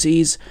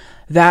policies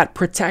that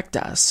protect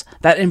us,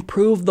 that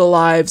improve the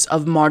lives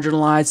of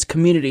marginalized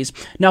communities.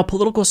 Now,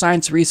 political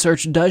science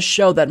research does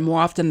show that more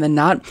often than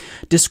not,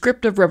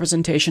 descriptive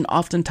representation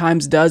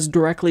oftentimes does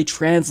directly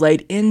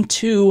translate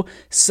into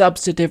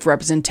substantive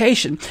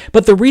representation.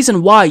 But the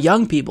reason why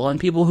young people and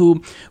people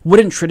who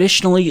wouldn't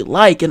traditionally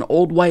like an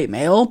old white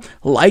male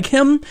like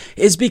him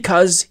is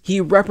because he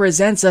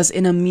represents us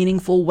in a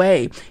meaningful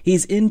way.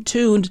 He's in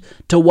tune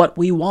to what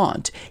we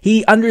want.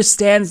 He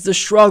understands the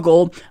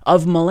struggle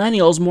of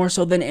millennials more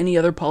so than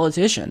any other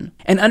politician.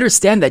 And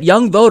understand that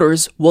young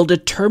voters will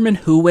determine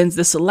who wins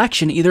this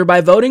election, either by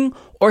voting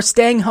or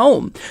staying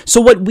home. So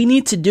what we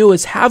need to do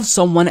is have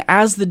someone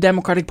as the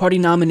Democratic Party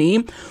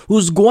nominee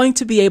who's going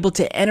to be able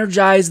to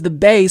energize the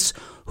base,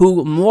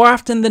 who more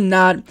often than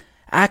not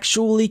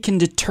actually can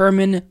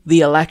determine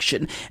the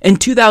election. In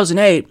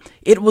 2008,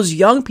 it was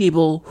young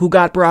people who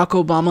got Barack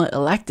Obama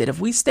elected. If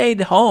we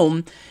stayed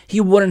home, he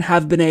wouldn't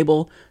have been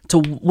able to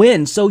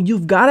win. So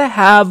you've got to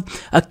have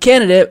a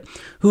candidate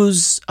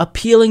who's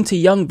appealing to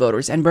young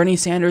voters, and Bernie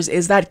Sanders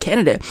is that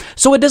candidate.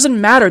 So it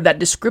doesn't matter that,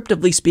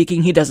 descriptively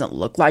speaking, he doesn't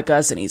look like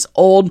us and he's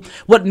old.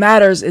 What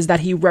matters is that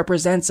he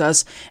represents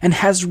us and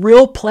has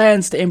real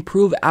plans to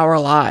improve our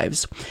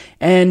lives.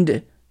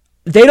 And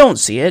they don't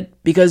see it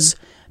because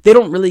they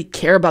don't really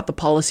care about the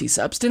policy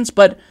substance,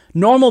 but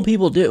normal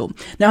people do.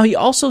 Now, he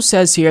also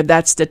says here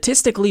that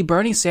statistically,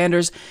 Bernie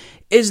Sanders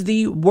is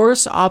the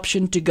worst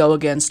option to go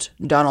against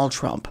Donald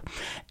Trump.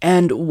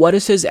 And what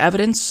is his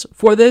evidence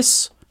for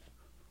this?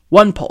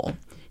 One poll.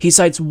 He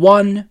cites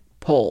one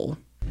poll.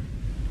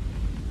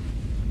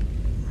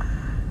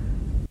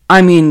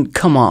 I mean,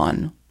 come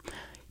on.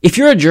 If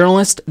you're a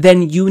journalist,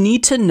 then you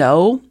need to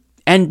know,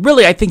 and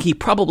really I think he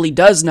probably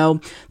does know,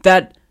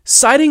 that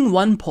citing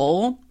one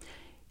poll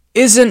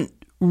isn't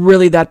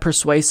really that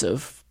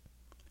persuasive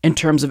in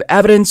terms of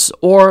evidence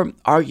or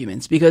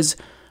arguments, because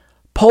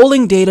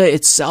polling data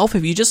itself,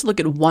 if you just look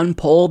at one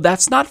poll,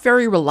 that's not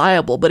very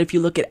reliable. But if you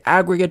look at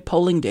aggregate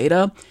polling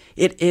data,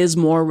 it is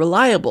more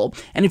reliable.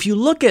 And if you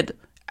look at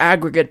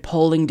aggregate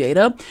polling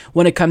data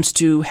when it comes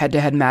to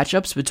head-to-head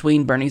matchups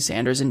between Bernie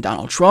Sanders and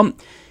Donald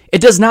Trump, it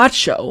does not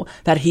show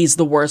that he's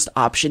the worst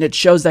option. It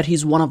shows that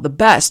he's one of the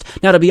best.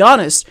 Now, to be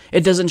honest,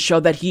 it doesn't show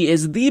that he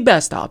is the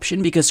best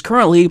option, because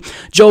currently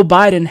Joe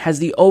Biden has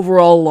the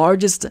overall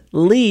largest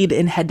lead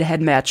in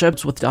head-to-head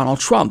matchups with Donald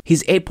Trump.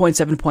 He's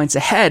 8.7 points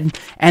ahead,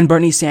 and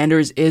Bernie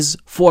Sanders is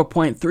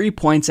 4.3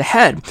 points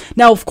ahead.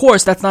 Now, of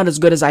course, that's not as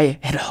good as I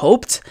had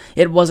hoped.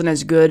 It wasn't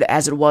as good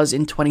as it was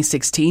in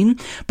 2016,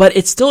 but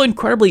it's still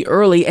incredibly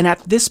early, and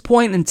at this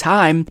point in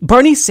time,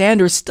 Bernie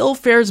Sanders still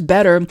fares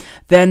better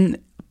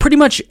than pretty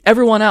much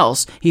everyone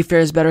else. He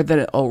fares better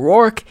than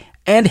O'Rourke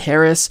and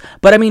Harris.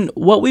 But I mean,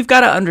 what we've got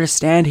to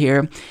understand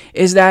here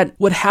is that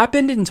what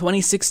happened in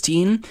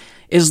 2016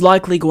 is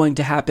likely going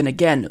to happen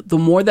again. The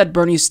more that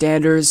Bernie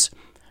Sanders,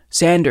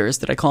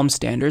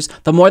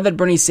 the more that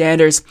Bernie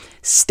Sanders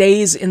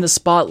stays in the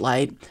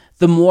spotlight,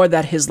 the more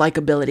that his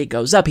likability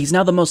goes up. He's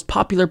now the most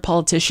popular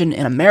politician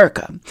in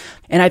America.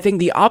 And I think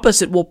the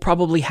opposite will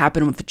probably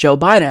happen with Joe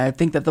Biden. I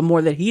think that the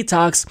more that he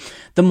talks,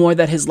 the more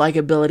that his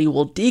likability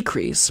will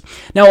decrease.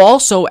 Now,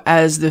 also,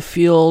 as the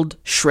field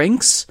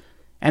shrinks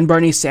and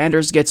Bernie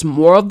Sanders gets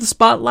more of the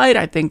spotlight,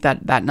 I think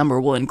that that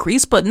number will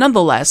increase. But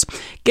nonetheless,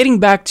 getting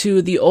back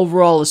to the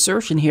overall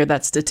assertion here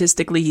that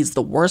statistically he's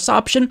the worst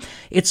option,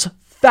 it's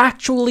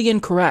factually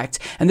incorrect.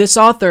 And this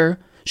author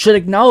should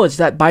acknowledge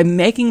that by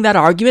making that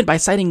argument, by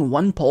citing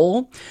one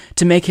poll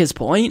to make his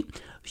point,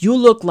 you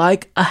look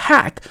like a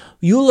hack.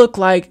 You look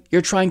like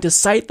you're trying to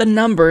cite the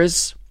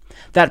numbers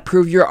that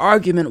prove your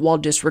argument while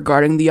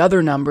disregarding the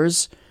other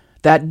numbers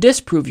that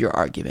disprove your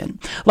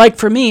argument. Like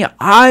for me,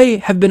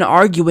 I have been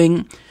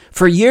arguing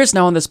for years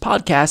now on this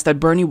podcast that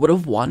Bernie would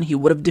have won. He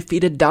would have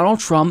defeated Donald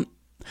Trump.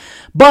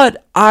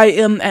 But I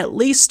am at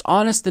least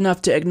honest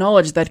enough to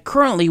acknowledge that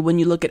currently, when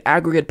you look at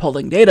aggregate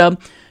polling data,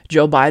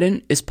 Joe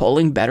Biden is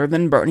polling better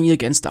than Bernie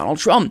against Donald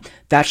Trump.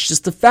 That's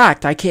just a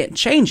fact. I can't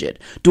change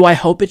it. Do I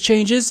hope it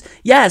changes?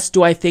 Yes.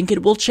 Do I think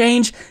it will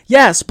change?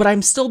 Yes. But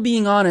I'm still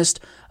being honest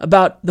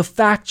about the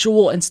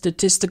factual and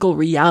statistical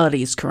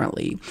realities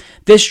currently.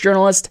 This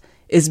journalist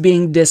is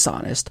being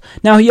dishonest.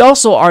 Now, he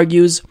also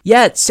argues,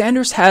 yet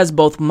Sanders has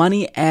both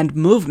money and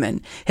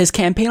movement. His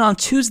campaign on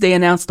Tuesday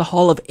announced a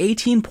haul of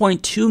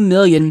 $18.2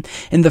 million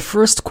in the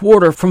first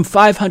quarter from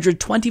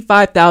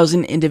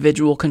 525,000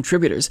 individual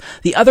contributors.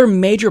 The other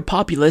major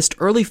populist,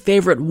 early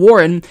favorite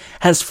Warren,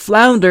 has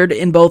floundered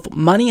in both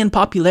money and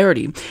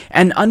popularity.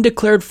 And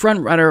undeclared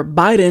frontrunner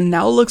Biden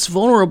now looks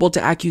vulnerable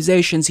to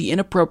accusations he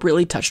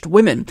inappropriately touched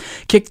women,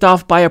 kicked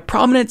off by a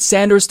prominent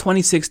Sanders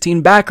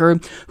 2016 backer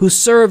who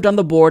served on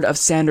the board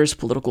of Sanders'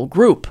 political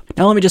group.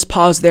 Now let me just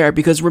pause there,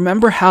 because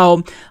remember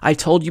how I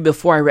told you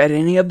before I read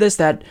any of this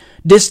that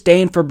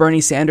disdain for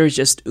Bernie Sanders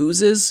just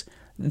oozes?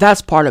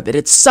 That's part of it.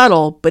 It's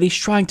subtle, but he's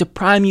trying to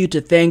prime you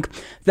to think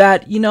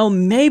that,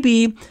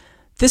 maybe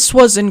this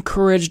was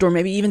encouraged or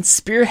maybe even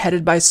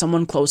spearheaded by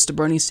someone close to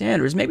Bernie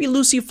Sanders. Maybe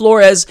Lucy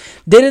Flores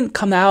didn't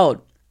come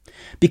out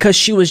because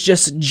she was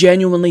just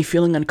genuinely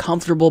feeling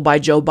uncomfortable by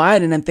Joe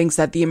Biden and thinks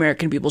that the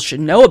American people should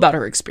know about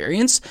her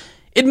experience.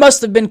 It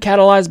must have been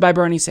catalyzed by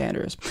Bernie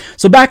Sanders.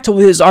 So back to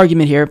his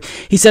argument here.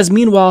 He says,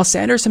 meanwhile,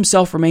 Sanders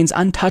himself remains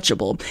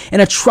untouchable. In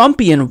a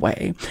Trumpian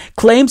way,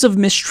 claims of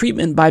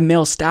mistreatment by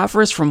male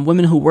staffers from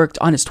women who worked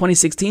on his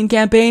 2016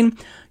 campaign,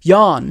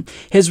 yawn.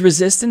 His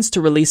resistance to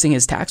releasing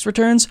his tax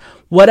returns,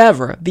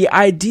 whatever. The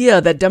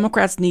idea that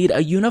Democrats need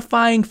a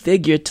unifying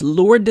figure to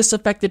lure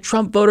disaffected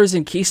Trump voters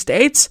in key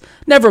states?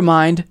 Never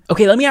mind.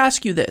 Okay, let me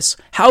ask you this.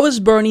 How is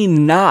Bernie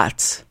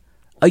not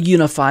a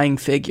unifying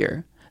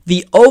figure?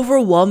 The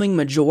overwhelming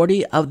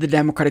majority of the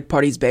Democratic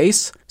Party's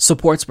base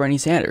supports Bernie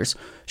Sanders.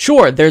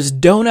 Sure, there's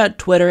Donut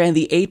Twitter and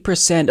the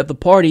 8% of the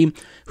party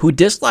who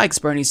dislikes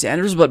Bernie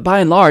Sanders, but by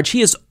and large,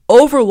 he is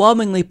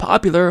overwhelmingly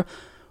popular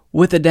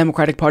with the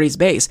Democratic Party's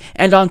base.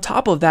 And on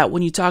top of that,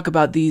 when you talk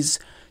about these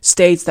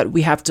states that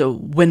we have to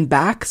win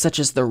back, such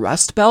as the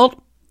Rust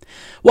Belt,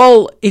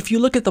 well, if you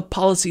look at the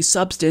policy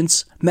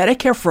substance,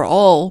 Medicare for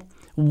All,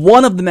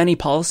 one of the many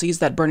policies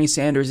that Bernie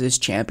Sanders is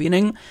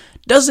championing,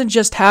 doesn't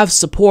just have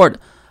support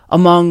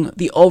among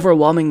the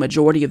overwhelming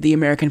majority of the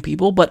American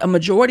people, but a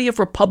majority of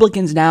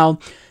Republicans now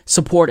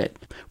support it.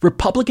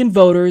 Republican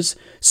voters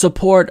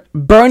support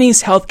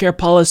Bernie's healthcare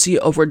policy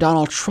over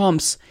Donald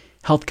Trump's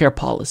healthcare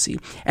policy.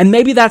 And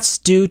maybe that's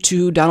due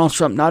to Donald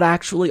Trump not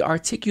actually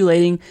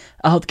articulating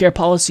a healthcare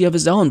policy of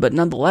his own, but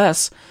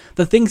nonetheless,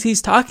 the things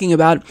he's talking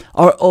about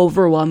are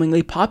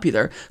overwhelmingly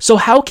popular. So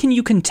how can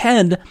you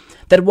contend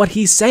that what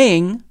he's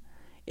saying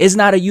is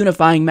not a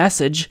unifying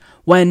message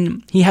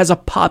when he has a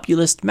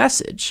populist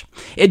message?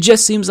 It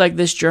just seems like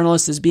this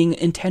journalist is being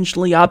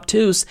intentionally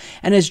obtuse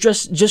and is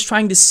just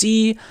trying to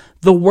see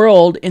the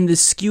world in the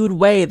skewed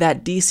way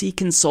that DC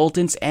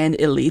consultants and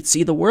elites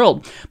see the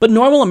world. But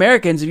normal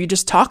Americans, if you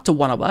just talk to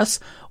one of us,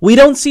 we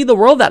don't see the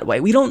world that way.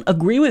 We don't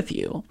agree with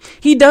you.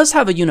 He does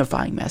have a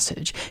unifying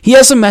message. He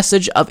has a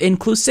message of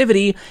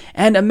inclusivity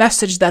and a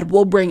message that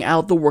will bring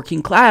out the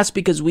working class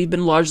because we've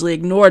been largely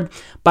ignored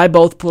by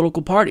both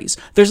political parties.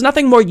 There's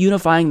nothing more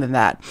unifying than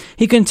that.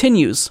 He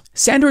continues,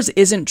 Sanders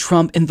isn't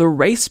Trump in the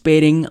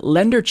race-baiting,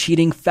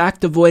 lender-cheating,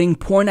 fact-avoiding,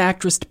 porn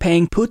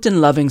actress-paying,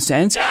 Putin-loving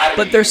sense,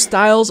 but their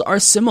styles are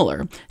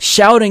similar,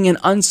 shouting and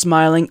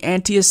unsmiling,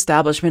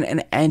 anti-establishment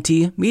and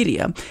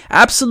anti-media,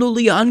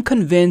 absolutely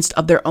unconvinced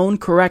of their own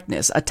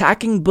correctness,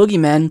 attacking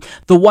boogeymen,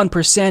 the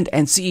 1%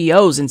 and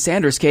CEOs in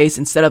Sanders' case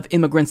instead of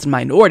immigrants and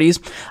minorities,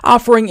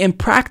 offering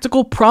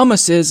impractical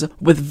promises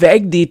with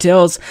vague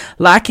details,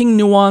 lacking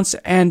nuance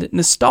and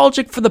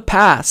nostalgic for the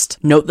past.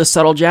 Note the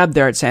subtle jab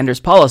there at Sanders'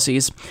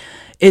 policies.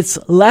 It's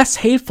less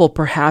hateful,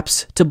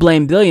 perhaps, to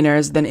blame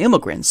billionaires than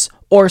immigrants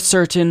or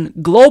certain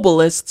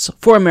globalists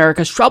for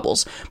America's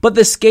troubles, but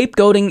the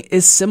scapegoating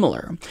is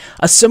similar.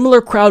 A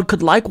similar crowd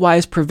could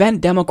likewise prevent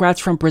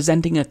Democrats from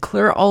presenting a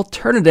clear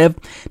alternative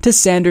to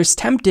Sanders'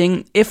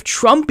 tempting, if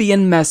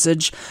Trumpian,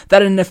 message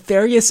that a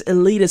nefarious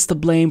elite is to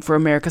blame for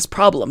America's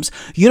problems.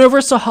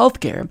 Universal health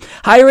care,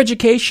 higher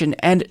education,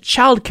 and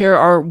childcare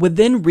are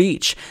within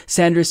reach,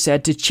 Sanders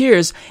said to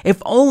Cheers,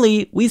 if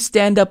only we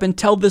stand up and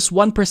tell this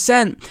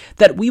 1%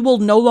 that we will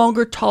no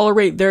longer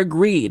tolerate their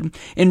greed.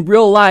 In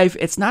real life,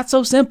 it's not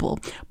so simple,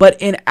 but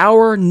in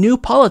our new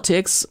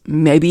politics,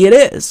 maybe it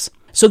is.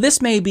 So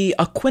this may be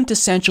a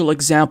quintessential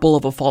example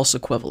of a false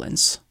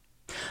equivalence,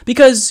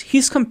 because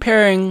he's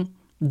comparing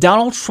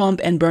Donald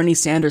Trump and Bernie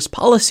Sanders'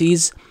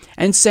 policies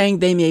and saying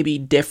they may be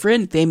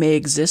different, they may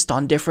exist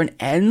on different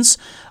ends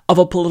of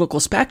a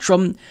political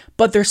spectrum,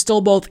 but they're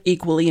still both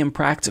equally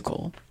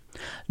impractical.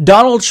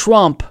 Donald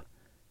Trump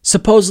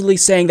supposedly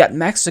saying that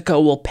Mexico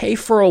will pay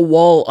for a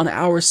wall on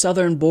our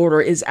southern border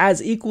is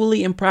as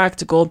equally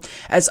impractical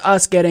as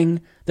us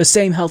getting the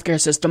same healthcare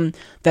system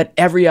that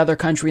every other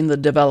country in the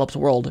developed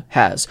world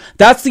has.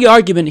 That's the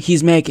argument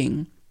he's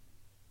making.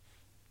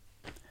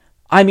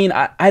 I mean,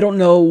 I don't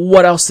know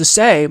what else to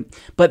say,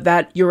 but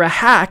that you're a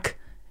hack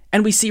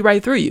and we see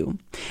right through you.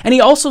 And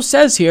he also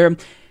says here,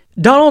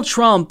 Donald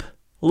Trump,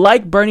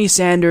 like Bernie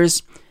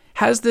Sanders,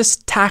 has this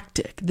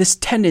tactic, this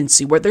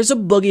tendency where there's a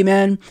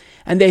boogeyman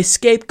and they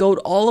scapegoat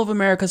all of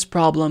America's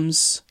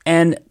problems.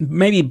 And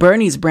maybe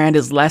Bernie's brand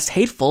is less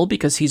hateful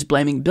because he's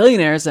blaming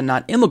billionaires and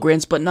not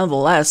immigrants, but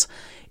nonetheless,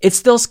 it's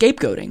still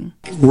scapegoating.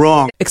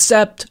 Wrong.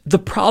 Except the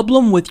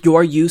problem with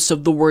your use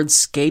of the word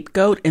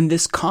scapegoat in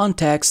this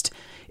context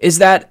is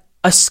that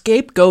a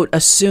scapegoat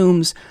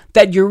assumes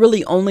that you're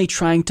really only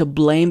trying to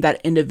blame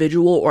that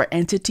individual or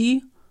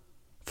entity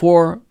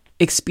for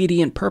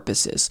expedient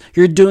purposes.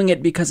 You're doing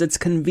it because it's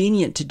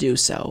convenient to do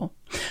so.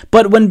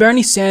 But when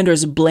Bernie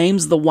Sanders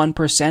blames the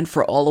 1%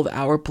 for all of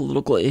our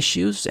political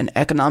issues and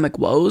economic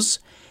woes,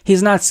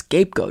 he's not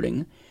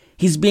scapegoating.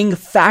 He's being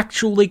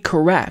factually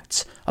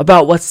correct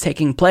about what's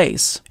taking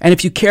place. And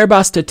if you care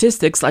about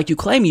statistics like you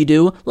claim you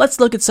do, let's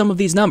look at some of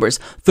these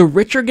numbers. The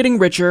rich are getting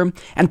richer,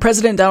 and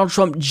President Donald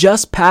Trump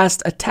just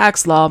passed a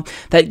tax law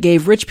that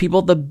gave rich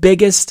people the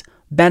biggest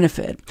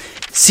benefit.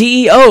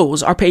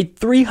 CEOs are paid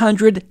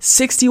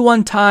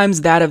 361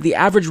 times that of the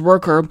average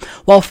worker,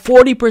 while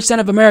 40%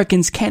 of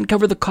Americans can't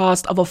cover the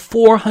cost of a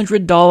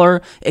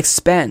 $400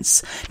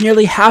 expense.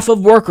 Nearly half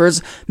of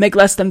workers make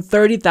less than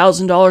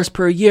 $30,000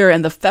 per year,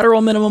 and the federal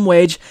minimum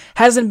wage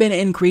hasn't been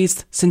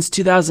increased since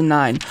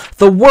 2009.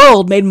 The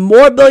world made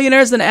more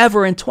billionaires than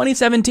ever in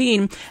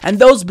 2017, and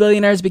those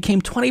billionaires became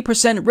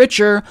 20%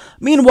 richer.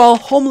 Meanwhile,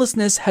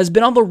 homelessness has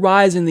been on the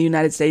rise in the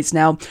United States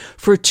now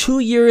for 2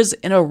 years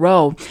in a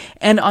row.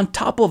 And on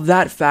top of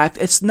that fact,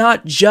 it's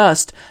not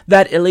just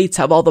that elites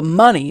have all the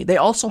money, they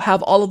also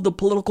have all of the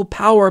political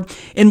power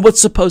in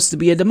what's supposed to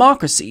be a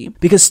democracy.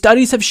 Because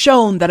studies have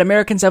shown that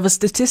Americans have a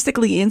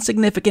statistically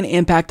insignificant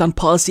impact on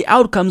policy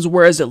outcomes,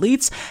 whereas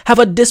elites have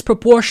a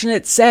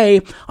disproportionate say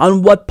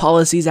on what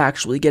policies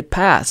actually get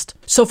passed.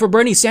 So for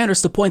Bernie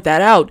Sanders to point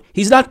that out,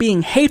 he's not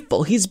being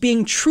hateful, he's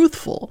being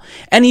truthful.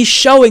 And he's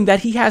showing that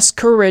he has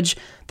courage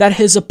that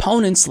his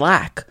opponents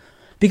lack.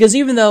 Because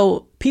even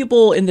though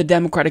people in the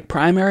Democratic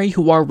primary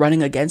who are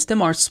running against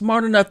him are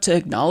smart enough to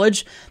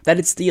acknowledge that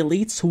it's the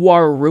elites who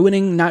are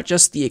ruining not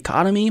just the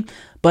economy,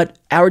 but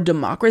our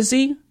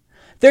democracy,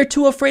 they're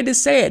too afraid to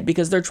say it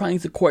because they're trying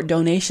to court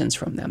donations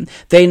from them.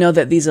 They know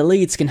that these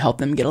elites can help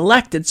them get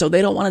elected, so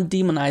they don't want to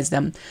demonize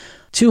them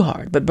too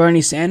hard. But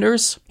Bernie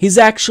Sanders, he's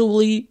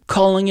actually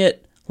calling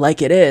it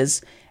like it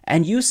is,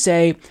 and you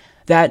say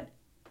that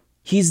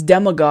he's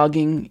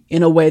demagoguing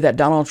in a way that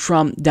Donald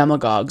Trump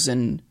demagogues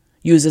and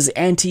uses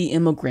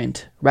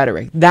anti-immigrant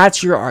rhetoric.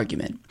 That's your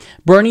argument.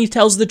 Bernie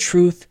tells the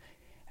truth,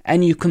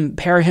 and you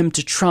compare him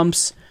to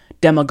Trump's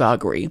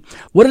demagoguery.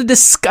 What a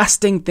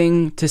disgusting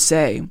thing to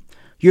say.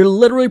 You're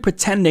literally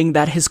pretending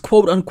that his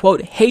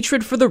quote-unquote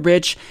hatred for the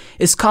rich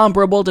is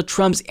comparable to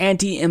Trump's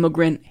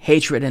anti-immigrant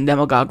hatred and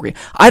demagoguery.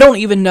 I don't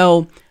even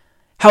know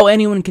how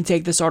anyone can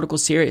take this article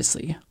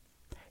seriously.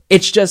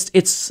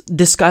 It's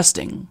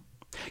disgusting.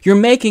 You're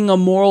making a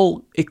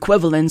moral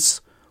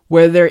equivalence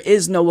where there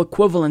is no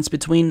equivalence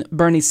between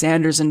Bernie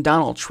Sanders and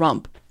Donald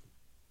Trump.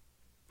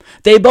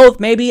 They both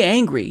may be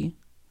angry,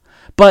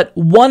 but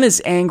one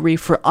is angry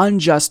for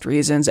unjust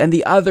reasons and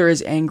the other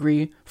is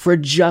angry for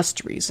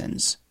just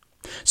reasons.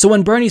 So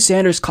when Bernie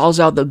Sanders calls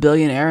out the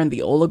billionaire and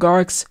the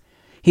oligarchs,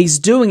 he's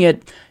doing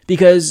it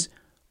because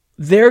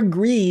their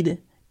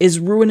greed is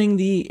ruining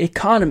the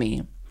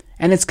economy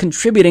and it's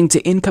contributing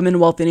to income and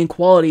wealth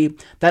inequality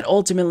that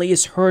ultimately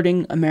is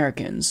hurting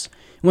Americans.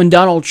 When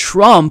Donald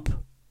Trump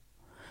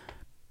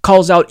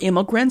calls out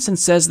immigrants and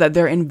says that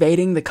they're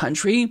invading the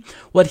country,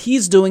 what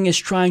he's doing is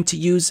trying to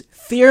use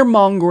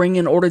fear-mongering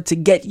in order to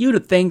get you to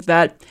think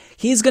that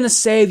he's going to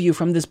save you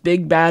from this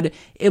big bad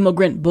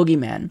immigrant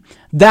boogeyman.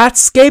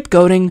 That's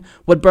scapegoating.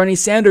 What Bernie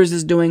Sanders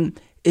is doing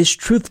is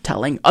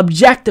truth-telling,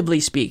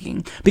 objectively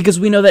speaking, because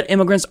we know that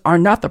immigrants are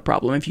not the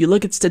problem. If you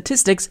look at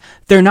statistics,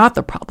 they're not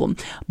the problem.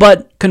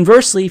 But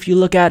conversely, if you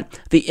look at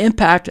the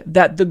impact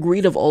that the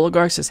greed of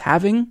oligarchs is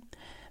having,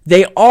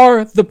 they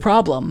are the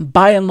problem,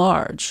 by and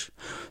large.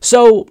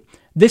 So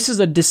this is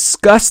a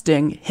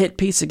disgusting hit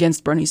piece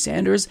against Bernie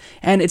Sanders,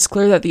 and it's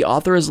clear that the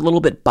author is a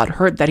little bit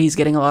butthurt that he's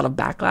getting a lot of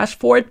backlash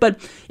for it. But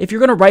if you're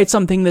going to write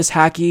something this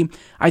hacky,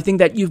 I think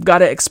that you've got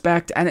to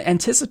expect and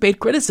anticipate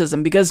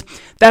criticism, because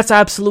that's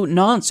absolute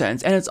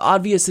nonsense. And it's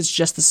obvious it's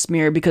just a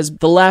smear because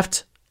the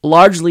left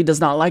largely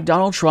does not like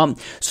Donald Trump.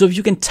 So if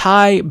you can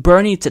tie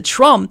Bernie to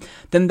Trump,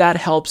 then that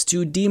helps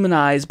to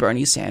demonize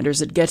Bernie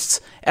Sanders. It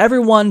gets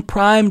everyone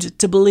primed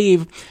to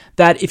believe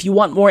that if you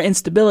want more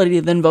instability,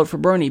 then vote for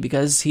Bernie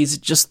because he's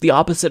just the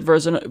opposite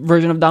version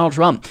of Donald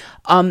Trump.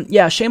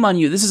 Yeah, shame on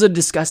you. This is a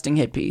disgusting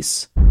hit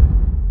piece.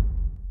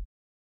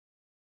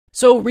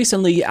 So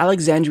recently,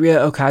 Alexandria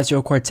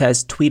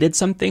Ocasio-Cortez tweeted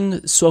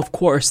something, so of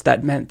course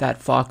that meant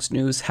that Fox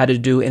News had to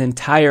do an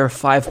entire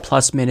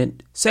 5+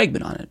 minute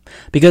segment on it,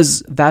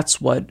 because that's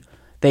what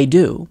they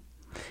do.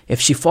 If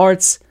she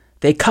farts,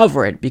 they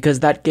cover it, because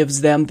that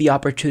gives them the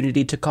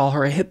opportunity to call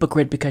her a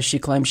hypocrite because she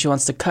claims she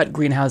wants to cut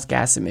greenhouse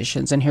gas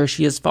emissions, and here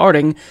she is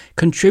farting,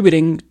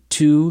 contributing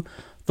to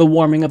the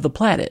warming of the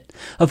planet.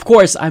 Of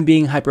course, I'm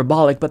being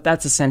hyperbolic, but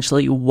that's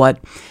essentially what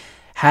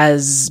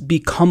has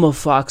become of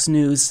Fox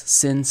News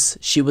since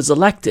she was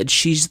elected.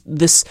 She's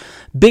this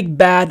big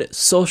bad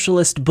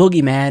socialist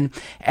boogeyman,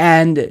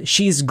 and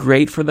she's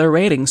great for their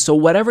ratings. So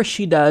whatever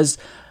she does,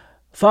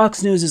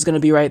 Fox News is going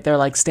to be right there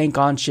like stank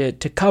on shit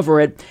to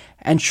cover it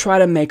and try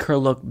to make her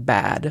look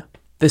bad.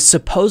 This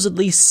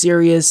supposedly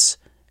serious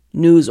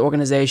news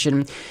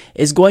organization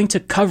is going to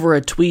cover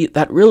a tweet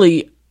that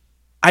really,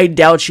 I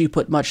doubt she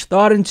put much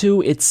thought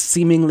into. It's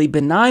seemingly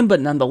benign, but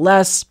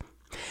nonetheless,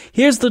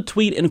 here's the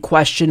tweet in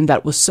question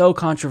that was so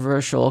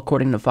controversial,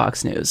 according to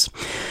Fox News.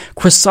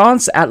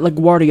 Croissants at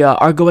LaGuardia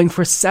are going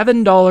for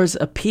 $7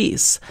 a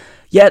piece.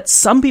 Yet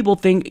some people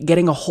think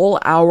getting a whole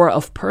hour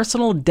of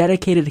personal,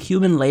 dedicated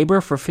human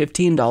labor for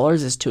 $15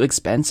 is too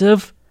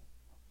expensive.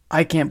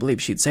 I can't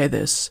believe she'd say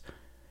this.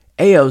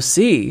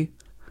 AOC?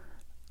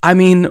 I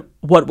mean,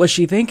 what was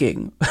she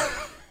thinking?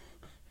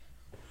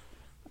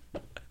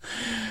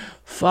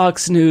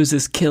 Fox News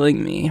is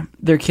killing me.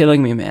 They're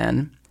killing me,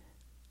 man.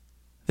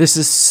 This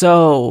is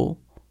so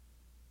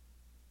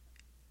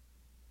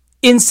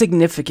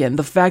insignificant.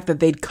 The fact that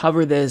they'd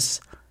cover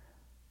this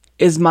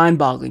is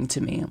mind-boggling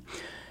to me.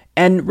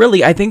 And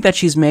really, I think that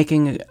she's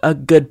making a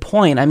good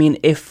point. I mean,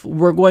 if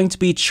we're going to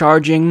be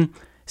charging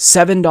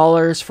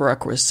 $7 for a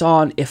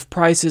croissant, if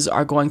prices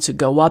are going to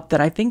go up,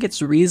 then I think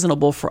it's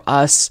reasonable for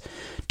us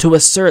to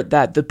assert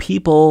that the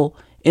people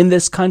in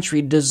this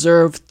country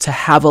deserve to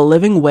have a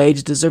living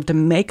wage, deserve to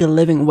make a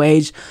living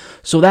wage,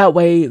 so that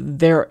way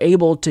they're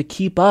able to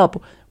keep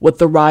up with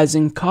the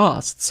rising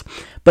costs.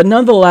 But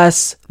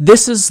nonetheless,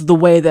 this is the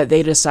way that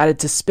they decided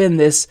to spin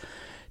this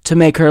to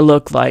make her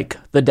look like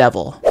the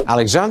devil.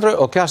 Alexandria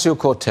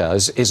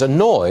Ocasio-Cortez is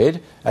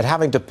annoyed at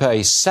having to pay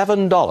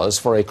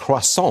 $7 for a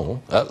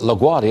croissant at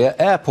LaGuardia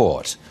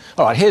Airport.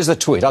 All right, here's the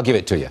tweet. I'll give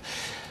it to you.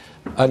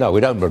 No, we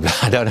don't.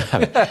 I don't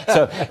have it.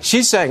 So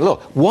she's saying,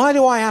 look, why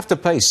do I have to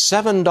pay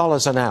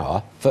 $7 an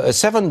hour for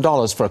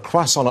 $7 for a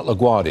croissant at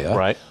LaGuardia?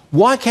 Right.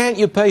 Why can't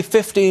you pay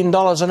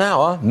 $15 an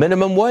hour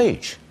minimum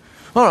wage?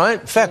 All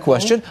right, fair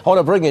question. I want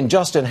to bring in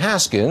Justin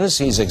Haskins.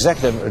 He's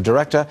Executive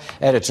Director,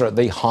 Editor at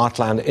the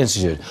Heartland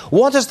Institute.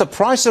 What does the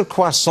price of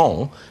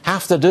croissant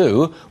have to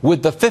do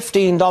with the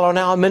 $15 an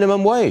hour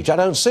minimum wage? I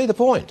don't see the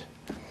point.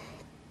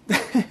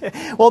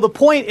 Well, the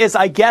point is,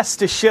 I guess,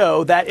 to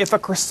show that if a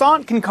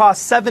croissant can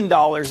cost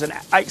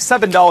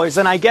 $7,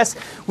 then I guess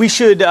we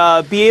should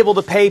be able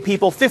to pay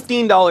people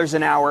 $15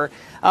 an hour.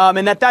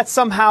 And that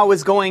somehow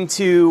is going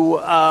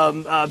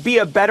to be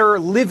a better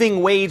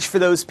living wage for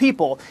those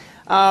people.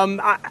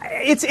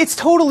 It's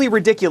totally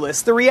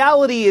ridiculous. The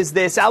reality is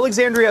this: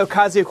 Alexandria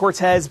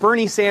Ocasio-Cortez,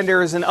 Bernie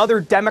Sanders, and other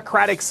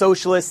democratic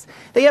socialists,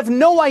 they have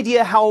no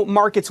idea how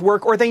markets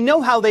work, or they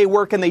know how they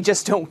work and they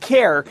just don't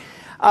care.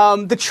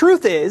 The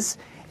truth is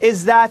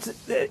that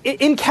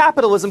in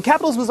capitalism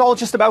is all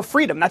just about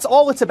freedom. That's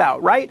all it's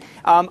about, right?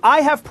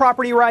 I have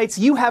property rights,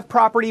 you have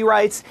property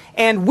rights,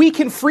 and we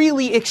can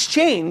freely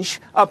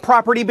exchange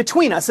property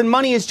between us, and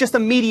money is just a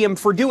medium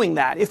for doing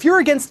that. If you're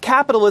against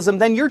capitalism,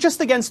 then you're just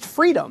against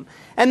freedom.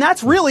 And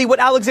that's really what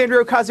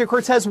Alexandria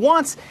Ocasio-Cortez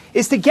wants,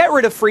 is to get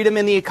rid of freedom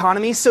in the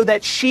economy so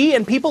that she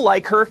and people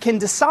like her can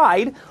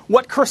decide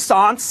what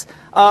croissants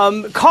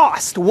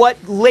cost, what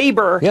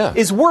labor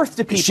is worth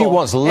to people. She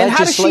wants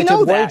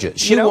legislated wages.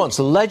 She wants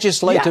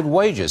legislated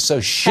wages, so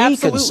she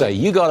can say,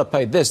 you got to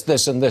pay this,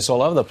 this, and this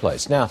all over the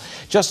place. Now,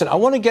 Justin, I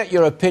want to get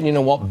your opinion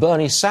on what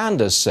Bernie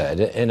Sanders said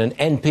in an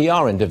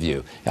NPR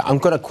interview. I'm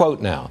going to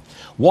quote now.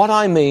 What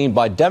I mean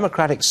by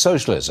democratic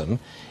socialism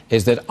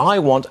is that I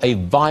want a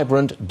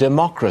vibrant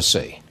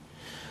democracy.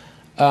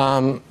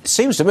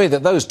 Seems to me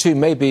that those two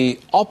may be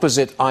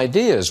opposite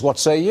ideas. What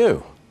say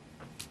you?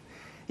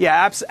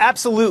 Yeah,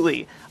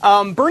 absolutely.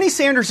 Bernie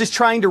Sanders is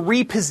trying to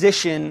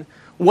reposition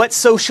what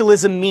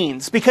socialism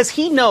means, because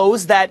he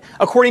knows that,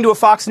 according to a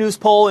Fox News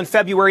poll in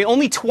February,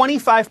 only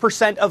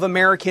 25% of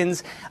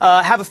Americans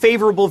have a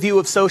favorable view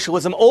of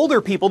socialism. Older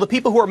people, the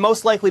people who are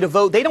most likely to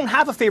vote, they don't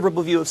have a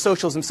favorable view of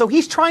socialism. So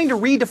he's trying to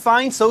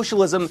redefine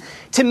socialism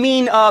to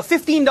mean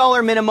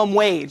 $15 minimum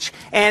wage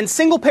and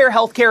single-payer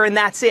health care, and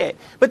that's it.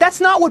 But that's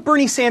not what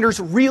Bernie Sanders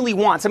really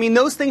wants. I mean,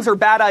 those things are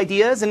bad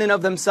ideas in and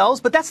of themselves,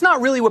 but that's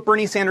not really what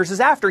Bernie Sanders is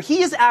after.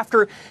 He is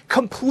after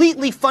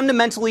completely,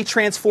 fundamentally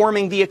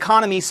transforming the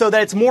economy so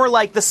that it's more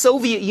like the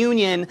Soviet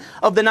Union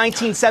of the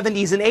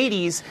 1970s and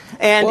 80s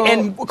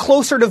and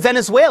closer to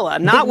Venezuela,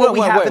 not what we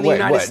have in the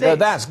United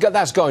States. No,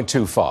 that's going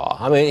too far.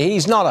 I mean,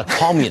 he's not a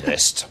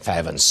communist, for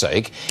heaven's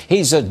sake.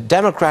 He's a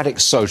democratic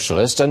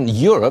socialist, and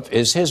Europe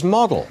is his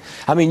model.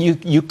 I mean,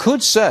 you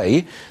could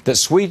say that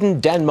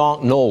Sweden,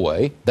 Denmark,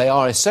 Norway, they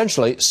are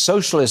essentially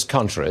socialist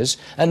countries,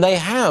 and they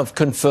have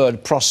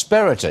conferred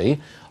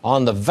prosperity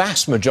on the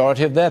vast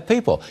majority of their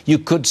people. You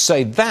could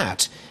say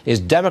that is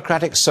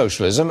democratic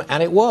socialism,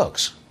 and it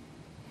works.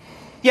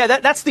 Yeah,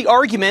 that's the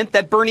argument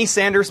that Bernie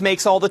Sanders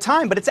makes all the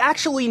time, but it's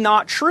actually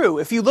not true.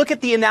 If you look at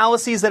the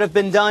analyses that have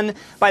been done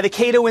by the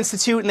Cato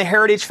Institute and the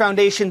Heritage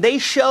Foundation, they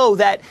show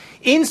that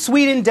in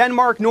Sweden,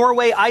 Denmark,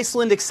 Norway,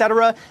 Iceland,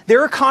 etc.,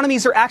 their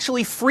economies are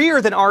actually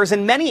freer than ours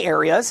in many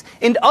areas.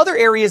 In other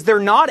areas, they're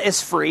not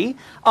as free,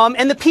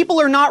 and the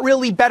people are not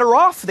really better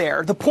off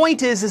there. The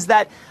point is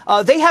that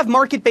they have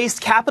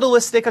market-based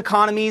capitalistic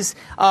economies.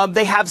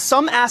 They have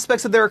some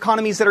aspects of their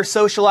economies that are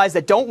socialized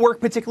that don't work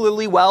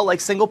particularly well,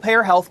 like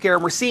single-payer healthcare.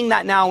 And we're seeing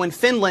that now in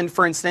Finland,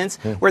 for instance,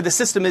 where the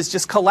system is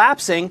just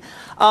collapsing.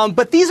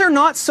 But these are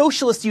not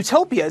socialist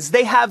utopias.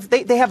 They have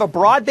a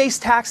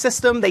broad-based tax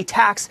system. They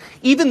tax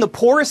even the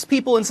poorest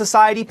people in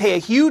society, pay a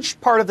huge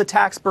part of the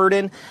tax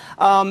burden.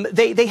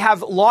 They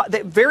have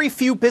very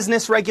few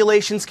business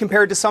regulations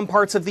compared to some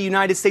parts of the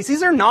United States.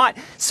 These are not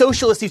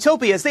socialist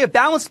utopias. They have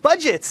balanced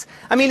budgets.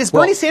 I mean, is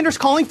Bernie Sanders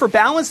calling for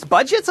balanced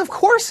budgets? Of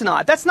course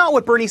not. That's not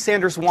what Bernie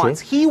Sanders wants.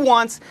 He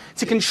wants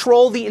to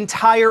control the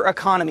entire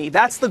economy.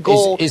 That's the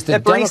goal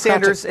that Bernie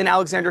Sanders and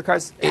Alexandria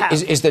Ocasio have.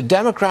 Is the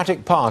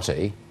Democratic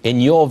Party, in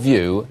your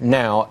view,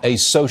 now a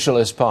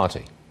socialist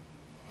party?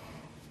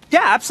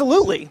 Yeah,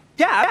 absolutely.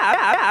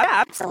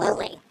 Yeah,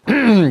 absolutely.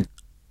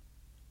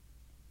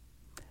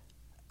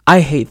 I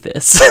hate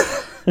this.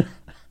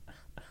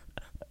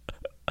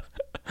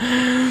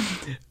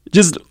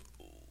 Just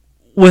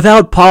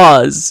without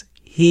pause,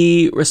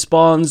 he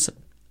responds,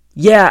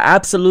 yeah,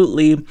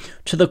 absolutely,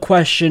 to the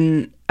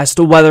question as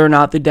to whether or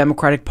not the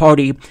Democratic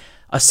Party,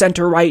 a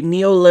center-right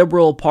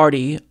neoliberal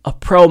party, a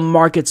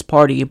pro-markets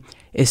party,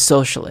 is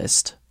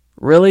socialist.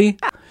 Really?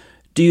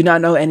 Do you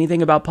not know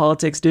anything about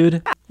politics,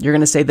 dude? You're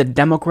gonna say the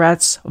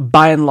Democrats,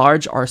 by and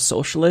large, are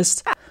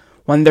socialist?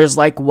 When there's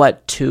like,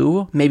 what,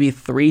 2, maybe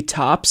 3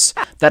 tops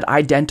that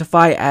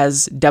identify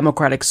as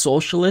democratic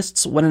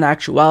socialists, when in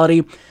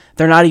actuality,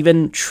 they're not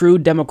even true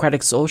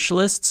democratic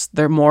socialists.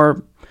 They're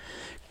more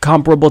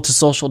comparable to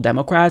social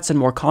democrats and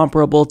more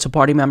comparable to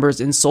party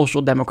members in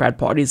social democrat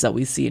parties that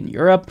we see in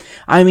Europe.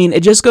 I mean,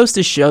 it just goes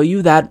to show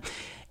you that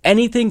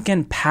anything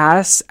can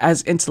pass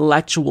as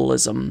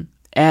intellectualism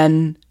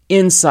and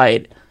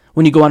insight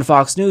when you go on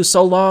Fox News,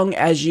 so long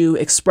as you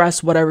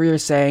express whatever you're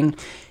saying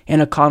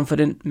in a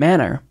confident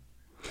manner.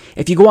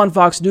 If you go on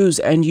Fox News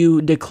and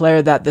you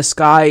declare that the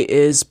sky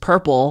is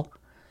purple,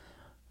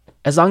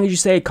 as long as you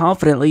say it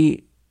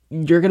confidently,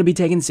 you're going to be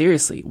taken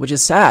seriously, which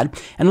is sad.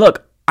 And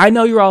look, I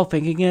know you're all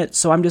thinking it,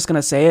 so I'm just going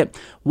to say it.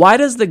 Why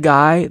does the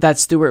guy that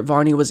Stuart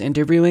Varney was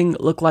interviewing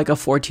look like a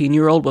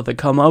 14-year-old with a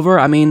comb over?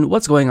 I mean,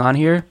 what's going on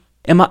here?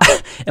 Am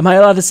I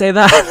allowed to say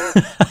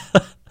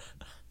that?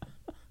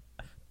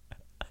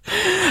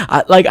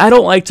 I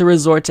don't like to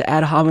resort to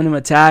ad hominem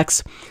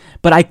attacks,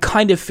 but I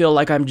kind of feel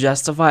like I'm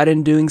justified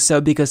in doing so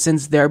because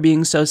since they're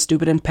being so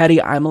stupid and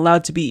petty, I'm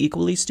allowed to be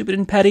equally stupid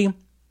and petty.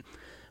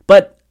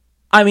 But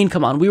I mean,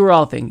 come on, we were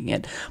all thinking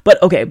it.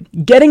 But okay,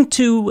 getting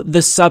to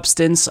the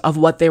substance of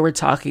what they were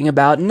talking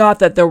about, not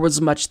that there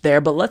was much there,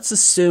 but let's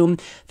assume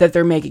that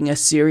they're making a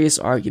serious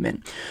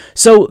argument.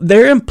 So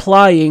they're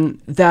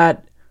implying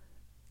that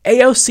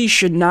AOC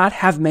should not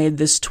have made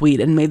this tweet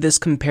and made this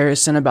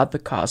comparison about the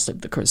cost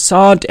of the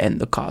croissant and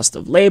the cost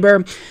of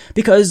labor,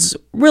 because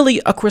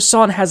really a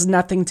croissant has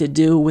nothing to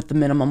do with the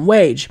minimum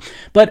wage.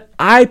 But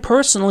I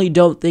personally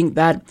don't think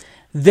that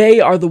they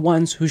are the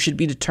ones who should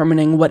be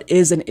determining what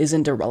is and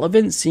isn't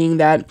irrelevant, seeing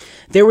that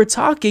they were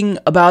talking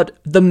about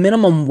the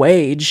minimum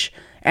wage.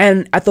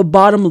 And at the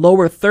bottom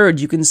lower third,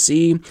 you can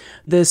see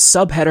this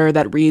subheader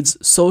that reads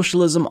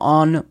socialism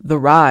on the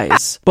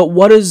rise. But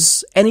what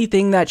is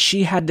anything that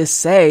she had to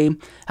say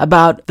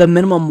about the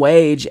minimum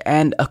wage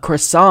and a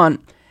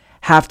croissant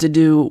have to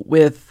do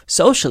with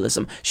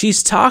socialism?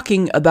 She's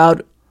talking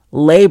about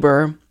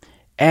labor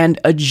and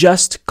a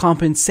just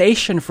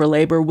compensation for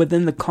labor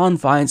within the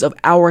confines of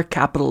our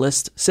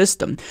capitalist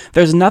system.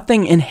 There's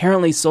nothing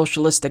inherently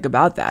socialistic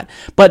about that.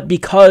 But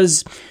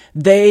because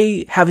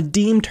they have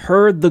deemed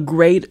her the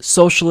great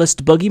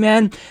socialist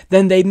boogeyman,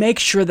 then they make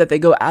sure that they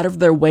go out of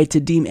their way to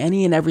deem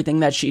any and everything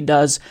that she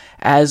does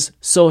as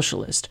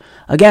socialist.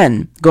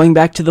 Again, going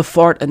back to the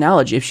fart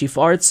analogy, if she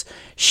farts,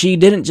 she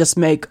didn't just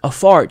make a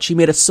fart, she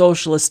made a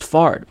socialist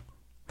fart.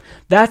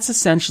 That's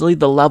essentially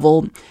the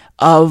level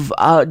of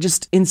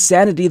just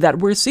insanity that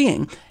we're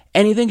seeing.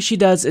 Anything she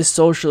does is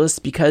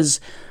socialist because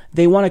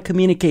they want to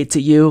communicate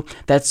to you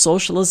that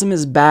socialism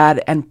is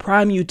bad and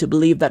prime you to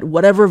believe that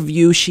whatever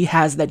view she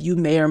has that you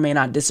may or may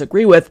not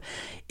disagree with,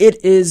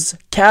 it is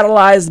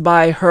catalyzed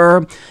by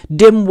her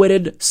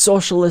dim-witted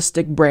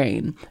socialistic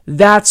brain.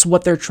 That's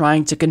what they're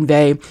trying to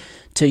convey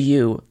to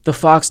you, the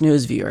Fox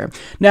News viewer.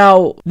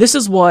 Now, this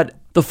is what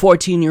the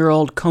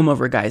 14-year-old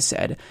comb-over guy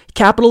said.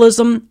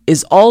 Capitalism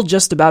is all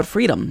just about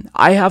freedom.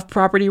 I have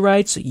property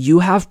rights, you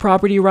have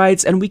property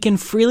rights, and we can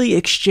freely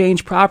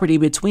exchange property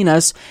between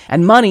us,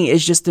 and money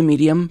is just a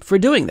medium for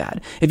doing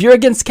that. If you're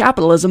against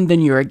capitalism,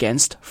 then you're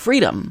against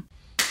freedom.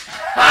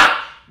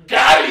 Ha!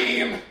 Got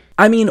him!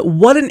 I mean,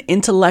 what an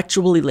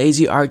intellectually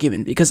lazy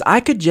argument, because I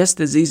could just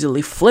as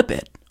easily flip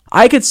it.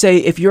 I could say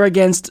if you're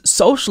against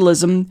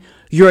socialism,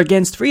 you're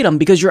against freedom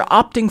because you're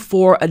opting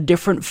for a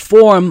different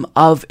form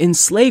of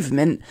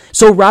enslavement.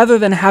 So rather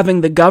than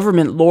having the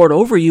government lord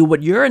over you,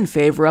 what you're in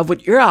favor of,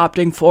 what you're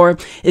opting for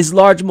is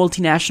large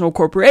multinational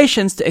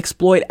corporations to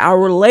exploit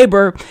our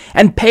labor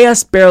and pay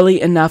us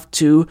barely enough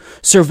to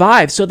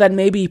survive. So that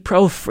may be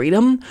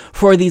pro-freedom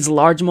for these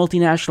large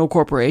multinational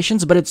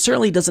corporations, but it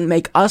certainly doesn't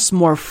make us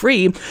more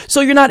free.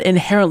 So you're not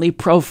inherently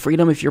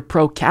pro-freedom if you're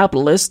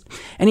pro-capitalist.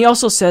 And he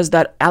also says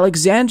that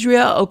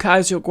Alexandria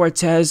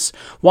Ocasio-Cortez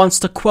wants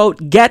to, quote,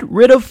 get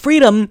rid of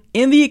freedom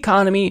in the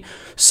economy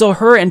so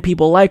her and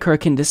people like her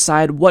can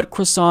decide what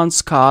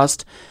croissants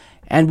cost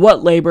and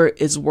what labor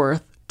is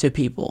worth to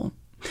people.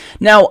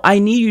 Now, I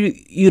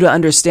need you to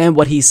understand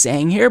what he's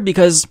saying here,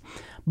 because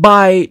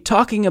by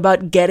talking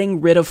about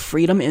getting rid of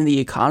freedom in the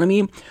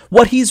economy,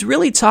 what he's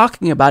really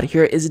talking about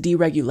here is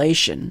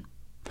deregulation.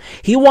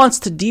 He wants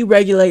to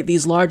deregulate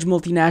these large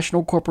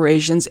multinational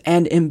corporations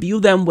and imbue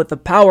them with the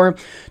power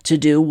to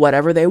do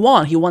whatever they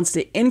want. He wants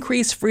to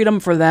increase freedom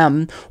for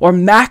them or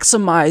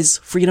maximize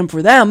freedom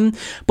for them.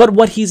 But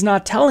what he's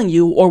not telling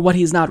you, or what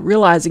he's not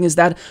realizing, is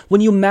that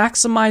when you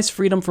maximize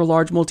freedom for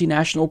large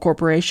multinational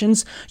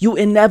corporations, you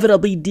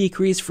inevitably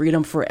decrease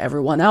freedom for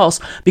everyone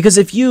else. Because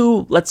if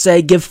you, let's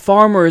say, give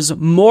farmers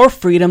more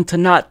freedom to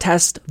not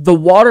test the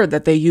water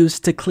that they use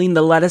to clean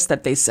the lettuce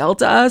that they sell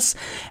to us,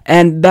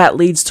 and that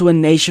leads to a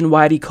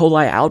nationwide E.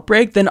 coli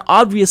outbreak, then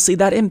obviously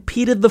that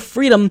impeded the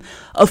freedom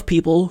of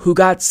people who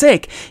got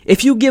sick.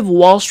 If you give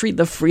Wall Street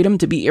the freedom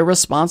to be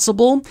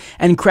irresponsible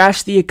and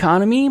crash the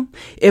economy,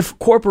 if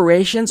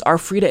corporations are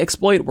free to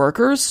exploit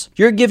workers,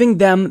 you're giving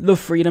them the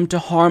freedom to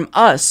harm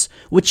us,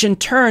 which in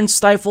turn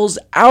stifles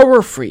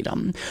our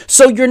freedom.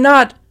 So you're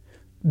not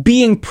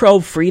being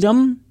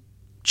pro-freedom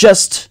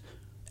just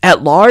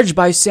at large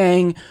by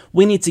saying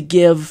we need to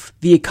give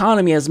the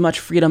economy as much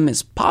freedom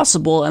as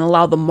possible and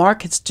allow the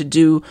markets to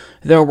do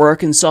their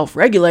work and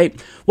self-regulate.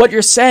 What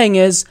you're saying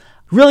is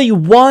really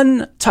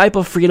one type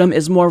of freedom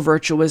is more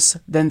virtuous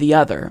than the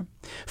other.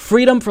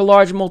 Freedom for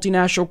large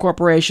multinational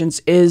corporations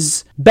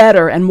is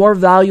better and more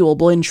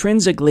valuable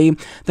intrinsically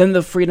than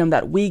the freedom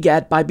that we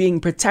get by being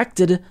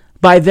protected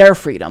by their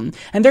freedom.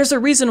 And there's a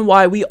reason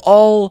why we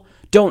all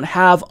don't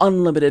have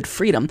unlimited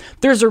freedom.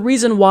 There's a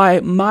reason why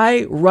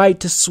my right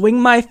to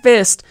swing my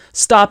fist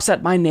stops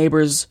at my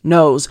neighbor's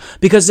nose.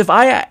 Because if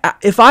I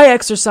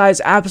exercise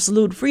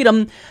absolute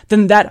freedom,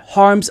 then that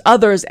harms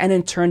others and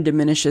in turn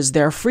diminishes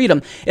their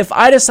freedom. If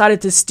I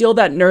decided to steal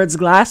that nerd's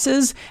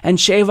glasses and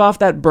shave off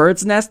that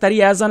bird's nest that he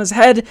has on his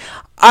head,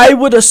 I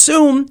would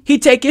assume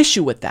he'd take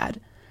issue with that.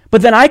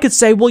 But then I could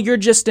say, well, you're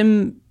just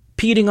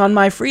impeding on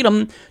my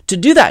freedom to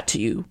do that to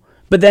you.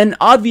 But then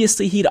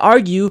obviously he'd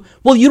argue,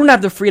 well, you don't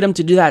have the freedom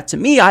to do that to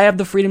me. I have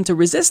the freedom to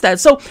resist that.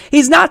 So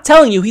he's not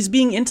telling you. He's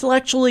being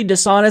intellectually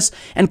dishonest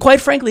and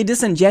quite frankly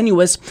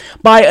disingenuous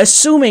by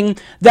assuming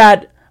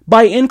that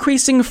by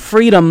increasing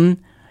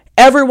freedom,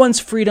 everyone's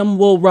freedom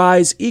will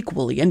rise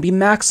equally and be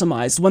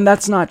maximized when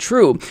that's not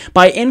true.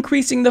 By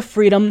increasing the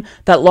freedom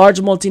that large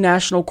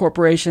multinational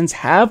corporations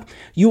have,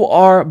 you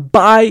are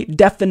by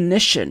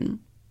definition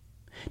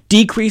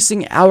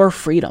decreasing our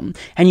freedom.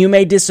 And you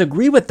may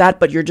disagree with that,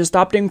 but you're just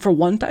opting for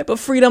one type of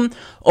freedom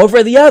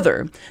over the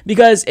other.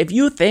 Because if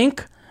you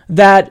think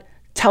that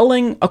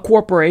telling a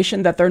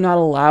corporation that they're not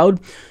allowed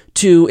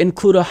to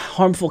include a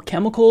harmful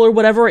chemical or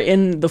whatever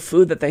in the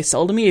food that they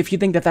sell to me, if you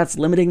think that that's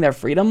limiting their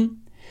freedom,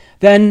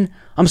 then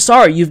I'm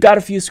sorry, you've got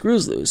a few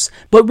screws loose.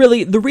 But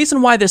really, the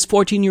reason why this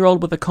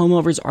 14-year-old with a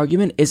comb-over's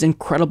argument is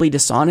incredibly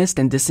dishonest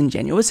and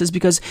disingenuous is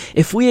because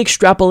if we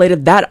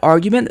extrapolated that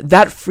argument,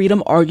 that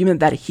freedom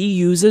argument that he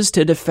uses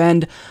to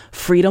defend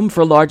freedom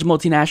for large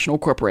multinational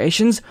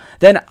corporations,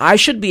 then I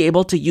should be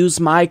able to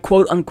use my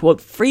quote-unquote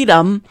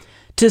freedom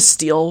to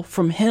steal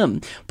from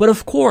him. But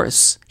of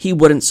course, he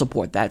wouldn't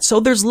support that.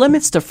 So there's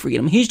limits to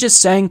freedom. He's just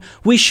saying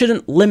we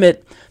shouldn't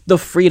limit the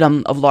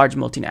freedom of large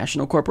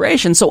multinational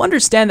corporations. So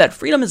understand that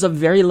freedom is a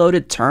very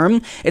loaded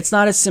term. It's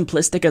not as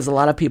simplistic as a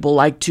lot of people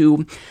like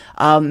to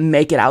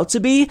make it out to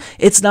be.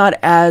 It's not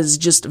as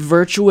just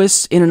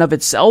virtuous in and of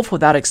itself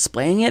without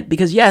explaining it.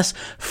 Because yes,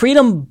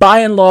 freedom by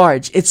and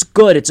large, it's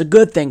good. It's a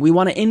good thing. We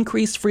want to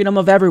increase freedom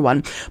of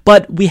everyone.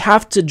 But we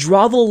have to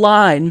draw the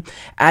line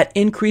at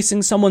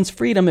increasing someone's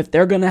freedom if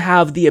they're going to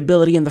have the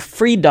ability and the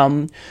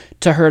freedom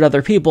to hurt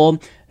other people,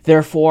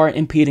 therefore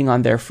impeding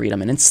on their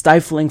freedom and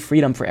stifling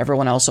freedom for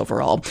everyone else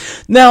overall.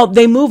 Now,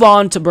 they move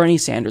on to Bernie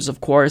Sanders,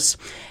 of course,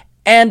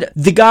 and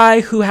the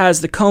guy who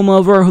has the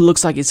comb-over, who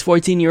looks like he's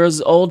 14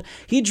 years old,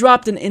 he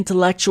dropped an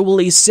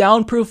intellectually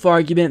soundproof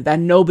argument that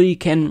nobody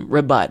can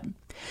rebut.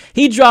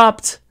 He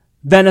dropped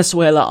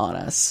Venezuela on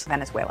us.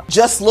 Venezuela.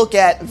 Just look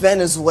at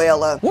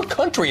Venezuela. What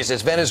country is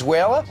this,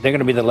 Venezuela? They're going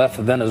to be the left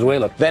of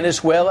Venezuela.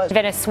 Venezuela?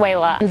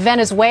 Venezuela.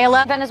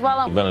 Venezuela.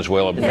 Venezuela. Venezuela.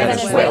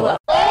 Venezuela.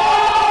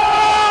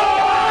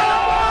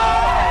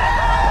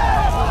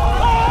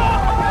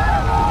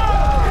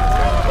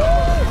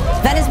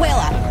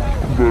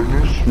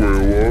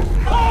 Venezuela.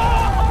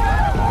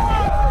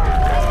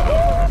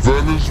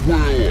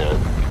 Venezuela.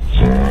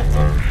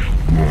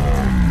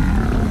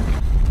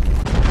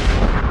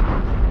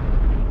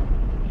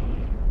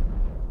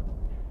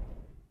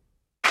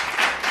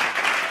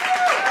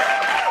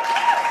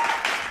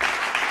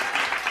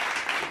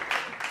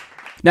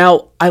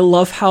 Now, I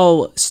love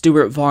how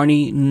Stuart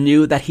Varney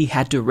knew that he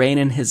had to rein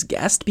in his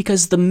guest,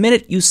 because the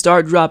minute you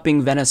start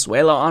dropping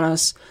Venezuela on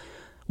us,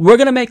 we're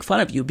going to make fun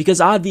of you, because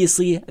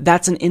obviously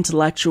that's an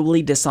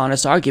intellectually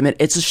dishonest argument.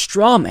 It's a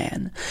straw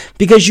man,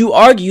 because you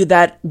argue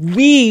that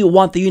we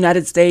want the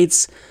United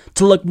States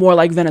to look more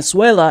like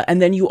Venezuela,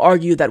 and then you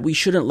argue that we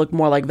shouldn't look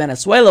more like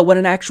Venezuela, when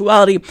in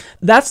actuality,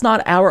 that's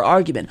not our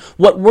argument.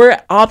 What we're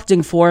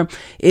opting for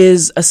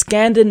is a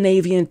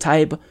Scandinavian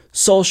type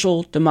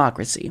social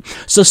democracy.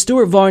 So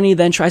Stuart Varney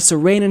then tries to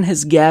rein in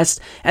his guest,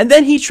 and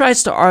then he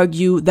tries to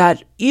argue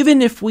that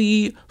even if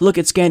we look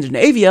at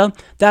Scandinavia,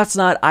 that's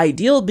not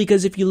ideal,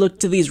 because if you look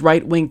to these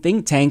right-wing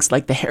think tanks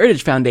like the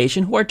Heritage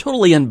Foundation, who are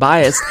totally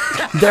unbiased,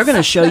 they're going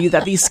to show you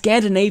that these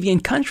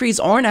Scandinavian countries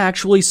aren't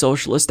actually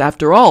socialist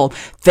after all.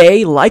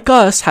 They, like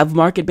us, have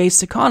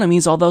market-based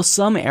economies, although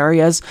some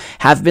areas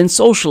have been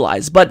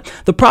socialized. But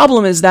the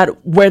problem is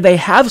that where they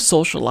have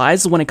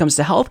socialized, when it comes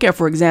to healthcare,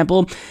 for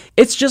example,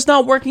 it's just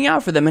not working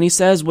out for them. And he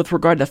says, with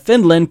regard to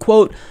Finland,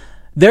 quote,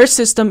 their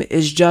system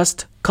is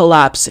just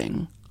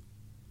collapsing.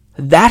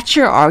 That's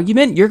your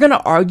argument? You're going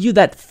to argue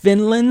that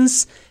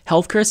Finland's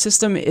healthcare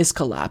system is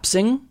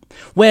collapsing?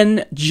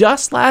 When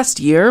just last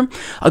year,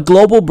 a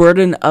global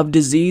burden of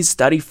disease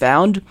study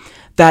found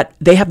that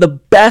they have the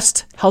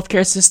best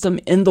healthcare system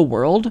in the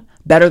world,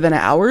 better than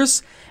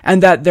ours,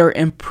 and that they're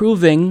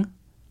improving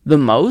the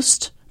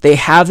most. They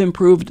have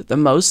improved the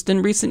most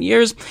in recent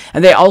years,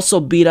 and they also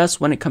beat us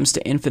when it comes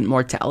to infant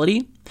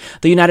mortality.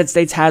 The United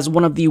States has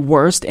one of the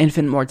worst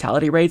infant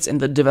mortality rates in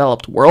the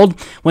developed world,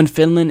 when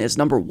Finland is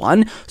number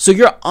one. So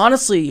you're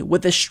honestly,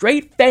 with a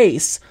straight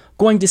face,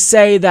 going to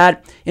say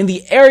that in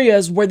the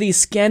areas where these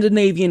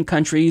Scandinavian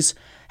countries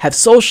have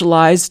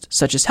socialized,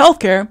 such as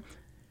healthcare,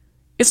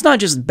 it's not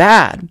just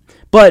bad,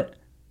 but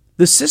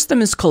the system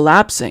is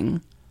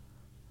collapsing.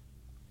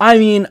 I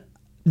mean,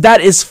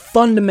 that is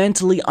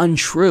fundamentally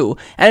untrue,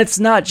 and it's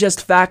not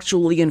just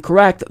factually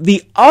incorrect.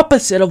 The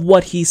opposite of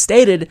what he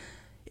stated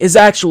is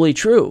actually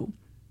true.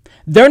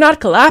 they're not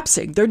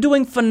collapsing. They're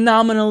doing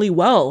phenomenally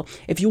well.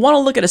 If you want to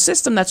look at a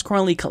system that's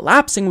currently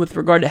collapsing with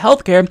regard to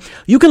healthcare,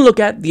 you can look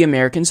at the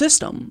American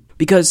system,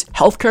 because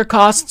healthcare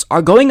costs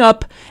are going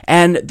up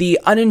and the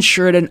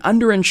uninsured and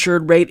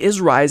underinsured rate is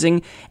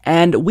rising,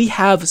 and we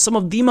have some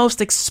of the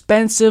most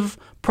expensive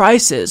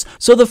prices.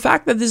 So the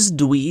fact that this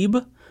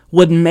dweeb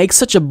would make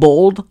such a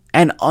bold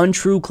and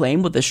untrue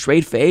claim with a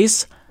straight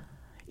face,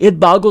 it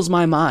boggles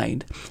my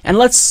mind. And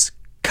let's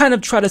kind of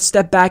try to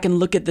step back and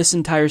look at this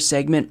entire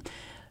segment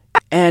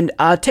and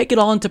take it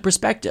all into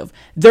perspective.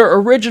 They're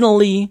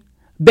originally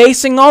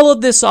basing all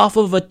of this off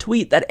of a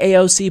tweet that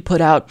AOC put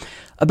out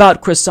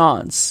about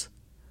croissants.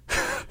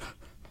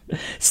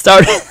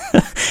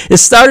 It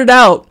started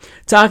out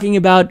talking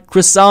about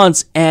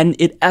croissants, and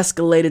it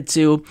escalated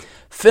to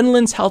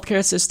Finland's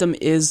healthcare system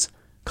is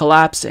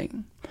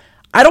collapsing.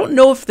 I don't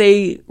know if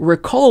they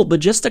recall, but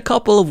just a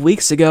couple of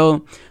weeks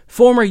ago,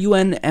 former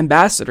UN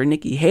Ambassador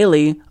Nikki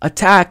Haley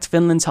attacked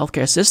Finland's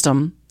healthcare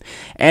system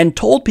and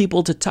told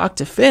people to talk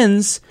to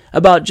Finns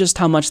about just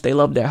how much they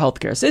love their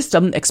healthcare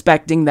system,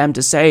 expecting them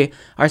to say,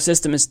 our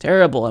system is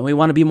terrible and we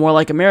want to be more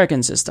like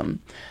American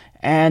system.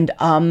 And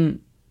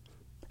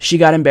she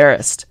got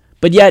embarrassed.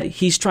 But yet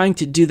he's trying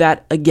to do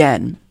that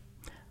again.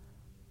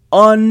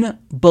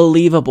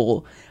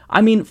 Unbelievable.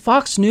 I mean,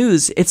 Fox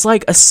News, it's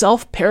like a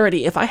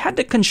self-parody. If I had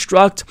to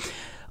construct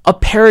a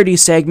parody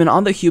segment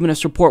on the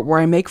Humanist Report where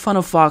I make fun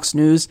of Fox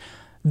News,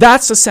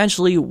 that's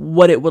essentially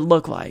what it would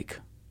look like.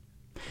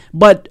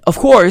 But, of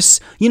course,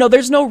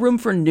 there's no room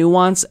for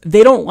nuance.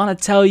 They don't want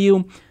to tell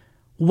you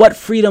what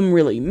freedom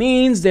really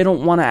means. They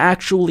don't want to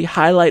actually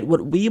highlight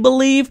what we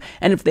believe.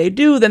 And if they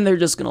do, then they're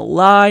just going to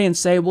lie and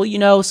say,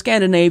 well,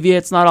 Scandinavia,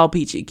 it's not all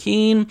peachy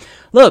keen.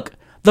 Look,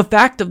 the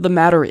fact of the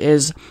matter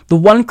is, the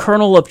one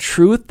kernel of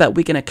truth that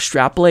we can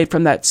extrapolate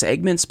from that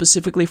segment,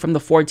 specifically from the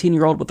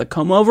 14-year-old with the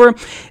comb-over,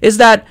 is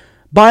that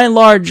by and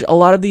large, a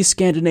lot of these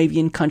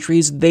Scandinavian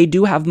countries, they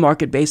do have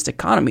market-based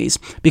economies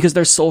because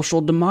they're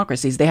social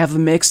democracies. They have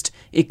mixed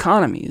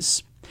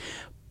economies.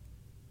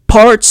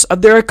 Parts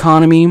of their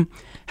economy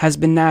has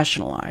been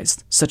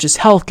nationalized, such as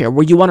healthcare,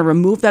 where you want to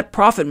remove that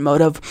profit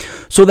motive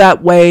so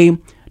that way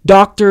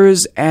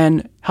doctors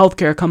and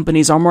healthcare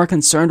companies are more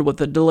concerned with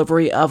the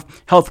delivery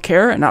of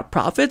healthcare and not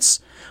profits,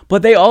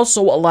 but they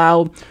also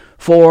allow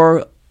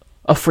for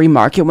a free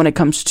market when it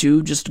comes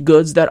to just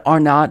goods that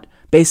are not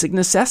basic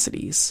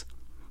necessities,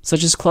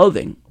 such as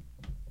clothing.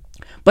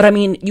 But I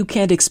mean, you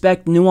can't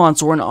expect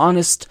nuance or an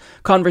honest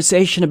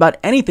conversation about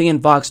anything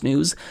in Fox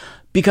News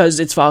because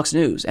it's Fox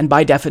News. And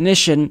by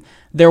definition,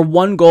 their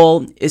one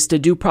goal is to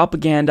do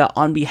propaganda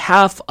on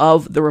behalf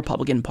of the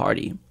Republican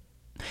Party.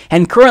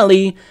 And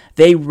currently,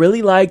 they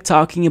really like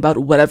talking about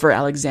whatever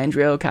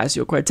Alexandria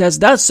Ocasio-Cortez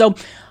does. So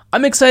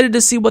I'm excited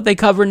to see what they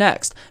cover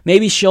next.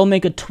 Maybe she'll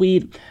make a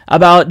tweet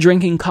about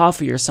drinking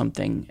coffee or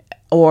something.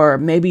 Or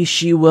maybe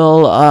she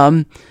will,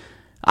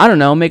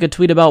 make a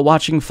tweet about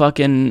watching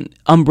fucking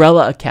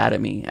Umbrella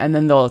Academy. And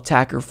then they'll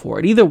attack her for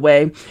it. Either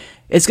way,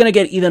 it's going to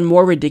get even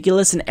more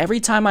ridiculous. And every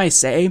time I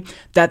say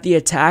that the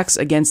attacks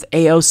against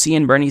AOC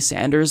and Bernie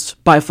Sanders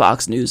by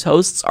Fox News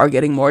hosts are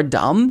getting more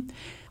dumb,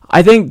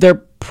 I think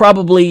they're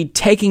probably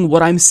taking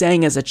what I'm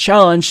saying as a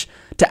challenge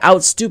to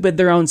outstupid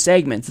their own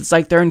segments. It's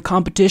like they're in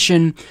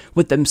competition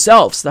with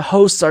themselves. The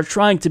hosts are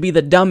trying to be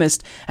the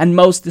dumbest and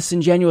most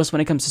disingenuous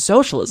when it comes to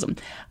socialism.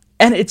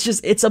 And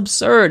it's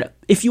absurd.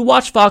 If you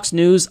watch Fox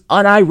News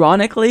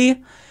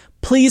unironically,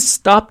 please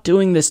stop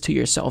doing this to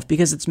yourself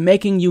because it's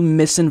making you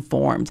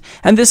misinformed.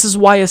 And this is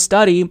why a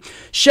study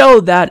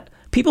showed that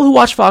people who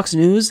watch Fox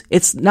News,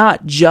 it's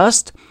not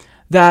just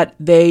that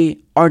they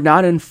are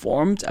not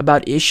informed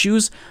about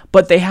issues,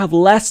 but they have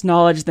less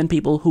knowledge than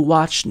people who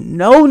watch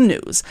no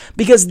news,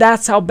 because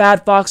that's how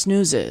bad Fox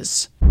News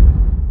is.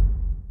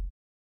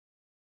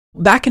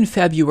 Back in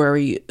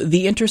February,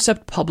 The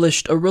Intercept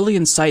published a really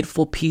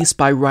insightful piece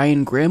by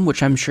Ryan Grimm,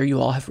 which I'm sure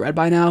you all have read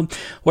by now,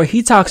 where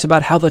he talks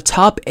about how the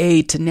top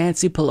aide to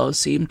Nancy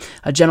Pelosi,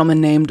 a gentleman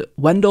named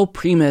Wendell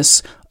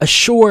Primus,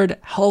 assured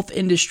health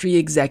industry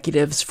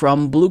executives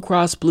from Blue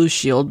Cross Blue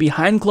Shield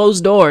behind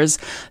closed doors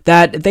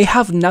that they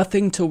have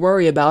nothing to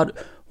worry about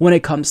when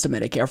it comes to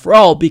Medicare for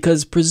All,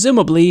 because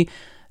presumably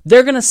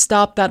they're going to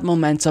stop that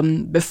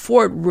momentum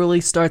before it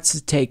really starts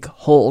to take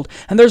hold.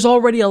 And there's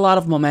already a lot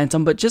of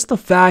momentum, but just the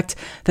fact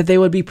that they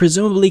would be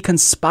presumably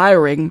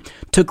conspiring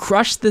to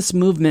crush this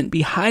movement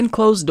behind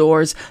closed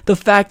doors, the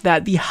fact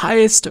that the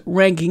highest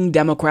ranking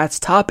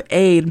Democrats' top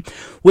aide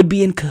would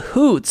be in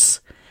cahoots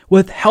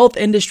with health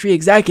industry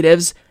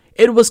executives,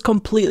 it was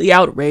completely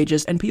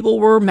outrageous, and people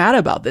were mad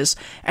about this,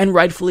 and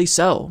rightfully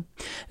so.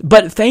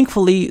 But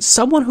thankfully,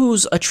 someone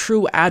who's a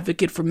true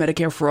advocate for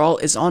Medicare for All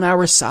is on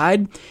our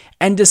side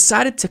and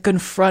decided to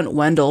confront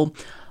Wendell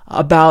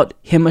about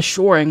him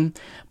assuring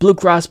Blue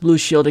Cross Blue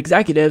Shield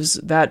executives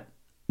that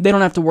they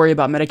don't have to worry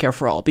about Medicare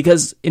for All,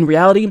 because in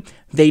reality,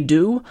 they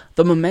do.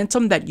 The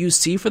momentum that you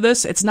see for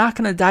this, it's not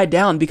going to die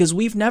down, because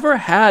we've never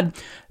had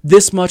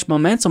this much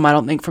momentum, I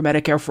don't think, for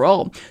Medicare for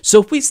All.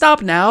 So if we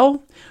stop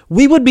now,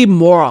 we would be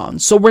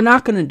morons. So we're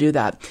not going to do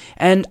that.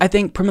 And I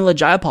think Pramila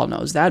Jayapal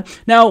knows that.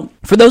 Now,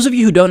 for those of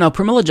you who don't know,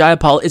 Pramila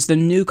Jayapal is the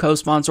new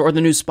co-sponsor, or the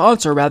new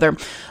sponsor rather,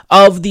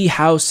 of the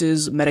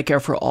House's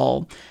Medicare for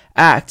All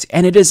Act.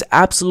 And it is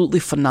absolutely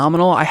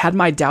phenomenal. I had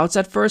my doubts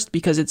at first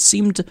because it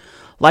seemed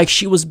like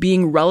she was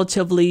being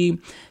relatively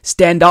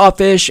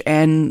standoffish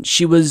and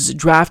she was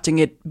drafting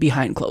it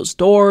behind closed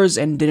doors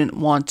and didn't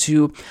want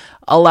to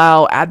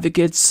allow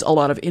advocates a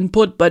lot of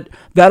input, but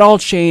that all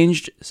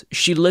changed.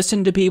 She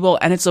listened to people,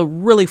 and it's a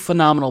really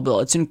phenomenal bill.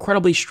 It's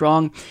incredibly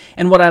strong,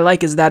 and what I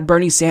like is that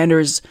Bernie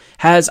Sanders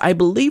has, I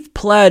believe,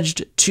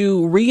 pledged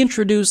to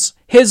reintroduce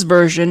his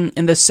version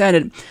in the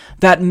Senate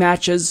that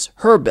matches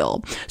her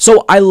bill.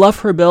 So I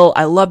love her bill.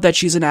 I love that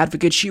she's an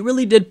advocate. She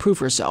really did prove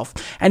herself,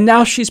 and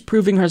now she's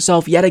proving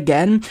herself yet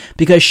again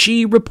because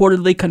she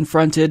reportedly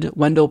confronted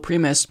Wendell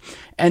Primus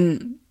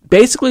and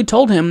basically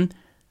told him,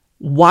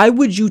 why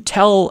would you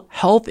tell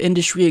health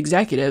industry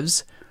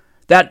executives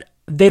that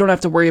they don't have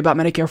to worry about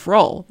Medicare for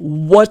all?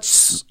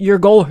 What's your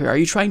goal here? Are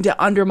you trying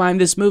to undermine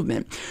this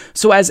movement?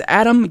 So as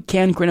Adam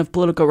Cancrin of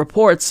Politico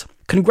reports,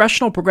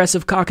 Congressional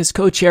Progressive Caucus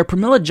co-chair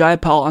Pramila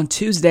Jayapal on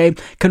Tuesday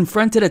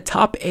confronted a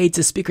top aide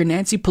to Speaker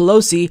Nancy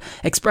Pelosi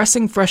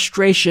expressing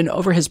frustration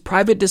over his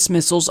private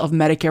dismissals of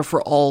Medicare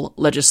for All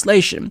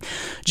legislation.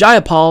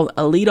 Jayapal,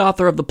 a lead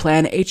author of the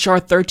plan H.R.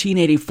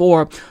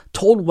 1384,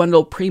 told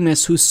Wendell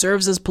Primus, who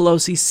serves as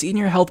Pelosi's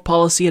senior health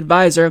policy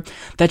advisor,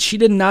 that she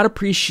did not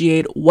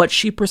appreciate what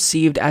she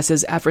perceived as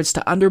his efforts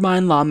to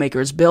undermine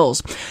lawmakers'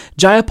 bills.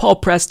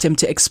 Jayapal pressed him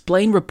to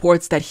explain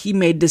reports that he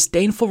made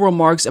disdainful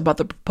remarks about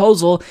the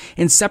proposal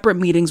in separate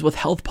meetings with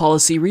health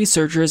policy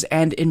researchers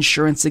and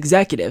insurance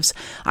executives.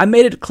 I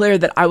made it clear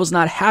that I was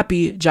not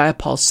happy,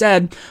 Jayapal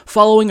said,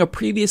 following a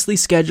previously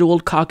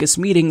scheduled caucus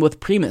meeting with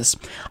Primus.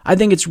 I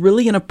think it's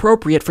really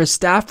inappropriate for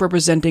staff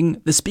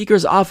representing the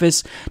Speaker's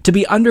office to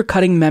be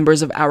undercutting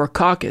members of our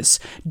caucus.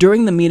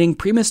 During the meeting,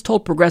 Primus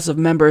told progressive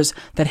members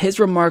that his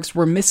remarks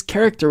were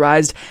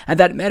mischaracterized and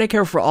that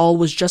Medicare for All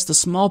was just a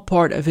small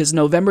part of his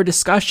November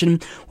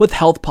discussion with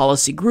health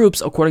policy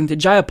groups, according to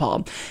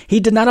Jayapal. He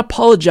did not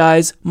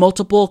apologize,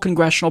 multiple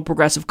Congressional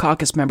Progressive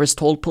Caucus members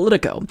told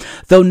Politico,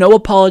 though no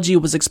apology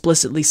was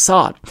explicitly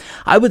sought.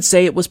 I would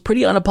say it was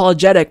pretty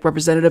unapologetic,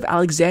 Representative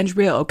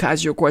Alexandria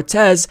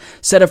Ocasio-Cortez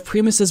said of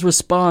Primus's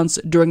response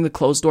during the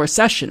closed-door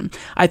session.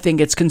 I think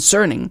it's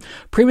concerning.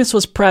 Primus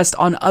was pressed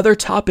on other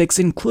topics,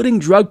 including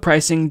drug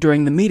pricing,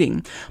 during the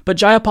meeting, but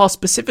Jayapal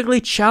specifically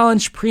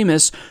challenged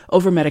Primus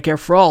over Medicare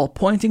for All,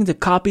 pointing to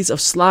copies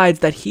of slides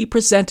that he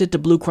presented to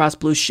Blue Cross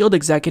Blue Shield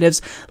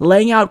executives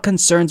laying out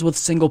concerns with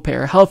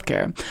single-payer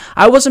healthcare.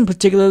 I wasn't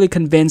particularly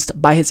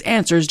convinced by his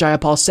answers,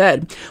 Jayapal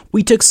said.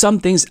 We took some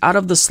things out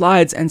of the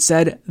slides and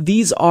said,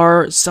 these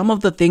are some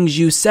of the things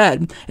you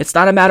said. It's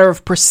not a matter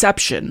of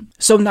perception.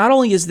 So not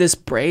only is this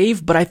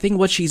brave, but I think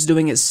what she's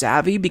doing is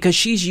savvy because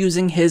she's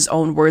using his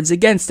own words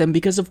against him.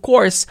 Because, of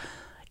course,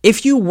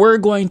 if you were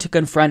going to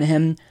confront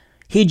him,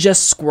 he'd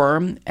just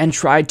squirm and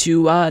try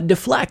to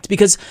deflect,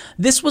 because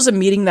this was a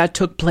meeting that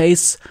took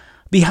place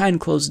behind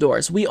closed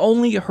doors. We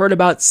only heard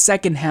about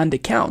secondhand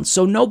accounts,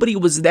 so nobody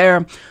was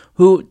there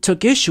who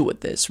took issue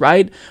with this,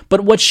 right?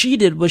 But what she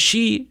did was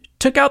she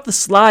took out the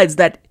slides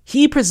that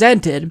he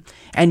presented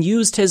and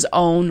used his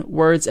own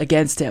words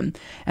against him.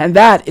 And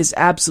that is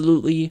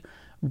absolutely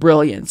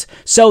brilliant.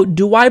 So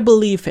do I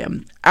believe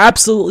him?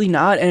 Absolutely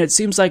not. And it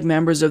seems like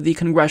members of the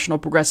Congressional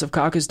Progressive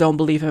Caucus don't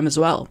believe him as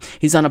well.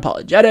 He's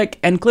unapologetic,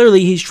 and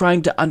clearly he's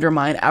trying to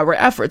undermine our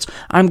efforts.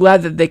 I'm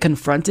glad that they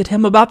confronted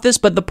him about this,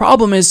 but the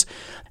problem is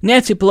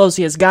Nancy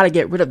Pelosi has got to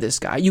get rid of this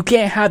guy. You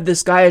can't have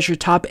this guy as your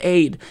top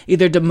aide.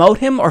 Either demote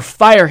him or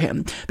fire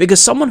him,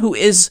 because someone who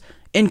is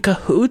in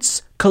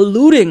cahoots,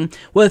 colluding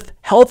with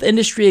health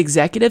industry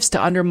executives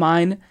to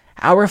undermine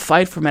our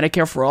fight for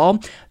Medicare for All,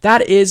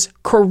 that is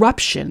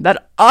corruption.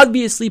 That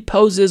obviously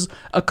poses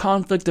a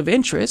conflict of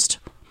interest.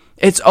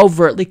 It's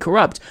overtly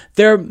corrupt.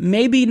 There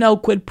may be no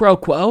quid pro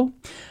quo,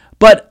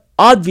 but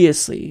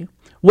obviously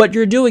what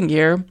you're doing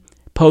here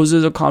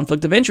poses a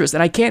conflict of interest.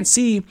 And I can't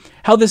see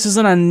how this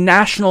isn't a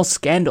national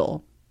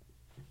scandal.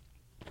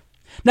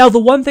 Now, the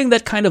one thing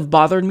that kind of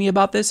bothered me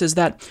about this is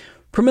that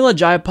Pramila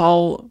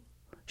Jayapal,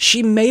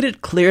 she made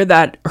it clear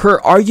that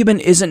her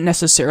argument isn't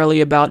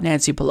necessarily about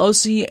Nancy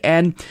Pelosi,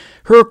 and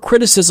her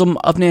criticism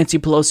of Nancy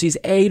Pelosi's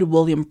aide,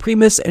 William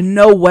Primus, in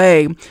no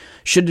way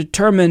should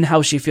determine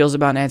how she feels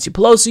about Nancy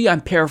Pelosi.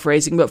 I'm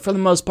paraphrasing, but for the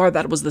most part,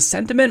 that was the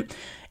sentiment.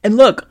 And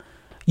look,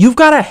 you've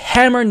got to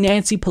hammer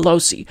Nancy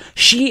Pelosi.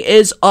 She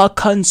is a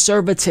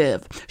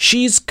conservative.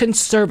 She's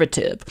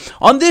conservative.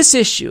 On this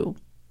issue,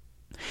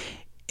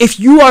 if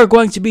you are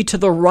going to be to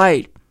the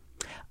right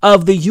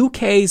of the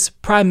UK's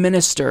Prime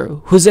Minister,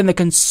 who's in the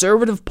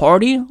Conservative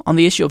Party on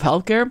the issue of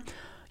healthcare,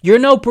 you're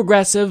no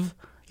progressive,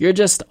 you're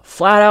just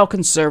flat out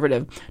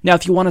conservative. Now,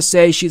 if you want to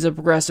say she's a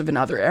progressive in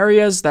other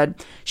areas,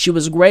 that she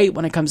was great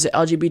when it comes to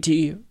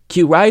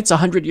LGBTQ rights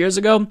 100 years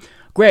ago,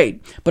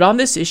 great. But on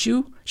this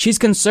issue, she's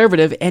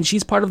conservative, and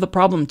she's part of the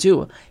problem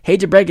too.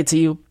 Hate to break it to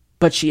you,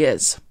 but she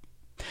is.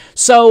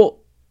 So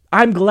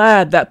I'm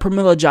glad that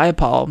Pramila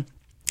Jayapal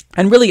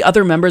and really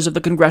other members of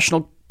the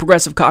Congressional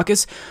Progressive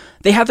Caucus,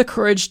 they have the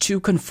courage to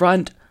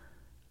confront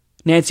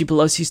Nancy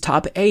Pelosi's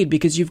top aide,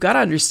 because you've got to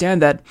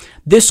understand that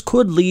this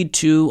could lead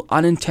to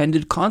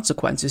unintended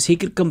consequences. He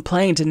could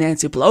complain to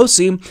Nancy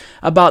Pelosi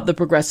about the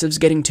progressives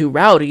getting too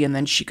rowdy, and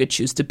then she could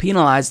choose to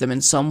penalize them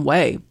in some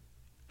way.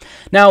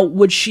 Now,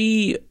 would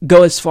she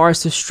go as far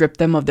as to strip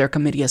them of their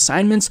committee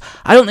assignments?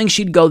 I don't think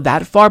she'd go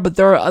that far, but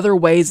there are other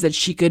ways that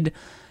she could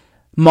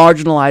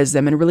marginalize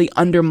them and really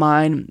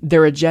undermine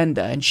their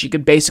agenda, and she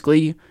could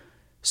basically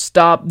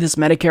stop this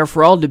Medicare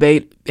for All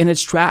debate in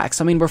its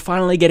tracks. I mean, we're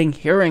finally getting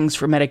hearings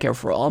for Medicare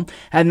for All,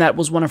 and that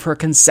was one of her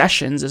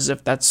concessions, as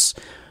if that's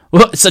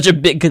such a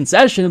big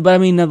concession, but I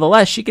mean,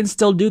 nonetheless, she can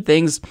still do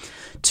things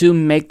to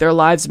make their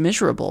lives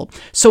miserable.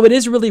 So it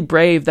is really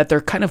brave that they're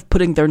kind of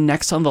putting their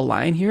necks on the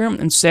line here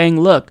and saying,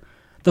 look,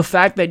 the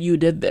fact that you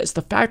did this,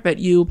 the fact that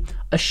you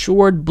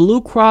assured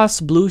Blue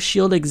Cross Blue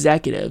Shield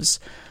executives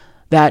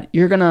that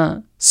you're going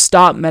to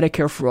stop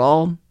Medicare for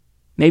All,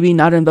 maybe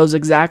not in those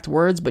exact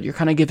words, but you're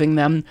kind of giving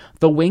them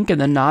the wink and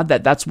the nod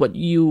that that's what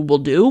you will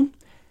do.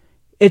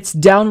 It's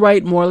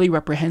downright morally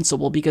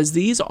reprehensible, because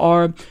these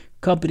are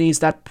companies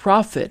that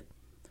profit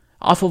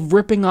off of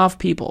ripping off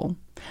people.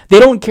 They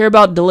don't care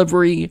about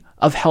delivery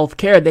of health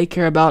care. They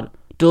care about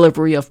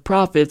delivery of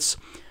profits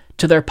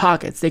to their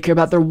pockets. They care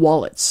about their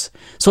wallets.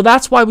 So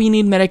that's why we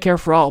need Medicare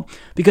for All,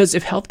 because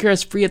if healthcare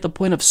is free at the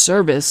point of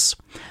service,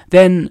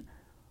 then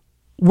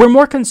we're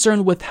more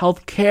concerned with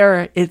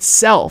healthcare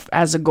itself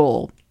as a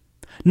goal,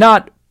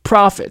 not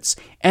profits.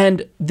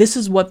 And this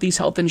is what these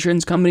health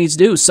insurance companies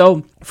do.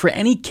 So for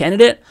any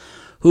candidate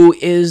who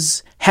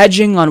is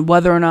hedging on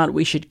whether or not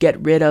we should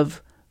get rid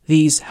of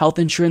these health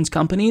insurance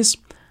companies,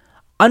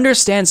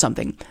 understand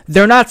something.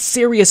 They're not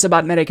serious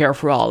about Medicare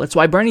for All. It's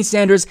why Bernie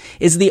Sanders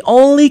is the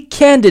only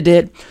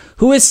candidate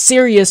who is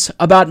serious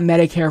about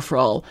Medicare for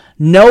All.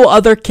 No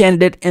other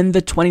candidate in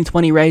the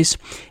 2020 race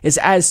is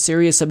as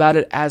serious about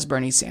it as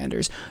Bernie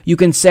Sanders. You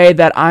can say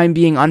that I'm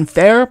being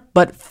unfair,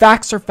 but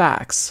facts are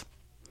facts.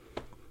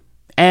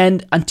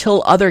 And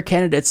until other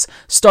candidates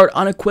start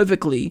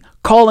unequivocally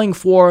calling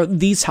for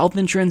these health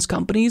insurance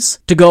companies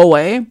to go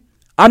away,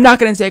 I'm not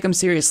going to take them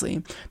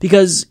seriously.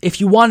 Because if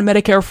you want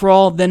Medicare for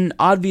All, then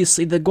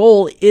obviously the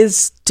goal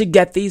is to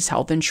get these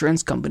health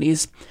insurance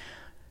companies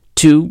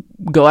to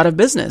go out of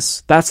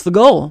business. That's the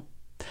goal.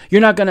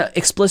 You're not going to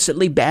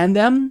explicitly ban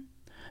them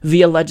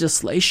via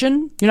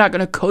legislation. You're not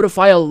going to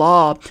codify a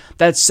law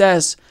that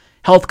says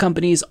health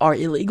companies are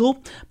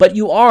illegal, but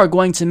you are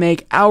going to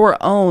make our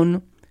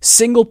own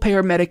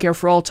single-payer Medicare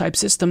for All type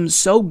systems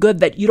so good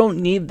that you don't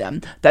need them,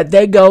 that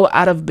they go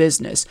out of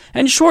business.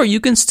 And sure, you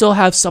can still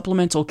have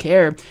supplemental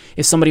care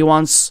if somebody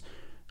wants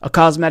a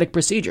cosmetic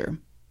procedure.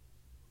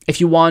 If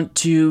you want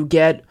to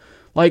get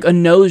like a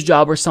nose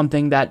job or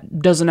something that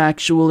doesn't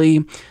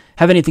actually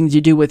have anything to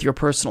do with your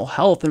personal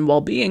health and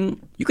well-being,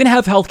 you can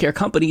have healthcare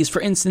companies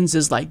for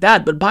instances like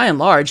that. But by and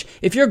large,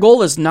 if your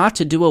goal is not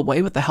to do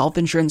away with the health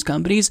insurance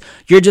companies,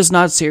 you're just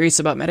not serious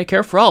about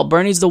Medicare for All.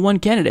 Bernie's the one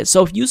candidate.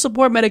 So if you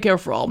support Medicare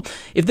for All,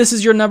 if this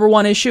is your number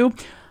one issue,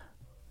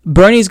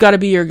 Bernie's got to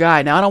be your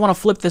guy. Now, I don't want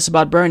to flip this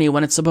about Bernie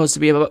when it's supposed to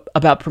be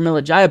about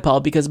Pramila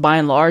Jayapal, because by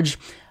and large,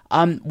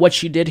 what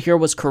she did here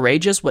was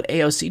courageous. What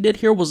AOC did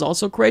here was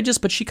also courageous,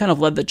 but she kind of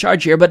led the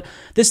charge here. But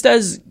this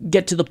does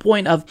get to the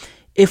point of,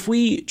 if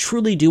we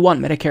truly do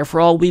want Medicare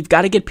for All, we've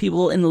got to get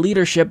people in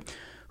leadership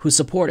who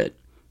support it.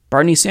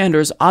 Bernie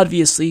Sanders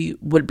obviously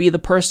would be the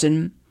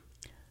person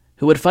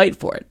who would fight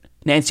for it.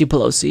 Nancy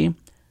Pelosi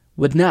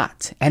would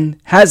not,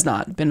 and has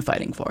not been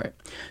fighting for it.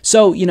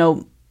 So,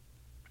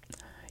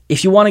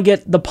 if you want to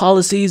get the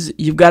policies,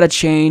 you've got to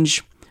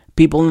change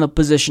people in the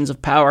positions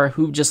of power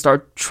who just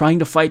are trying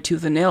to fight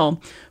tooth and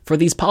nail for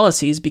these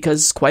policies,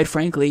 because, quite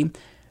frankly,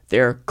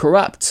 they're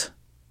corrupt.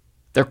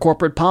 They're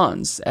corporate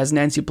pawns, as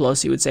Nancy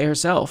Pelosi would say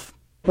herself.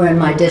 Well, in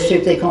my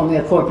district, they call me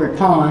a corporate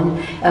pawn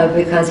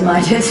because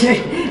my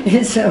district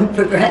is so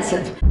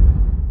progressive.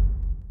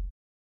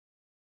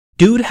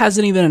 Dude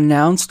hasn't even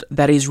announced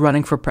that he's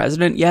running for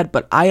president yet,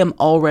 but I am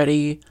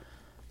already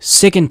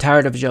sick and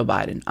tired of Joe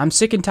Biden. I'm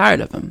sick and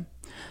tired of him.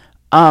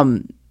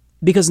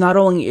 Because not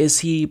only is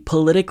he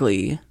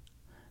politically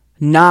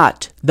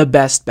not the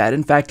best bet.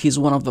 In fact, he's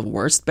one of the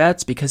worst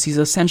bets, because he's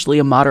essentially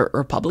a moderate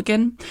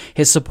Republican.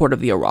 His support of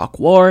the Iraq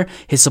War,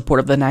 his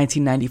support of the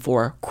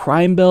 1994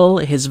 crime bill,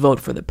 his vote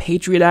for the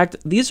Patriot Act,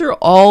 these are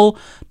all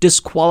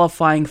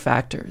disqualifying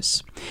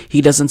factors. He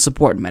doesn't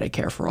support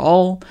Medicare for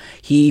All.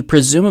 He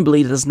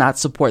presumably does not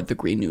support the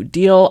Green New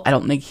Deal. I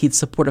don't think he'd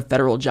support a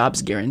federal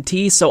jobs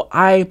guarantee. So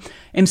I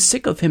am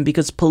sick of him,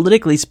 because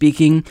politically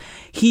speaking,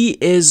 he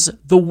is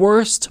the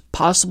worst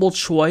possible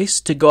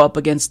choice to go up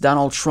against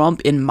Donald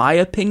Trump, in my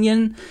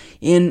opinion,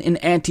 in an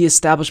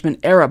anti-establishment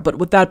era. But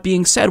with that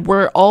being said,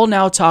 we're all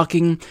now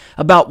talking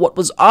about what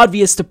was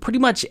obvious to pretty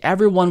much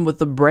everyone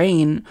with a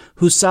brain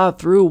who saw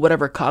through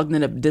whatever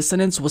cognitive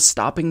dissonance was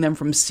stopping them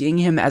from seeing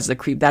him as the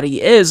creep that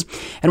he is.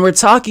 And we're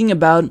talking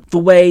about the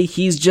way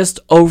he's just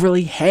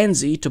overly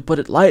handsy, to put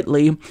it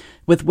lightly,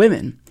 with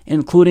women,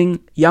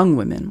 including young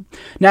women.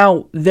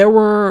 Now, there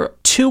were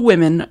two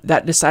women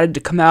that decided to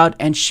come out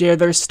and share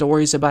their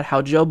stories about how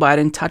Joe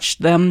Biden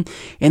touched them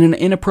in an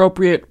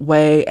inappropriate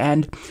way,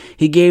 and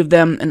he gave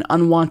them an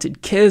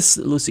unwanted kiss.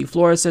 Lucy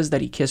Flores says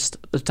that he kissed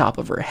the top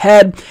of her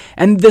head,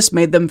 and this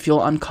made them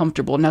feel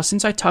uncomfortable. Now,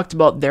 since I talked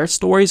about their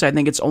stories, I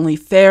think it's only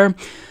fair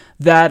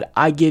that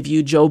I give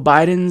you Joe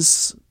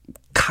Biden's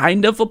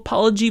kind of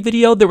apology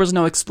video. There was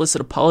no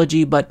explicit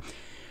apology, but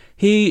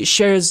he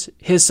shares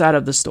his side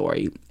of the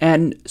story.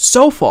 And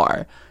so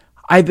far,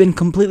 I've been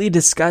completely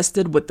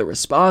disgusted with the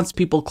response.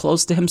 People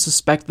close to him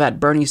suspect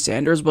that Bernie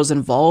Sanders was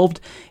involved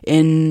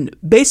in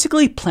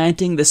basically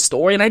planting this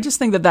story, and I just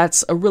think that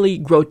that's a really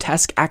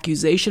grotesque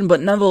accusation, but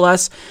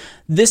nonetheless,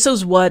 this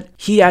is what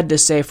he had to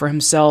say for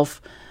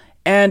himself,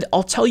 and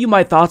I'll tell you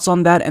my thoughts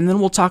on that, and then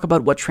we'll talk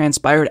about what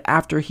transpired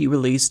after he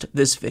released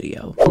this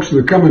video. Folks, in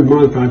the coming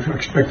month, I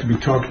expect to be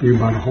talking to you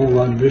about a whole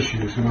lot of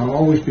issues, and I'll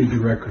always be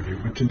direct with you,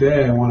 but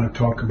today I want to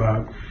talk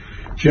about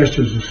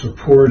gestures of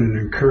support and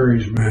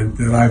encouragement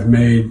that I've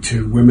made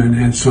to women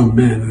and some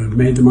men that have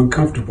made them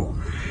uncomfortable.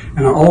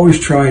 And I always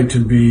tried to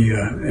be,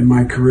 in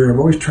my career, I've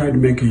always tried to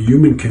make a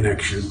human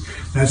connection.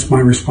 That's my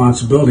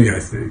responsibility, I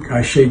think.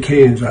 I shake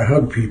hands, I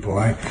hug people,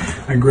 I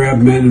grab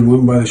men and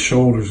women by the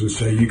shoulders and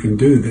say, you can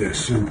do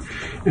this. And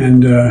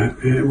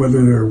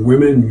whether they're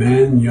women,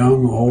 men,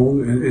 young,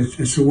 old,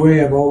 it's the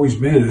way I've always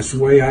been. It's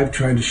the way I've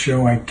tried to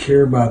show I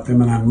care about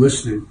them and I'm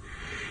listening.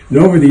 And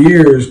over the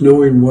years,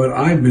 knowing what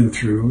I've been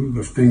through,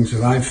 the things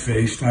that I've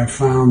faced, I've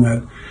found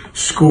that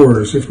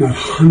scores, if not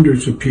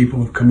hundreds of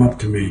people have come up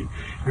to me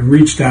and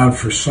reached out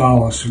for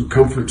solace and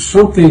comfort,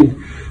 something,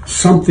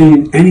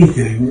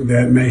 anything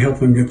that may help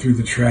them get through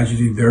the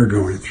tragedy they're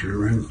going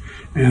through.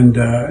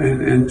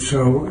 And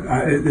so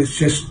it's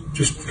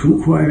just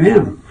who I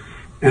am.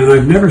 And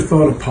I've never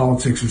thought of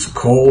politics as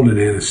cold and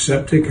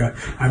antiseptic.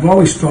 I've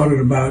always thought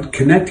it about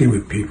connecting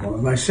with people.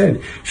 As I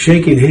said,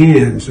 shaking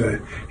hands,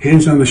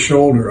 hands on the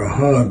shoulder, a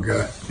hug,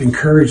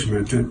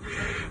 encouragement. And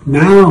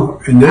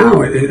now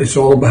it's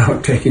all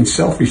about taking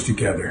selfies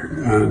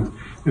together.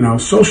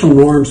 Social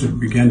norms have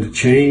begun to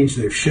change.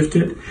 They've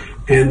shifted.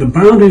 And the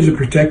boundaries of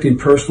protecting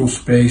personal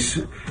space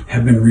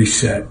have been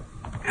reset.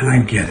 And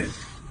I get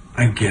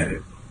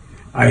it.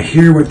 I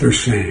hear what they're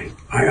saying.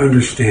 I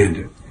understand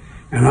it.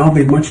 And I'll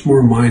be much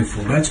more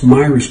mindful. That's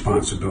my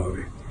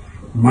responsibility,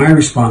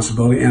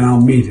 and I'll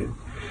meet it.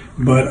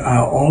 But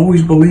I'll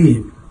always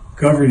believe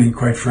governing,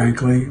 quite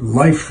frankly,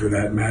 life for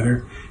that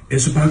matter,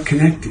 is about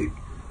connecting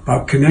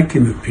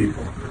with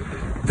people.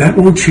 That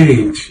won't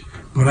change,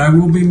 but I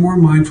will be more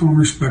mindful and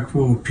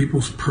respectful of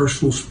people's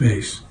personal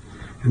space.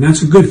 And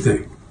that's a good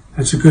thing.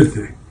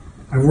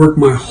 I've worked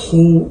my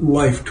whole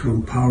life to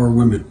empower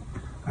women.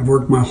 I've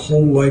worked my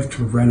whole life to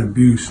prevent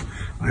abuse.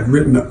 I've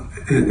written,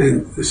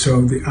 and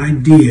so the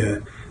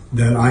idea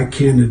that I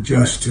can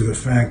adjust to the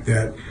fact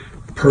that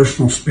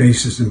personal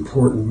space is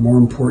important, more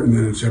important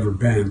than it's ever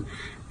been,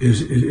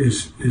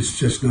 is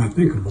just not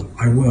thinkable.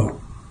 I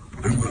will.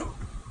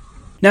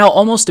 Now,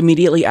 almost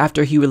immediately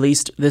after he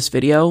released this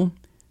video,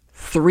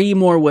 3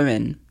 more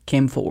women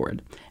came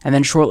forward. And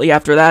then shortly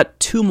after that,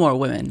 2 more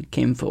women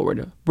came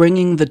forward,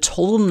 bringing the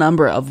total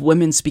number of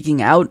women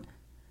speaking out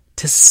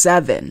to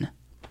 7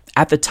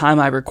 at the time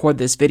I record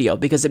this video,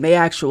 because it may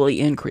actually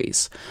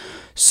increase.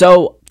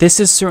 So this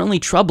is certainly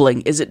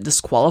troubling. Is it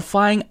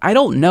disqualifying? I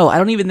don't know. I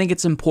don't even think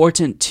it's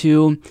important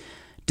to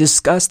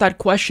discuss that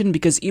question,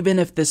 because even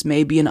if this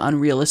may be an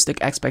unrealistic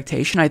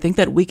expectation, I think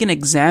that we can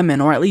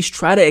examine, or at least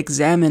try to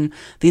examine,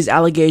 these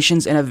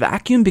allegations in a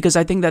vacuum, because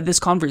I think that this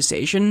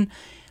conversation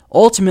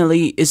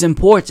ultimately is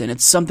important.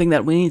 It's something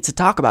that we need to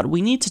talk about.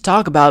 We need to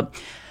talk about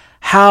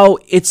how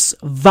it's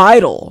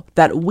vital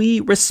that we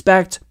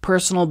respect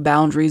personal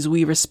boundaries,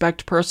 we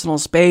respect personal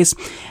space,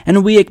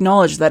 and we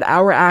acknowledge that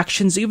our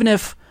actions, even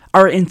if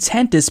our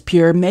intent is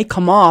pure, may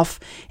come off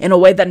in a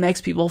way that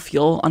makes people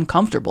feel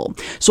uncomfortable.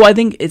 So I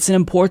think it's an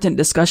important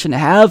discussion to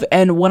have,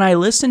 and when I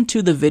listen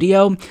to the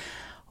video,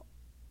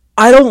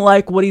 I don't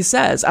like what he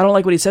says. I don't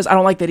like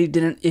that he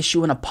didn't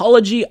issue an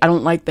apology. I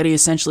don't like that he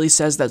essentially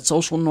says that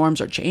social norms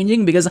are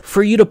changing, because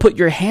for you to put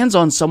your hands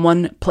on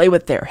someone, play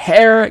with their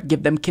hair,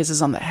 give them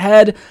kisses on the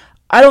head,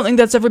 I don't think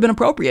that's ever been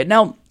appropriate.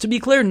 Now, to be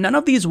clear, none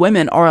of these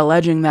women are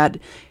alleging that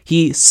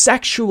he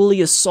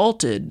sexually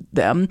assaulted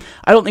them.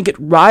 I don't think it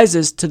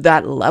rises to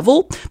that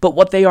level, but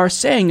what they are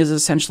saying is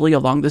essentially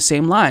along the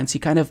same lines. He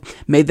kind of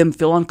made them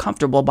feel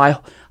uncomfortable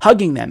by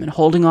hugging them and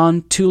holding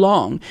on too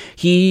long.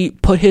 He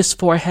put his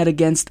forehead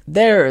against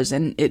theirs,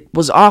 and it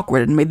was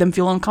awkward and made them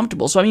feel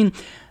uncomfortable. So, I mean,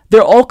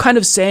 they're all kind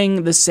of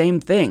saying the same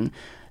thing.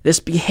 This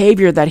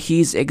behavior that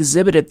he's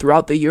exhibited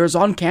throughout the years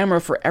on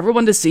camera for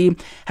everyone to see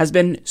has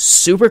been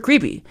super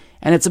creepy,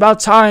 and it's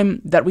about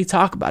time that we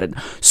talk about it.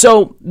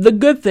 So the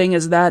good thing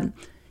is that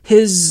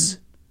his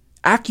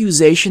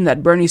accusation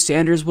that Bernie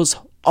Sanders was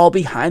all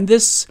behind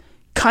this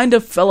kind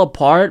of fell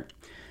apart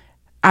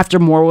after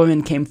more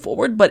women came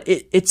forward, but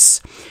it's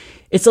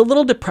a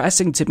little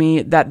depressing to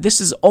me that this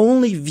is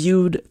only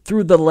viewed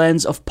through the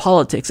lens of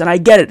politics. And I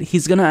get it.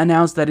 He's going to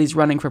announce that he's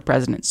running for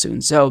president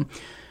soon. So,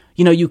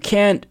 you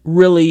can't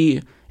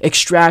really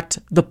extract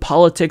the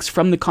politics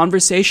from the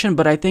conversation,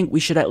 but I think we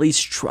should at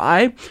least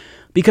try,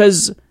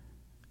 because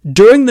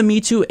during the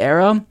Me Too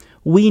era,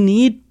 we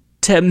need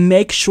to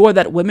make sure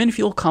that women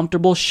feel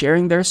comfortable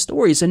sharing their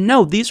stories. And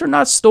no, these are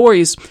not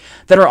stories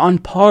that are on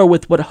par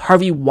with what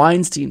Harvey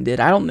Weinstein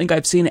did. I don't think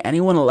I've seen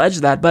anyone allege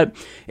that, but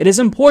it is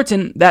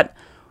important that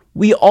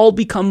we all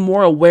become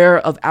more aware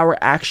of our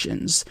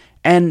actions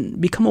and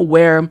become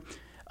aware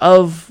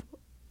of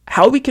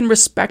how we can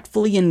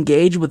respectfully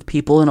engage with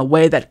people in a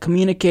way that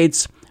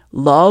communicates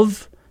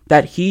love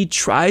that he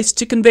tries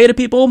to convey to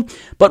people,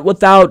 but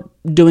without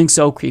doing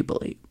so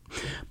creepily.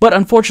 But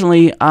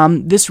unfortunately,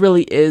 this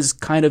really is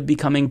kind of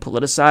becoming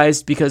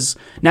politicized, because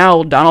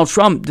now Donald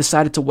Trump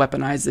decided to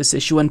weaponize this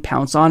issue and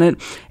pounce on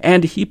it,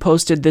 and he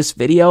posted this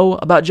video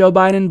about Joe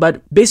Biden.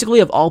 But basically,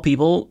 of all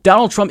people,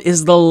 Donald Trump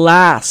is the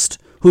last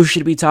who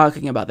should be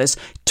talking about this.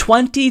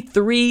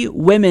 23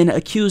 women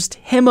accused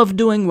him of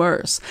doing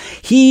worse.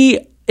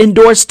 He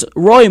endorsed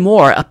Roy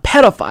Moore, a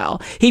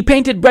pedophile. He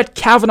painted Brett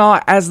Kavanaugh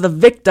as the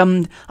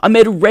victim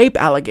amid rape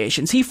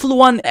allegations. He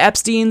flew on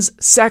Epstein's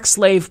sex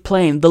slave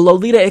plane, the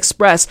Lolita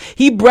Express.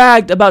 He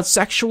bragged about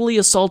sexually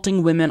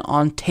assaulting women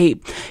on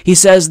tape. He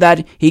says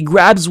that he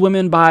grabs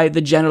women by the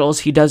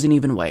genitals he doesn't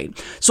even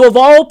wait. So of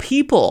all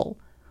people,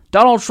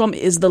 Donald Trump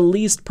is the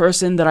least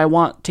person that I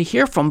want to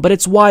hear from, but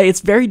it's why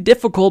it's very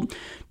difficult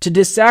to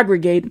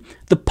disaggregate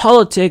the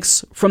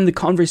politics from the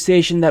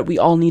conversation that we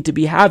all need to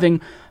be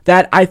having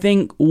that I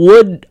think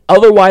would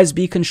otherwise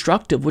be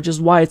constructive, which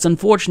is why it's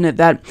unfortunate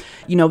that,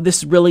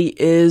 this really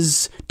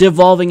is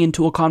devolving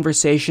into a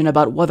conversation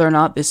about whether or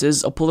not this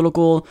is a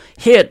political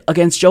hit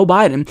against Joe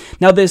Biden.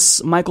 Now,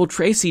 this Michael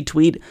Tracy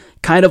tweet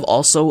kind of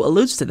also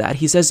alludes to that.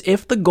 He says,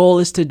 if the goal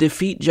is to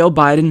defeat Joe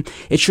Biden,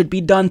 it should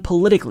be done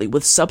politically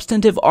with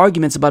substantive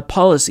arguments about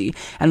policy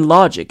and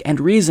logic and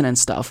reason and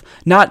stuff,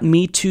 not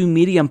Me Too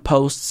Medium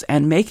posts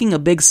and making a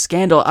big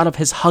scandal out of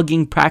his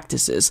hugging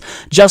practices.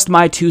 Just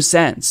my 2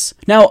 cents.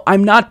 Now,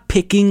 I'm not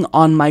picking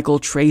on Michael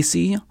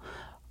Tracy,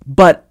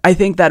 but I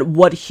think that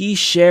what he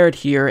shared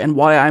here and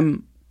why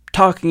I'm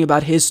talking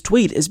about his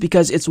tweet is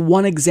because it's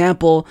one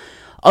example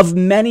of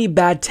many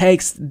bad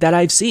takes that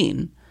I've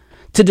seen.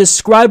 To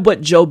describe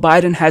what Joe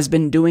Biden has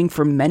been doing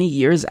for many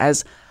years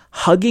as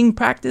hugging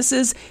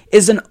practices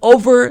is an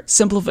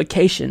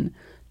oversimplification,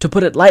 to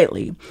put it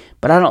lightly.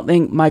 But I don't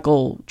think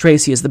Michael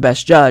Tracy is the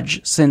best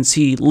judge, since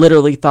he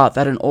literally thought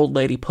that an old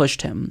lady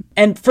pushed him.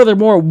 And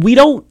furthermore, we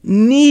don't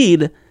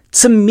need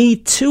to Me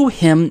Too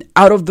him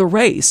out of the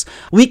race.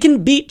 We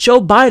can beat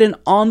Joe Biden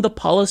on the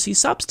policy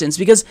substance,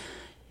 because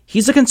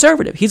he's a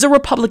conservative. He's a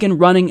Republican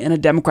running in a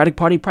Democratic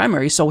Party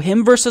primary. So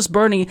him versus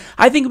Bernie,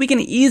 I think we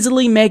can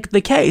easily make the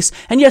case.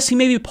 And yes, he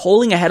may be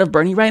polling ahead of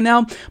Bernie right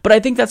now, but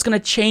I think that's going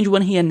to change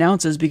when he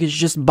announces, because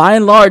just by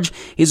and large,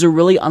 he's a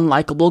really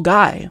unlikable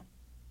guy.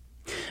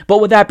 But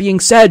with that being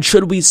said,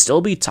 should we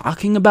still be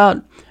talking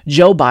about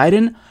Joe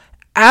Biden?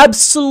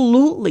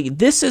 Absolutely.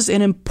 This is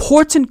an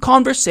important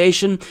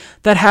conversation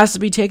that has to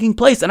be taking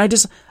place. And I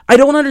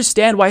don't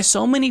understand why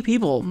so many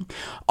people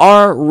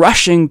are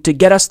rushing to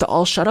get us to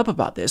all shut up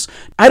about this.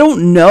 I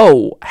don't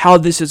know how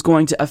this is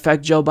going to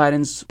affect Joe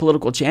Biden's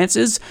political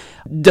chances.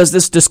 Does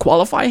this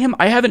disqualify him?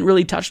 I haven't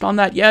really touched on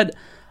that yet.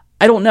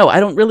 I don't know. I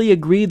don't really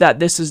agree that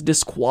this is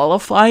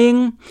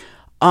disqualifying.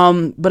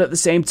 But at the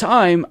same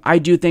time, I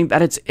do think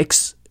that it's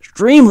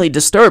extremely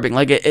disturbing.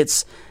 Like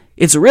it's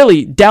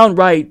really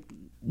downright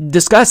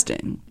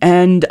disgusting.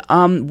 And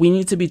we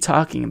need to be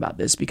talking about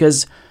this,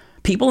 because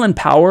people in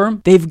power,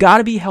 they've got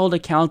to be held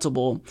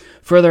accountable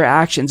for their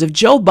actions. If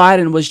Joe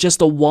Biden was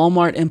just a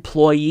Walmart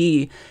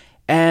employee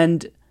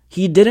and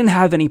he didn't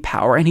have any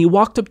power, and he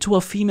walked up to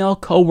a female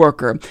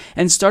coworker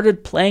and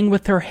started playing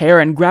with her hair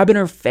and grabbing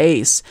her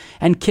face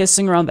and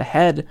kissing her on the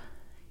head,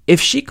 if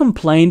she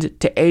complained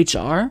to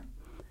HR,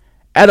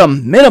 at a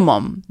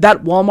minimum,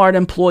 that Walmart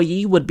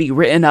employee would be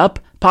written up,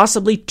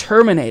 possibly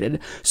terminated.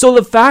 So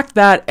the fact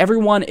that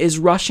everyone is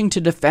rushing to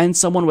defend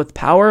someone with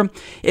power,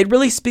 it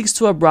really speaks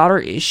to a broader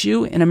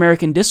issue in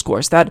American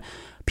discourse, that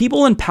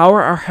people in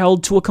power are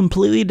held to a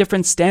completely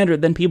different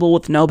standard than people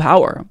with no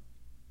power.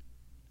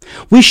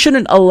 We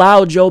shouldn't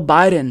allow Joe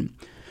Biden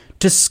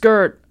to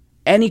skirt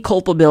any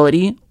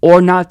culpability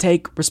or not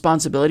take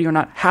responsibility or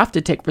not have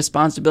to take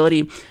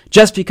responsibility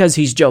just because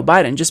he's Joe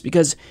Biden, just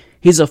because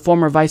he's a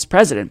former vice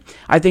president.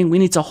 I think we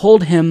need to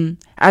hold him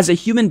as a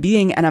human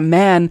being and a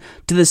man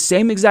to the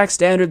same exact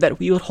standard that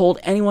we would hold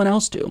anyone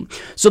else to.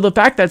 So the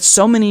fact that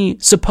so many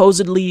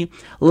supposedly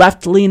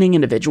left-leaning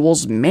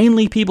individuals,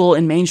 mainly people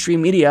in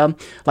mainstream media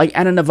like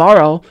Ana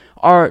Navarro,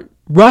 are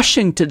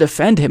rushing to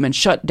defend him and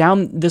shut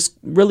down this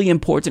really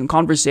important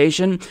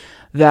conversation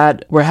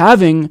that we're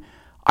having,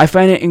 I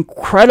find it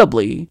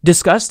incredibly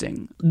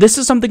disgusting. This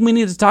is something we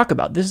need to talk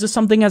about. This is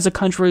something as a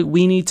country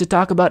we need to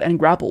talk about and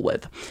grapple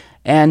with.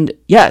 And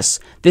yes,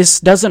 this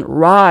doesn't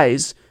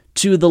rise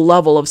to the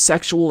level of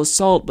sexual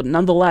assault, but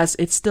nonetheless,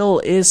 it still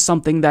is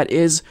something that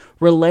is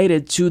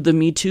related to the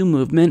Me Too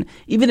movement,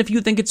 even if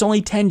you think it's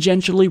only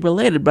tangentially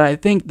related. But I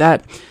think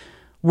that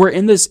we're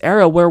in this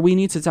era where we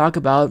need to talk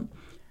about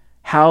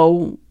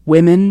how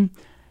women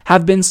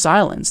have been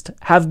silenced,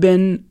 have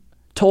been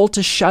told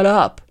to shut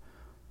up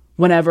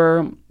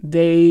whenever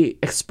they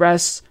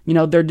express,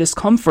 their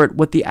discomfort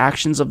with the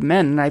actions of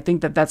men. And I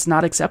think that that's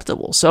not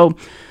acceptable. So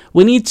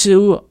we need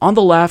to, on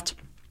the left,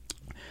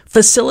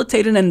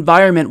 facilitate an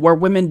environment where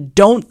women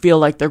don't feel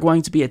like they're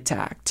going to be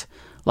attacked,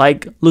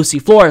 like Lucy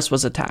Flores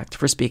was attacked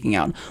for speaking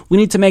out. We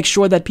need to make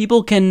sure that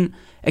people can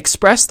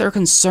express their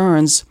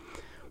concerns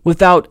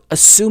without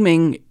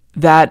assuming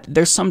that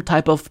there's some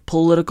type of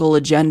political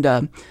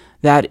agenda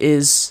that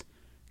is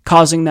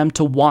causing them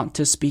to want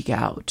to speak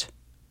out.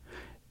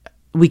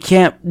 We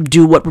can't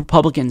do what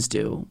Republicans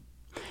do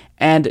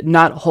and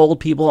not hold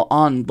people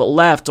on the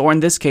left, or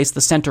in this case,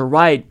 the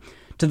center-right,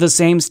 to the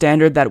same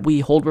standard that we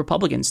hold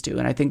Republicans to.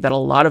 And I think that a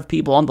lot of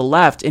people on the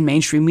left in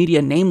mainstream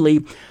media,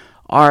 namely,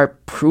 are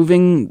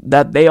proving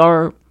that they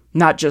are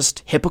not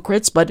just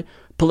hypocrites, but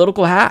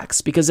political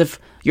hacks. Because if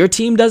your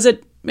team does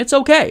it, it's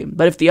okay.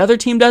 But if the other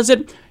team does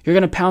it, you're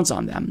going to pounce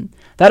on them.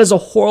 That is a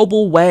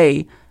horrible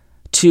way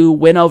to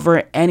win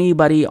over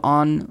anybody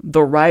on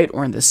the right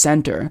or in the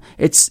center.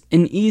 It's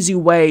an easy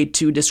way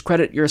to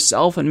discredit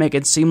yourself and make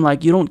it seem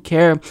like you don't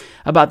care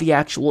about the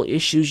actual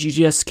issues, you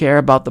just care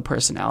about the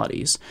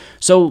personalities.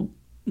 So,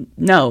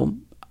 no,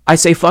 I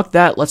say fuck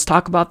that. Let's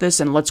talk about this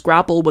and let's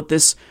grapple with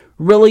this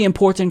really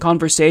important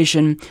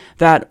conversation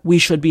that we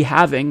should be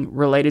having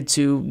related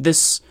to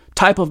this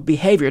type of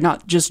behavior,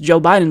 not just Joe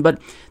Biden,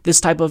 but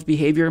this type of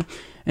behavior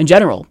in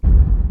general.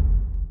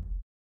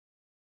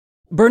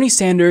 Bernie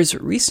Sanders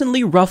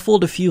recently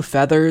ruffled a few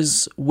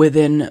feathers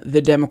within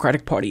the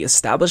Democratic Party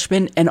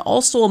establishment and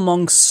also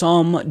among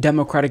some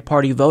Democratic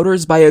Party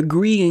voters by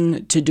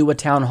agreeing to do a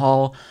town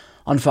hall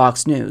on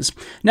Fox News.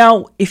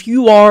 Now, if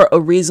you are a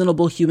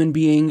reasonable human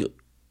being,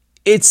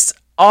 it's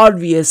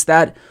obvious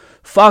that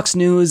Fox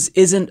News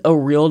isn't a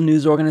real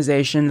news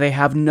organization. They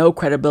have no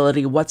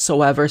credibility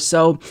whatsoever.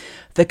 So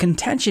the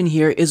contention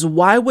here is,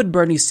 why would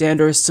Bernie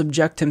Sanders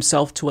subject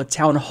himself to a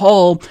town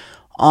hall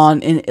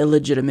on an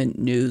illegitimate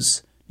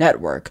news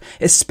network,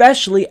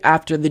 especially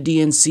after the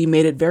DNC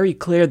made it very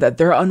clear that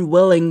they're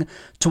unwilling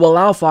to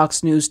allow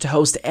Fox News to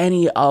host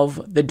any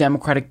of the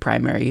Democratic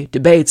primary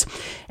debates.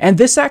 And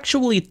this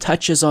actually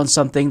touches on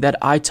something that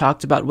I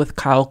talked about with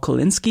Kyle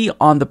Kulinski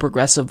on the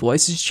Progressive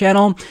Voices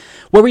channel,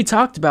 where we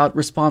talked about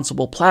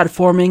responsible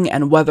platforming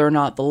and whether or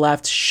not the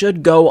left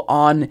should go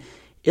on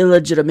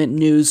illegitimate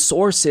news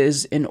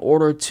sources in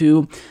order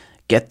to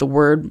get the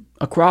word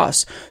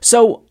across.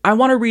 So I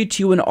want to read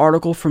to you an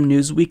article from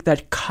Newsweek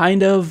that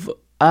kind of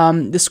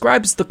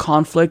describes the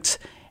conflict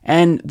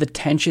and the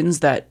tensions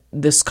that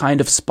this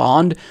kind of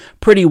spawned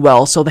pretty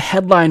well. So the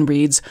headline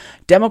reads,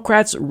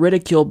 Democrats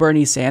ridicule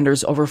Bernie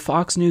Sanders over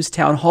Fox News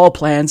town hall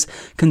plans.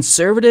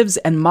 Conservatives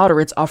and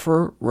moderates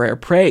offer rare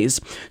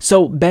praise.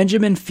 So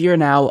Benjamin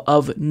Fearnow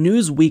of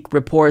Newsweek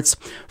reports,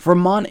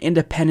 Vermont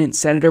Independent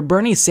Senator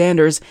Bernie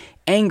Sanders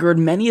angered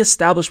many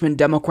establishment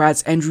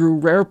Democrats and drew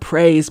rare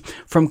praise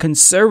from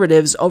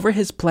conservatives over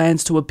his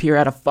plans to appear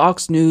at a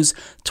Fox News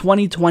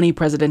 2020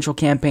 presidential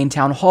campaign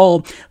town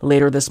hall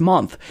later this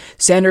month.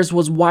 Sanders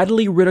was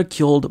widely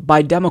ridiculed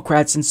by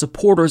Democrats and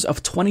supporters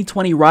of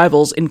 2020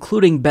 rivals,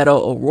 including Beto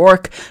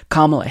O'Rourke,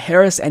 Kamala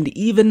Harris, and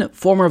even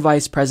former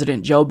Vice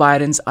President Joe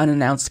Biden's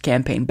unannounced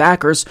campaign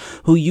backers,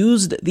 who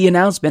used the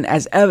announcement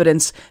as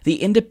evidence the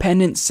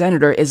independent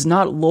senator is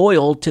not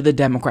loyal to the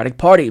Democratic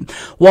Party.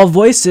 While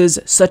voices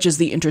such as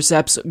The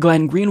Intercept's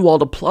Glenn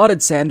Greenwald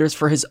applauded Sanders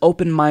for his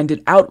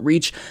open-minded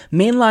outreach,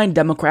 mainline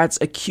Democrats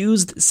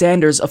accused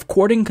Sanders of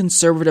courting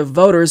conservative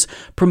voters,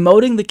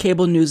 promoting the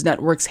cable news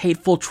network's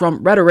hateful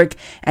Trump rhetoric,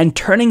 and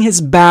turning his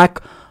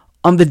back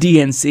on the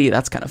DNC.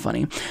 That's kind of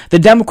funny. The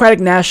Democratic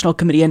National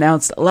Committee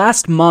announced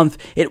last month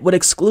it would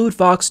exclude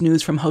Fox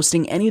News from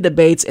hosting any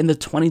debates in the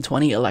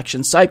 2020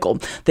 election cycle.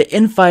 The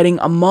infighting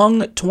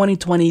among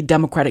 2020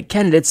 Democratic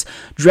candidates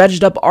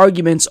dredged up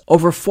arguments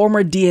over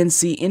former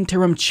DNC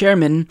interim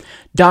chairman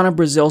Donna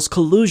Brazil's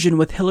collusion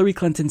with Hillary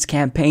Clinton's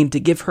campaign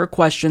to give her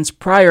questions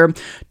prior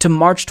to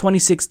March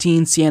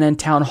 2016 CNN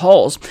town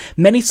halls.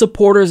 Many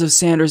supporters of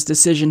Sanders'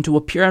 decision to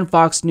appear on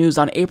Fox News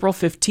on April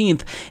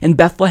 15th in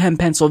Bethlehem,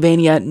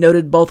 Pennsylvania, noted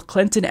both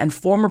Clinton and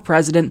former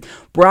President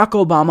Barack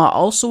Obama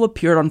also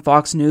appeared on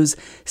Fox News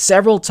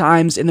several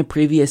times in the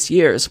previous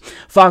years.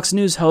 Fox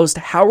News host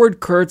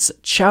Howard Kurtz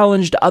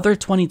challenged other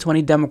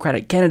 2020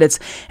 Democratic candidates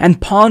and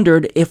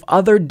pondered if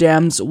other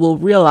Dems will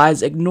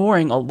realize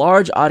ignoring a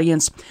large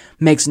audience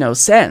makes no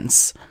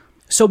sense.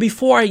 So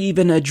before I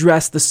even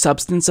address the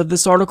substance of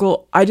this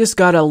article, I just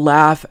gotta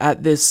laugh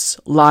at this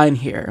line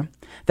here,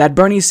 that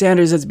Bernie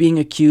Sanders is being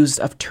accused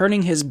of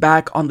turning his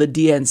back on the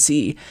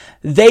DNC.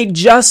 They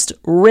just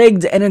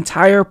rigged an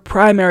entire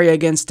primary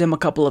against him a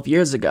couple of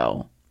years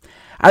ago.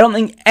 I don't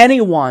think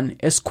anyone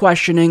is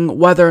questioning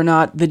whether or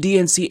not the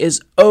DNC is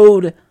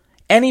owed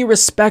any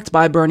respect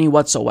by Bernie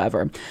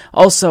whatsoever.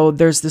 Also,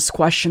 there's this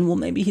question, well,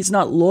 maybe he's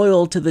not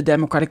loyal to the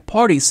Democratic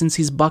Party since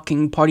he's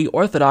bucking party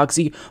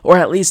orthodoxy, or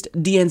at least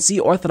DNC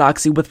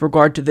orthodoxy with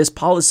regard to this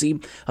policy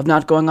of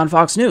not going on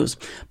Fox News.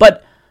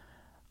 But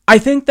I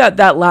think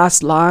that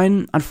last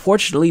line,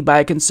 unfortunately, by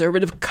a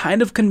conservative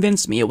kind of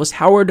convinced me. It was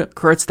Howard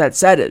Kurtz that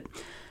said it.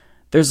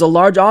 There's a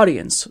large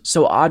audience,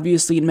 so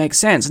obviously it makes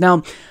sense.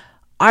 Now,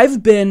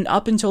 I've been,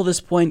 up until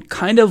this point,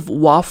 kind of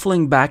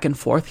waffling back and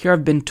forth here.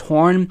 I've been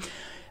torn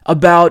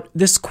about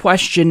this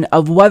question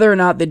of whether or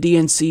not the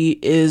DNC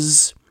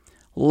is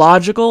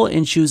logical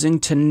in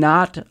choosing to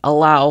not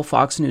allow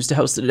Fox News to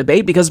host the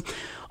debate, because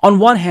on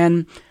one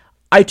hand,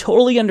 I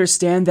totally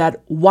understand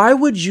that why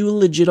would you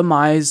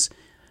legitimize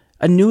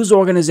a news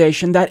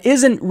organization that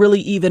isn't really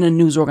even a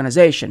news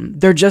organization?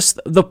 They're just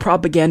the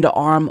propaganda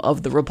arm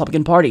of the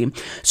Republican Party.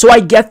 So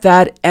I get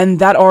that, and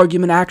that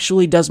argument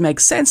actually does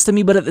make sense to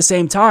me, but at the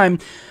same time,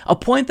 a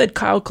point that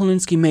Kyle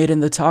Kulinski made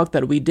in the talk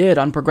that we did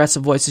on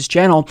Progressive Voices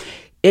channel,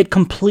 it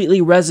completely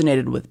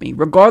resonated with me.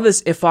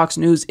 Regardless if Fox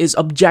News is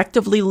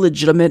objectively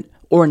legitimate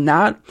or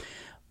not,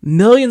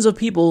 millions of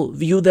people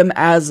view them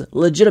as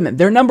legitimate.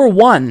 They're number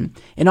one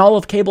in all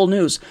of cable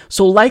news.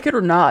 So like it or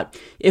not,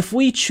 if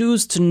we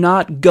choose to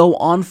not go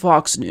on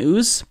Fox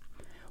News,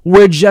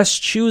 we're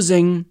just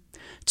choosing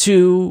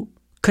to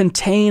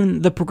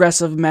contain the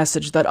progressive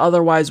message that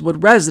otherwise would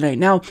resonate.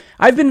 Now,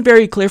 I've been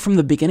very clear from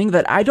the beginning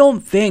that I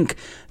don't think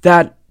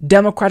that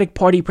Democratic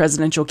Party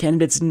presidential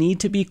candidates need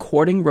to be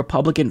courting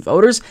Republican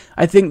voters.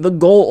 I think the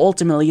goal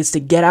ultimately is to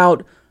get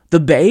out the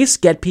base,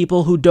 get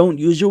people who don't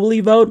usually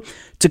vote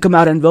to come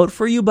out and vote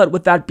for you. But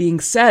with that being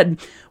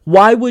said,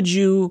 why would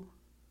you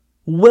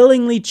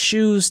willingly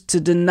choose to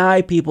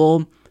deny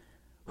people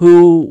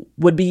who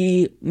would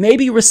be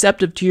maybe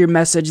receptive to your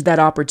message that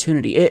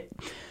opportunity?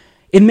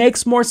 It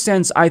makes more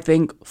sense, I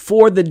think,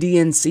 for the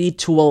DNC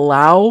to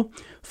allow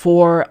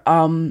for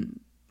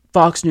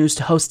Fox News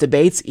to host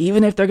debates,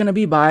 even if they're going to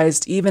be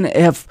biased, even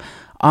if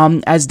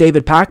as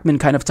David Pakman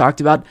kind of talked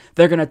about,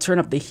 they're going to turn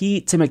up the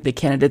heat to make the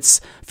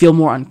candidates feel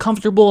more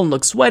uncomfortable and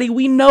look sweaty.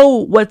 We know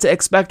what to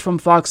expect from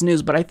Fox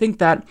News, but I think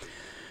that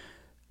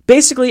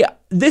basically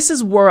this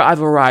is where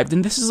I've arrived,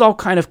 and this is all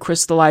kind of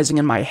crystallizing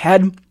in my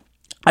head.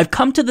 I've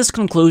come to this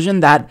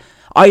conclusion that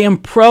I am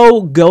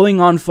pro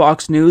going on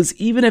Fox News,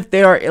 even if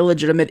they are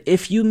illegitimate,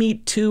 if you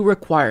meet two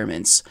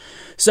requirements.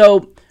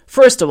 So,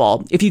 first of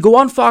all, if you go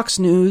on Fox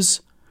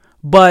News,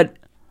 but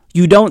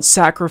you don't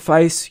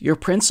sacrifice your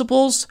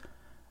principles,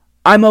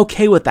 I'm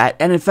okay with that.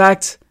 And in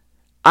fact,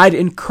 I'd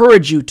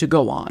encourage you to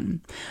go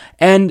on.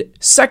 And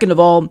second of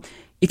all,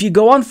 if you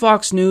go on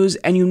Fox News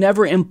and you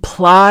never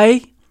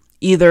imply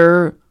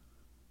either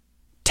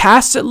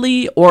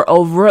tacitly or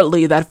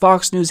overtly that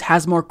Fox News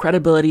has more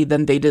credibility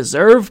than they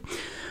deserve,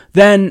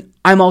 then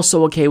I'm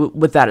also okay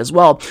with that as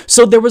well.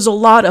 So there was a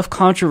lot of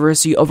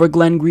controversy over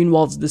Glenn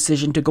Greenwald's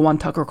decision to go on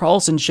Tucker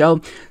Carlson's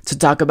show to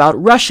talk about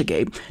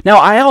Russiagate. Now,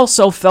 I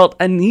also felt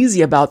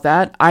uneasy about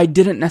that. I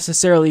didn't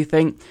necessarily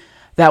think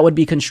that would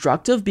be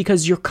constructive,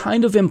 because you're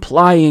kind of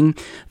implying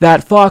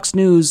that Fox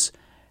News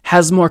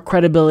has more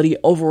credibility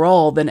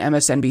overall than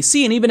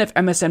MSNBC. And even if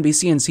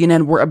MSNBC and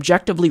CNN were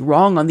objectively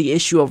wrong on the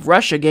issue of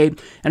Russiagate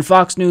and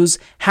Fox News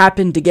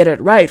happened to get it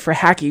right for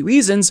hacky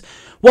reasons,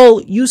 well,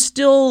 you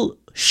still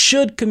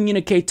should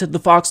communicate to the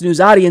Fox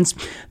News audience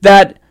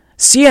that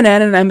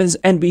CNN and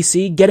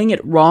MSNBC getting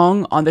it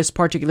wrong on this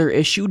particular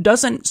issue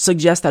doesn't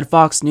suggest that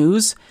Fox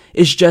News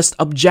is just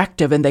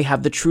objective and they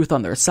have the truth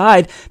on their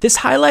side. This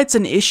highlights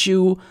an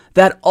issue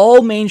that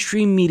all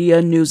mainstream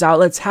media news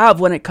outlets have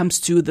when it comes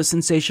to the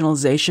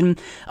sensationalization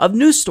of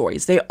news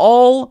stories. They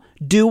all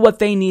do what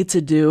they need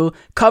to do,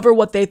 cover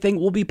what they think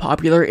will be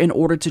popular in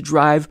order to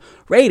drive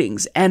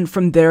ratings. And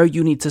from there,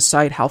 you need to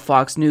cite how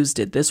Fox News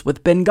did this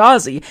with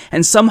Benghazi.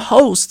 And some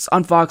hosts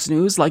on Fox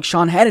News, like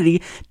Sean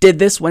Hannity, did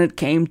this when it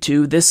came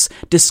to this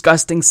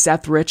disgusting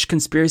Seth Rich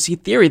conspiracy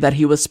theory that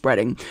he was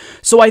spreading.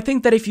 So I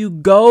think that if you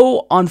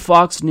go on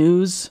Fox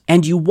News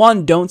and you,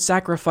 one, don't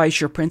sacrifice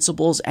your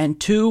principles, and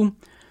two,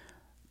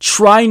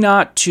 try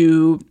not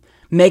to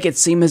make it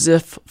seem as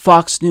if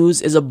Fox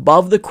News is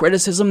above the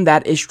criticism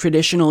that is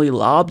traditionally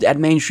lobbed at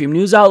mainstream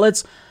news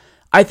outlets,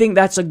 I think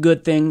that's a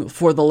good thing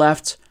for the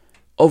left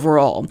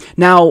overall.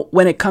 Now,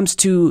 when it comes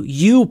to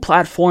you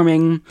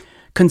platforming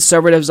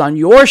conservatives on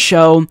your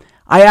show,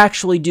 I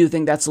actually do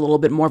think that's a little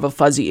bit more of a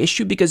fuzzy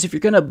issue, because if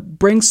you're going to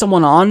bring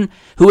someone on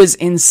who is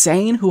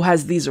insane, who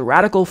has these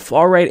radical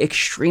far-right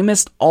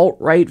extremist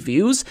alt-right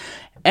views,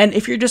 and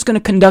if you're just going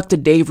to conduct a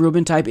Dave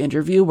Rubin type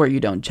interview where you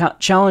don't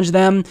challenge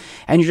them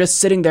and you're just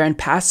sitting there and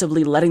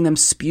passively letting them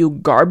spew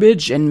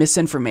garbage and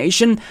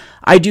misinformation,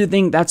 I do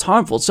think that's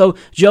harmful. So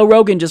Joe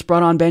Rogan just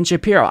brought on Ben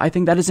Shapiro. I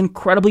think that is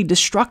incredibly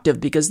destructive,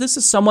 because this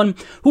is someone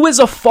who is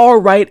a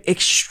far-right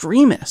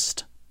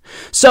extremist.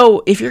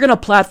 So if you're going to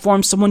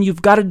platform someone,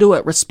 you've got to do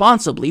it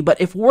responsibly.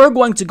 But if we're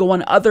going to go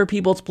on other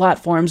people's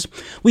platforms,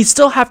 we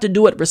still have to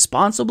do it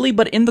responsibly,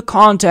 but in the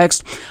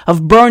context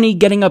of Bernie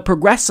getting a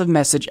progressive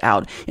message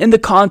out, in the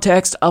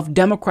context of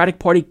Democratic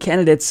Party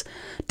candidates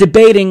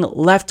debating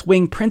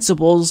left-wing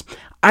principles.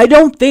 I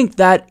don't think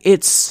that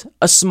it's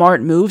a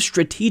smart move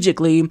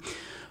strategically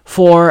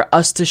for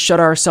us to shut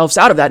ourselves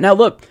out of that. Now,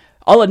 look,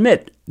 I'll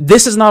admit,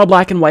 this is not a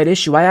black and white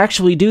issue. I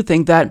actually do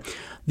think that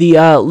the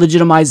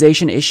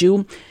legitimization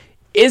issue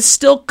is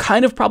still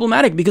kind of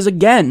problematic because,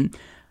 again,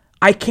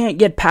 I can't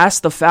get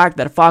past the fact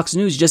that Fox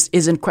News just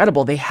isn't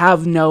credible. They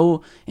have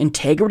no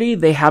integrity.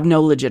 They have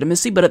no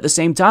legitimacy. But at the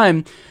same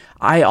time,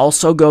 I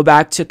also go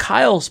back to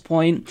Kyle's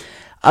point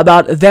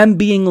about them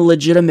being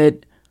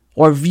legitimate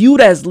or viewed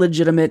as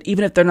legitimate,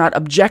 even if they're not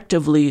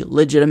objectively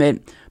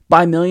legitimate,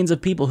 by millions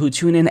of people who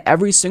tune in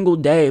every single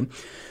day.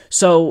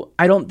 So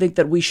I don't think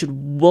that we should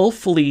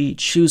willfully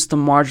choose to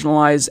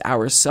marginalize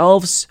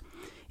ourselves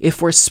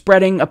if we're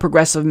spreading a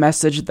progressive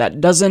message that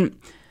doesn't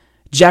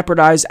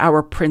jeopardize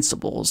our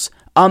principles.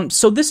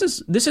 So this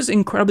is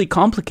incredibly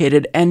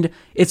complicated, and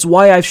it's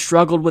why I've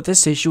struggled with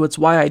this issue. It's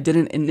why I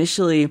didn't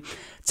initially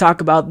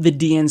talk about the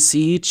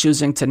DNC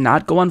choosing to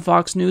not go on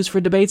Fox News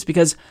for debates,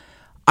 because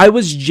I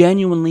was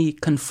genuinely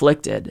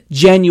conflicted,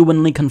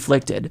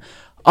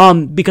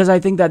 because I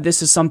think that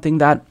this is something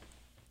that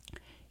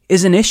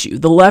is an issue.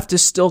 The left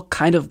is still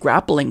kind of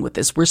grappling with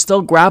this. We're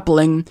still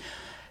grappling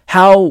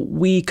how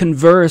we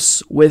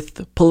converse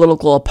with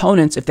political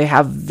opponents if they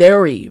have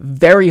very,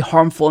 very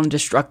harmful and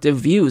destructive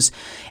views.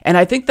 And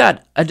I think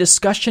that a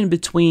discussion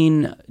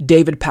between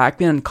David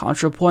Pakman and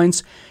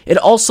ContraPoints, it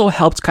also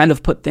helped kind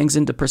of put things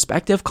into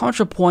perspective.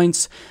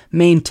 ContraPoints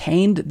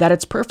maintained that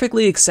it's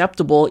perfectly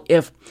acceptable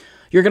if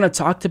you're going to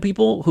talk to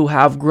people who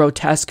have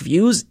grotesque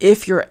views,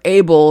 if you're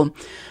able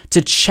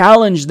to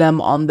challenge them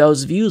on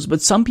those views.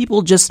 But some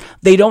people just,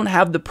 they don't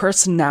have the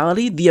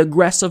personality, the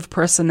aggressive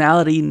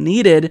personality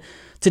needed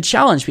to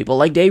challenge people.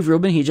 Like Dave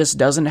Rubin, he just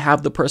doesn't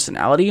have the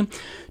personality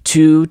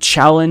to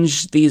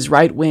challenge these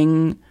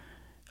right-wing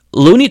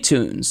Looney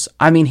Tunes.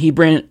 I mean, he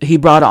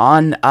brought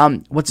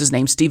on, what's his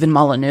name, Stephen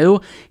Molyneux.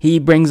 He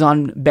brings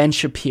on Ben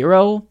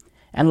Shapiro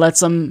and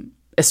lets him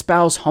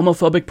espouse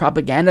homophobic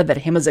propaganda that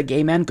him as a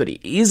gay man could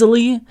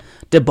easily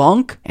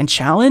debunk and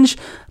challenge,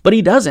 but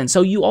he doesn't.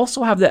 So you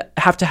also have to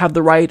have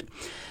the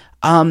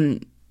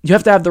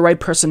right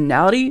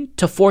personality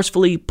to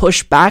forcefully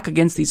push back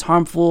against these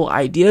harmful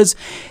ideas.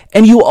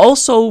 And you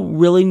also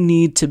really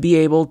need to be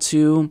able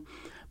to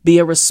be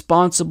a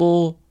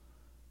responsible,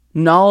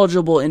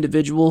 knowledgeable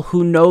individual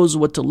who knows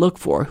what to look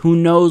for, who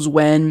knows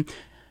when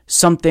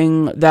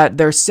something that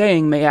they're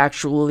saying may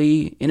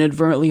actually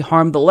inadvertently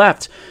harm the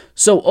left.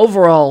 So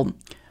overall,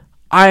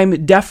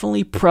 I'm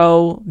definitely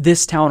pro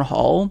this town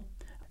hall.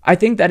 I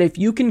think that if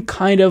you can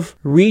kind of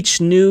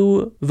reach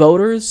new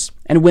voters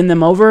and win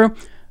them over,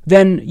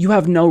 then you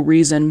have no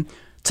reason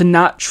to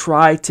not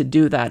try to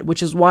do that,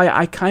 which is why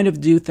I kind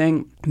of do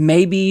think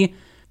maybe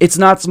it's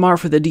not smart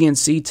for the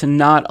DNC to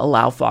not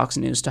allow Fox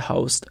News to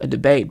host a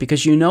debate,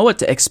 because you know what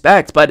to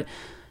expect. But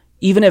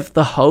even if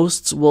the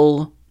hosts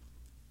will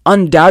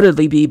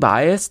undoubtedly be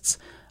biased,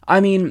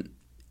 I mean,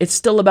 it's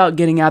still about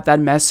getting out that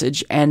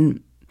message,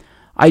 and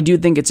I do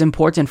think it's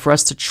important for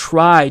us to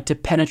try to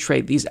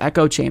penetrate these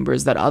echo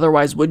chambers that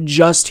otherwise would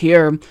just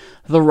hear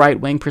the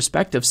right-wing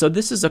perspective. So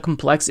this is a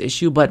complex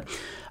issue, but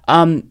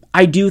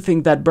I do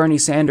think that Bernie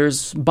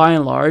Sanders, by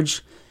and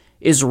large,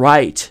 is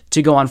right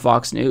to go on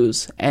Fox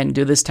News and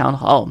do this town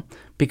hall,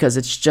 because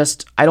it's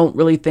just, I don't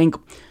really think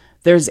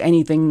there's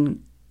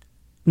anything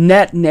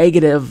net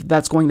negative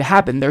that's going to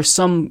happen. There's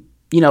some,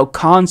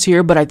 cons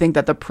here, but I think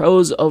that the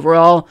pros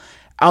overall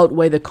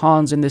outweigh the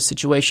cons in this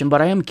situation.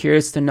 But I am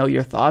curious to know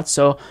your thoughts.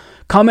 So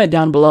comment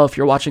down below if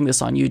you're watching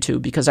this on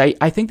YouTube, because I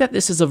think that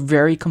this is a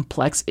very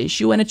complex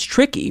issue and it's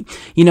tricky.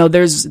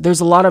 There's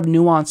a lot of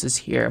nuances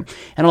here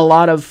and a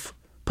lot of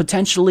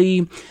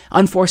potentially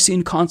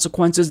unforeseen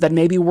consequences that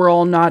maybe we're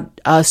all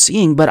not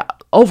seeing.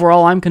 But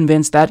overall, I'm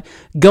convinced that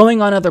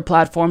going on other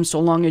platforms,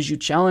 so long as you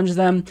challenge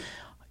them,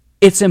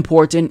 it's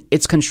important,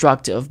 it's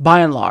constructive,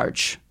 by and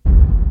large.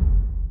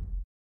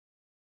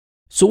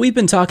 So we've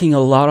been talking a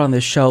lot on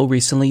this show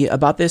recently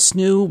about this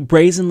new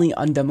brazenly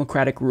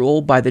undemocratic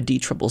rule by the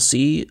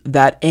DCCC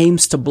that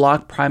aims to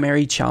block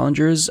primary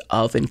challengers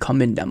of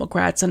incumbent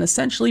Democrats and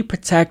essentially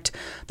protect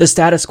the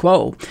status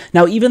quo.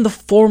 Now, even the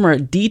former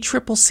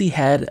DCCC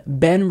head,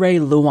 Ben Ray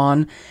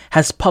Lujan,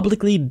 has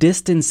publicly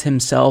distanced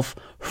himself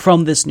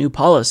from this new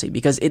policy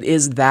because it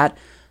is that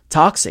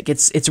toxic.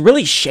 It's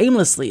really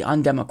shamelessly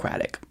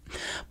undemocratic.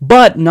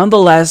 But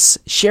nonetheless,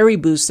 Cheri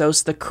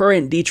Bustos, the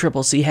current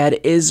DCCC head,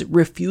 is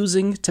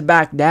refusing to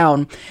back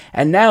down,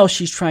 and now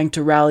she's trying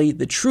to rally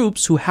the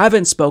troops who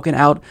haven't spoken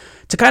out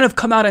to kind of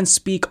come out and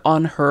speak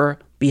on her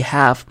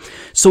behalf.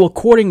 So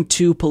according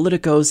to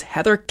Politico's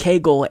Heather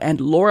Cagle and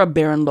Laura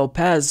Barron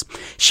Lopez,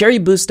 Cheri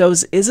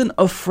Bustos isn't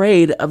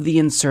afraid of the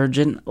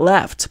insurgent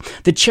left.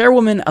 The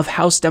chairwoman of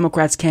House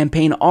Democrats'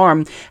 campaign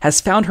arm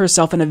has found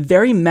herself in a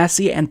very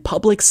messy and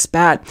public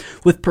spat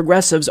with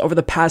progressives over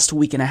the past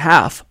week and a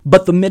half.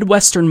 But the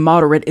Midwestern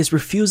moderate is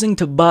refusing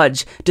to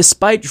budge,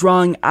 despite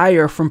drawing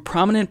ire from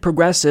prominent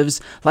progressives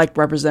like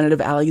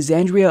Representative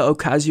Alexandria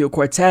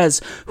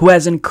Ocasio-Cortez, who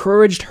has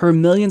encouraged her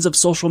millions of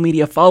social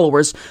media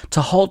followers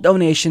to halt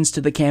donations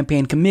to the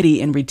campaign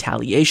committee in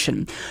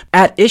retaliation.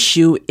 At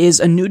issue is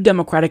a new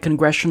Democratic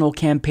Congressional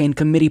Campaign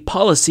Committee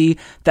policy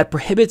that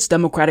prohibits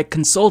Democratic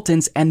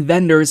consultants and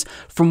vendors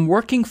from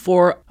working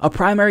for a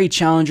primary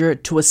challenger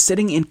to a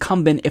sitting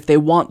incumbent if they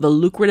want the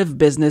lucrative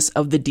business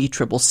of the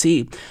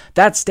DCCC.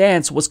 That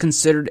stance was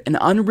considered an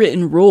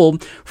unwritten rule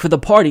for the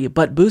party,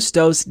 but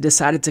Bustos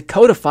decided to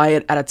codify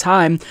it at a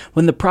time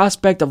when the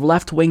prospect of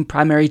left-wing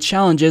primary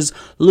challenges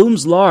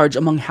looms large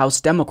among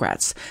House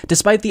Democrats.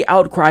 Despite the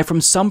outcry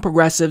from some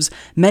progressives,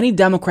 many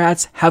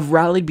Democrats have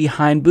rallied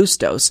behind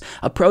Bustos,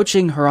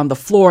 approaching her on the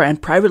floor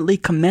and privately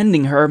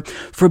commending her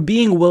for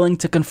being willing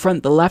to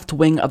confront the left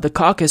wing of the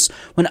caucus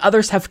when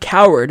others have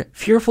cowered,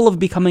 fearful of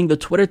becoming the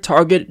Twitter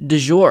target du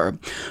jour.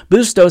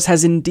 Bustos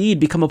has indeed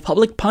become a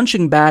public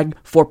punching bag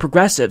for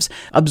progressives,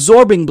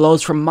 absorbing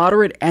blows from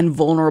moderate and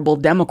vulnerable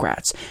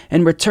Democrats.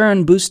 In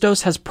return,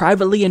 Bustos has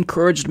privately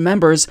encouraged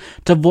members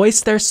to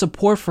voice their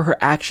support for her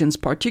actions,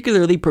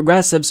 particularly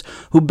progressives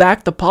who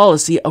back the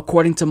policy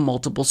according to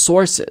multiple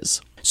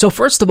sources. So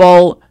first of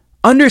all,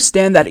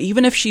 understand that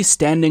even if she's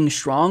standing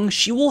strong,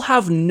 she will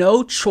have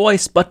no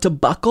choice but to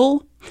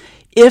buckle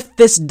if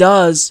this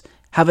does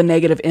have a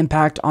negative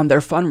impact on their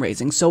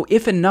fundraising. So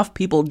if enough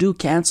people do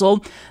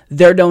cancel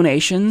their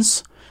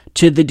donations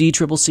to the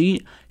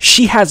DCCC,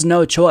 she has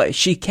no choice.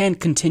 She can't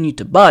continue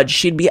to budge.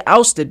 She'd be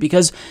ousted,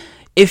 because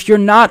if you're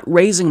not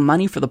raising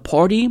money for the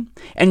party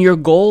and your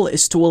goal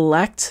is to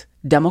elect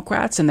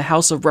Democrats in the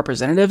House of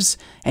Representatives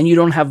and you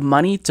don't have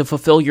money to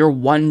fulfill your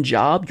one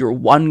job, your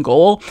one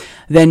goal,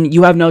 then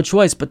you have no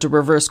choice but to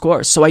reverse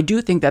course. So I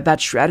do think that that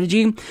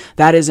strategy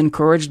that is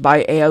encouraged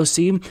by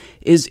AOC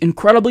is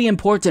incredibly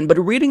important. But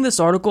reading this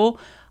article,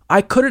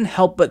 I couldn't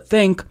help but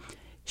think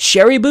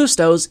Cheri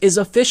Bustos is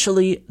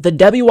officially the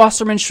Debbie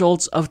Wasserman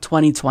Schultz of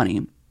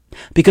 2020.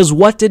 Because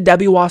what did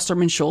Debbie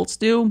Wasserman Schultz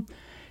do?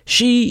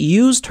 She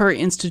used her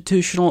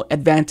institutional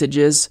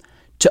advantages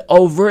to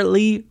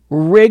overtly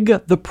rig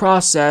the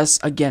process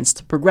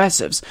against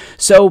progressives.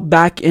 So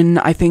back in,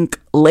 I think,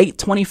 late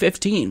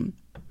 2015,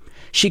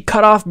 she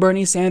cut off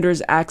Bernie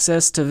Sanders'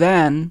 access to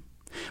Van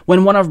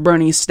when one of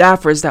Bernie's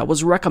staffers that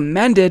was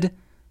recommended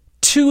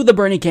to the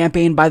Bernie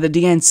campaign by the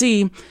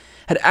DNC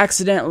had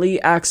accidentally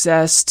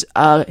accessed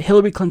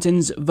Hillary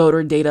Clinton's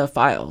voter data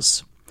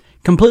files.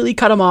 Completely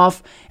cut him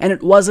off, and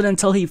it wasn't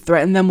until he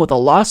threatened them with a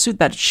lawsuit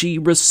that she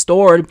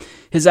restored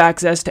his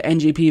access to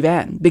NGP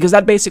Van, because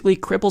that basically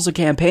cripples a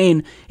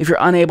campaign if you're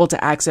unable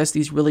to access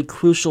these really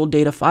crucial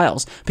data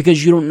files,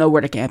 because you don't know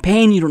where to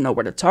campaign, you don't know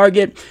where to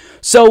target.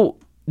 So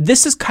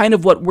this is kind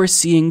of what we're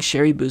seeing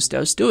Cheri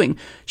Bustos doing.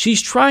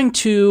 She's trying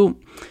to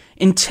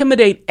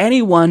intimidate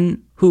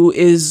anyone who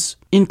is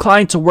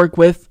inclined to work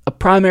with a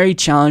primary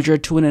challenger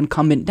to an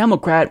incumbent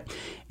Democrat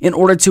in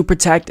order to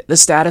protect the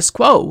status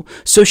quo.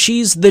 So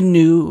she's the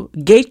new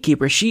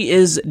gatekeeper. She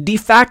is de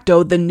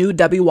facto the new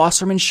Debbie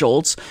Wasserman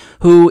Schultz,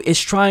 who is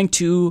trying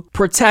to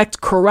protect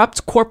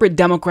corrupt corporate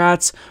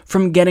Democrats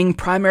from getting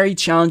primary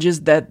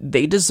challenges that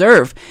they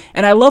deserve.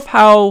 And I love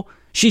how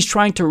she's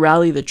trying to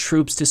rally the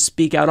troops to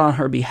speak out on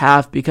her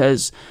behalf,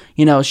 because,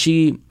 you know,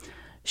 she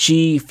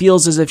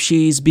feels as if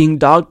she's being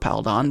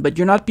dogpiled on, but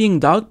you're not being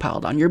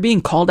dogpiled on. You're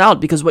being called out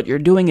because what you're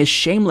doing is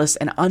shameless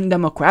and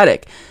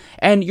undemocratic.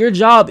 And your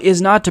job is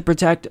not to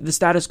protect the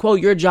status quo.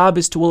 Your job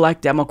is to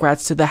elect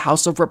Democrats to the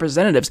House of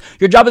Representatives.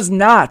 Your job is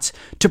not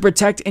to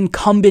protect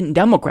incumbent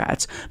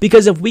Democrats.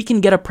 Because if we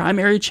can get a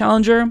primary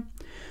challenger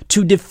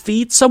to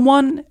defeat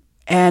someone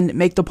and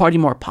make the party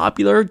more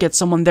popular, get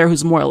someone there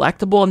who's more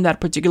electable in that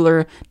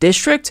particular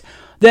district,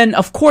 then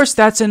of course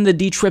that's in the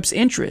D-Trip's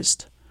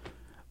interest.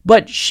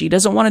 But she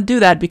doesn't want to do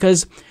that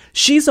because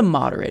she's a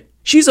moderate.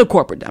 She's a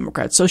corporate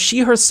Democrat, so she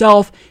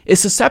herself is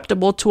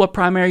susceptible to a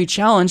primary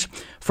challenge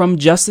from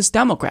Justice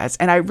Democrats.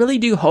 And I really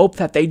do hope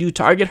that they do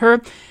target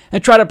her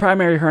and try to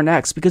primary her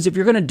next. Because if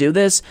you're going to do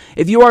this,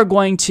 if you are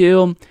going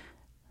to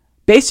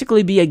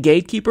basically be a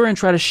gatekeeper and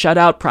try to shut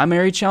out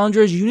primary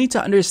challengers, you need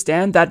to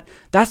understand that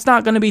that's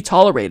not going to be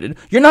tolerated.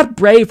 You're not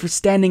brave for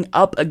standing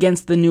up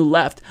against the new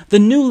left. The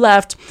new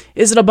left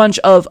isn't a bunch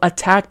of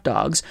attack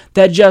dogs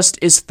that just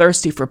is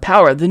thirsty for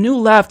power. The new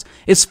left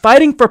is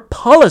fighting for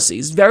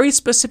policies, very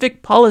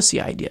specific policy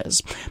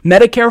ideas.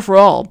 Medicare for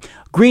all,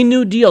 Green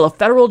New Deal, a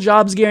federal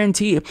jobs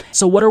guarantee.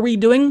 So what are we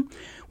doing?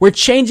 We're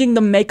changing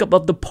the makeup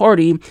of the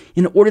party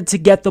in order to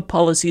get the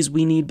policies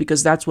we need,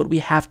 because that's what we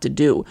have to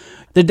do.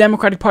 The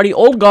Democratic Party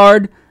old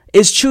guard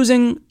is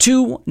choosing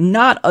to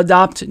not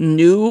adopt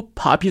new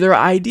popular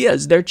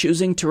ideas. They're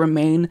choosing to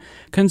remain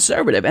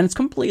conservative, and it's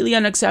completely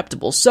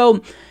unacceptable.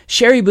 So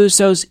Cheri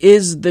Bustos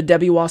is the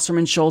Debbie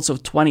Wasserman Schultz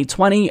of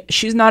 2020.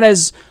 She's not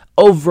as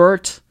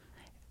overt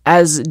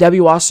as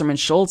Debbie Wasserman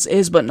Schultz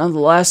is, but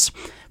nonetheless,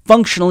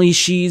 functionally,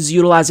 she's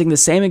utilizing the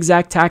same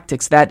exact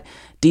tactics that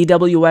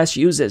DWS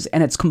uses,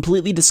 and it's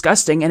completely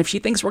disgusting. And if she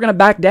thinks we're going to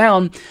back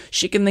down,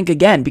 she can think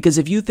again, because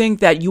if you think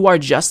that you are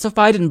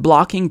justified in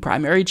blocking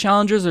primary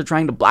challengers or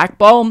trying to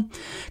blackball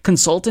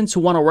consultants who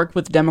want to work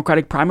with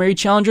Democratic primary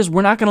challengers,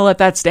 we're not going to let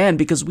that stand,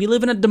 because we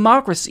live in a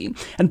democracy,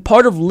 and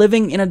part of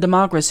living in a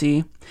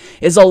democracy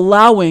is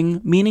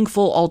allowing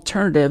meaningful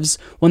alternatives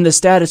when the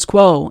status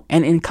quo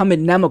and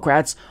incumbent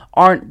Democrats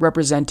aren't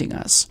representing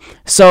us.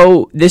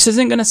 So this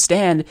isn't going to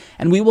stand,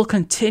 and we will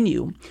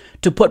continue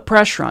to put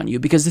pressure on you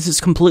because this is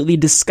completely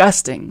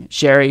disgusting,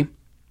 Sherry.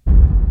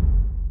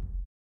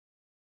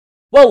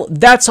 Well,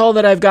 that's all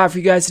that I've got for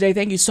you guys today.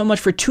 Thank you so much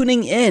for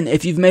tuning in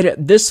if you've made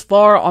it this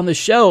far on the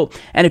show.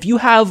 And if you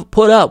have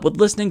put up with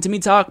listening to me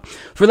talk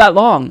for that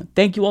long,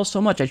 thank you all so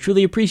much. I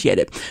truly appreciate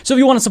it. So if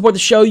you want to support the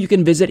show, you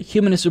can visit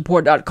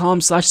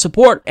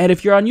humanistreport.com/support. And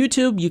if you're on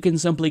YouTube, you can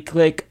simply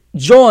click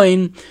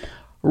join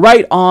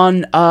right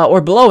on or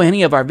below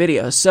any of our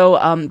videos. So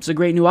it's a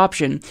great new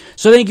option.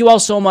 So thank you all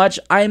so much.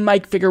 I'm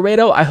Mike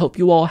Figueredo. I hope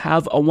you all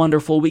have a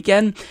wonderful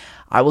weekend.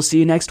 I will see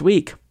you next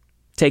week.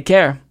 Take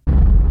care.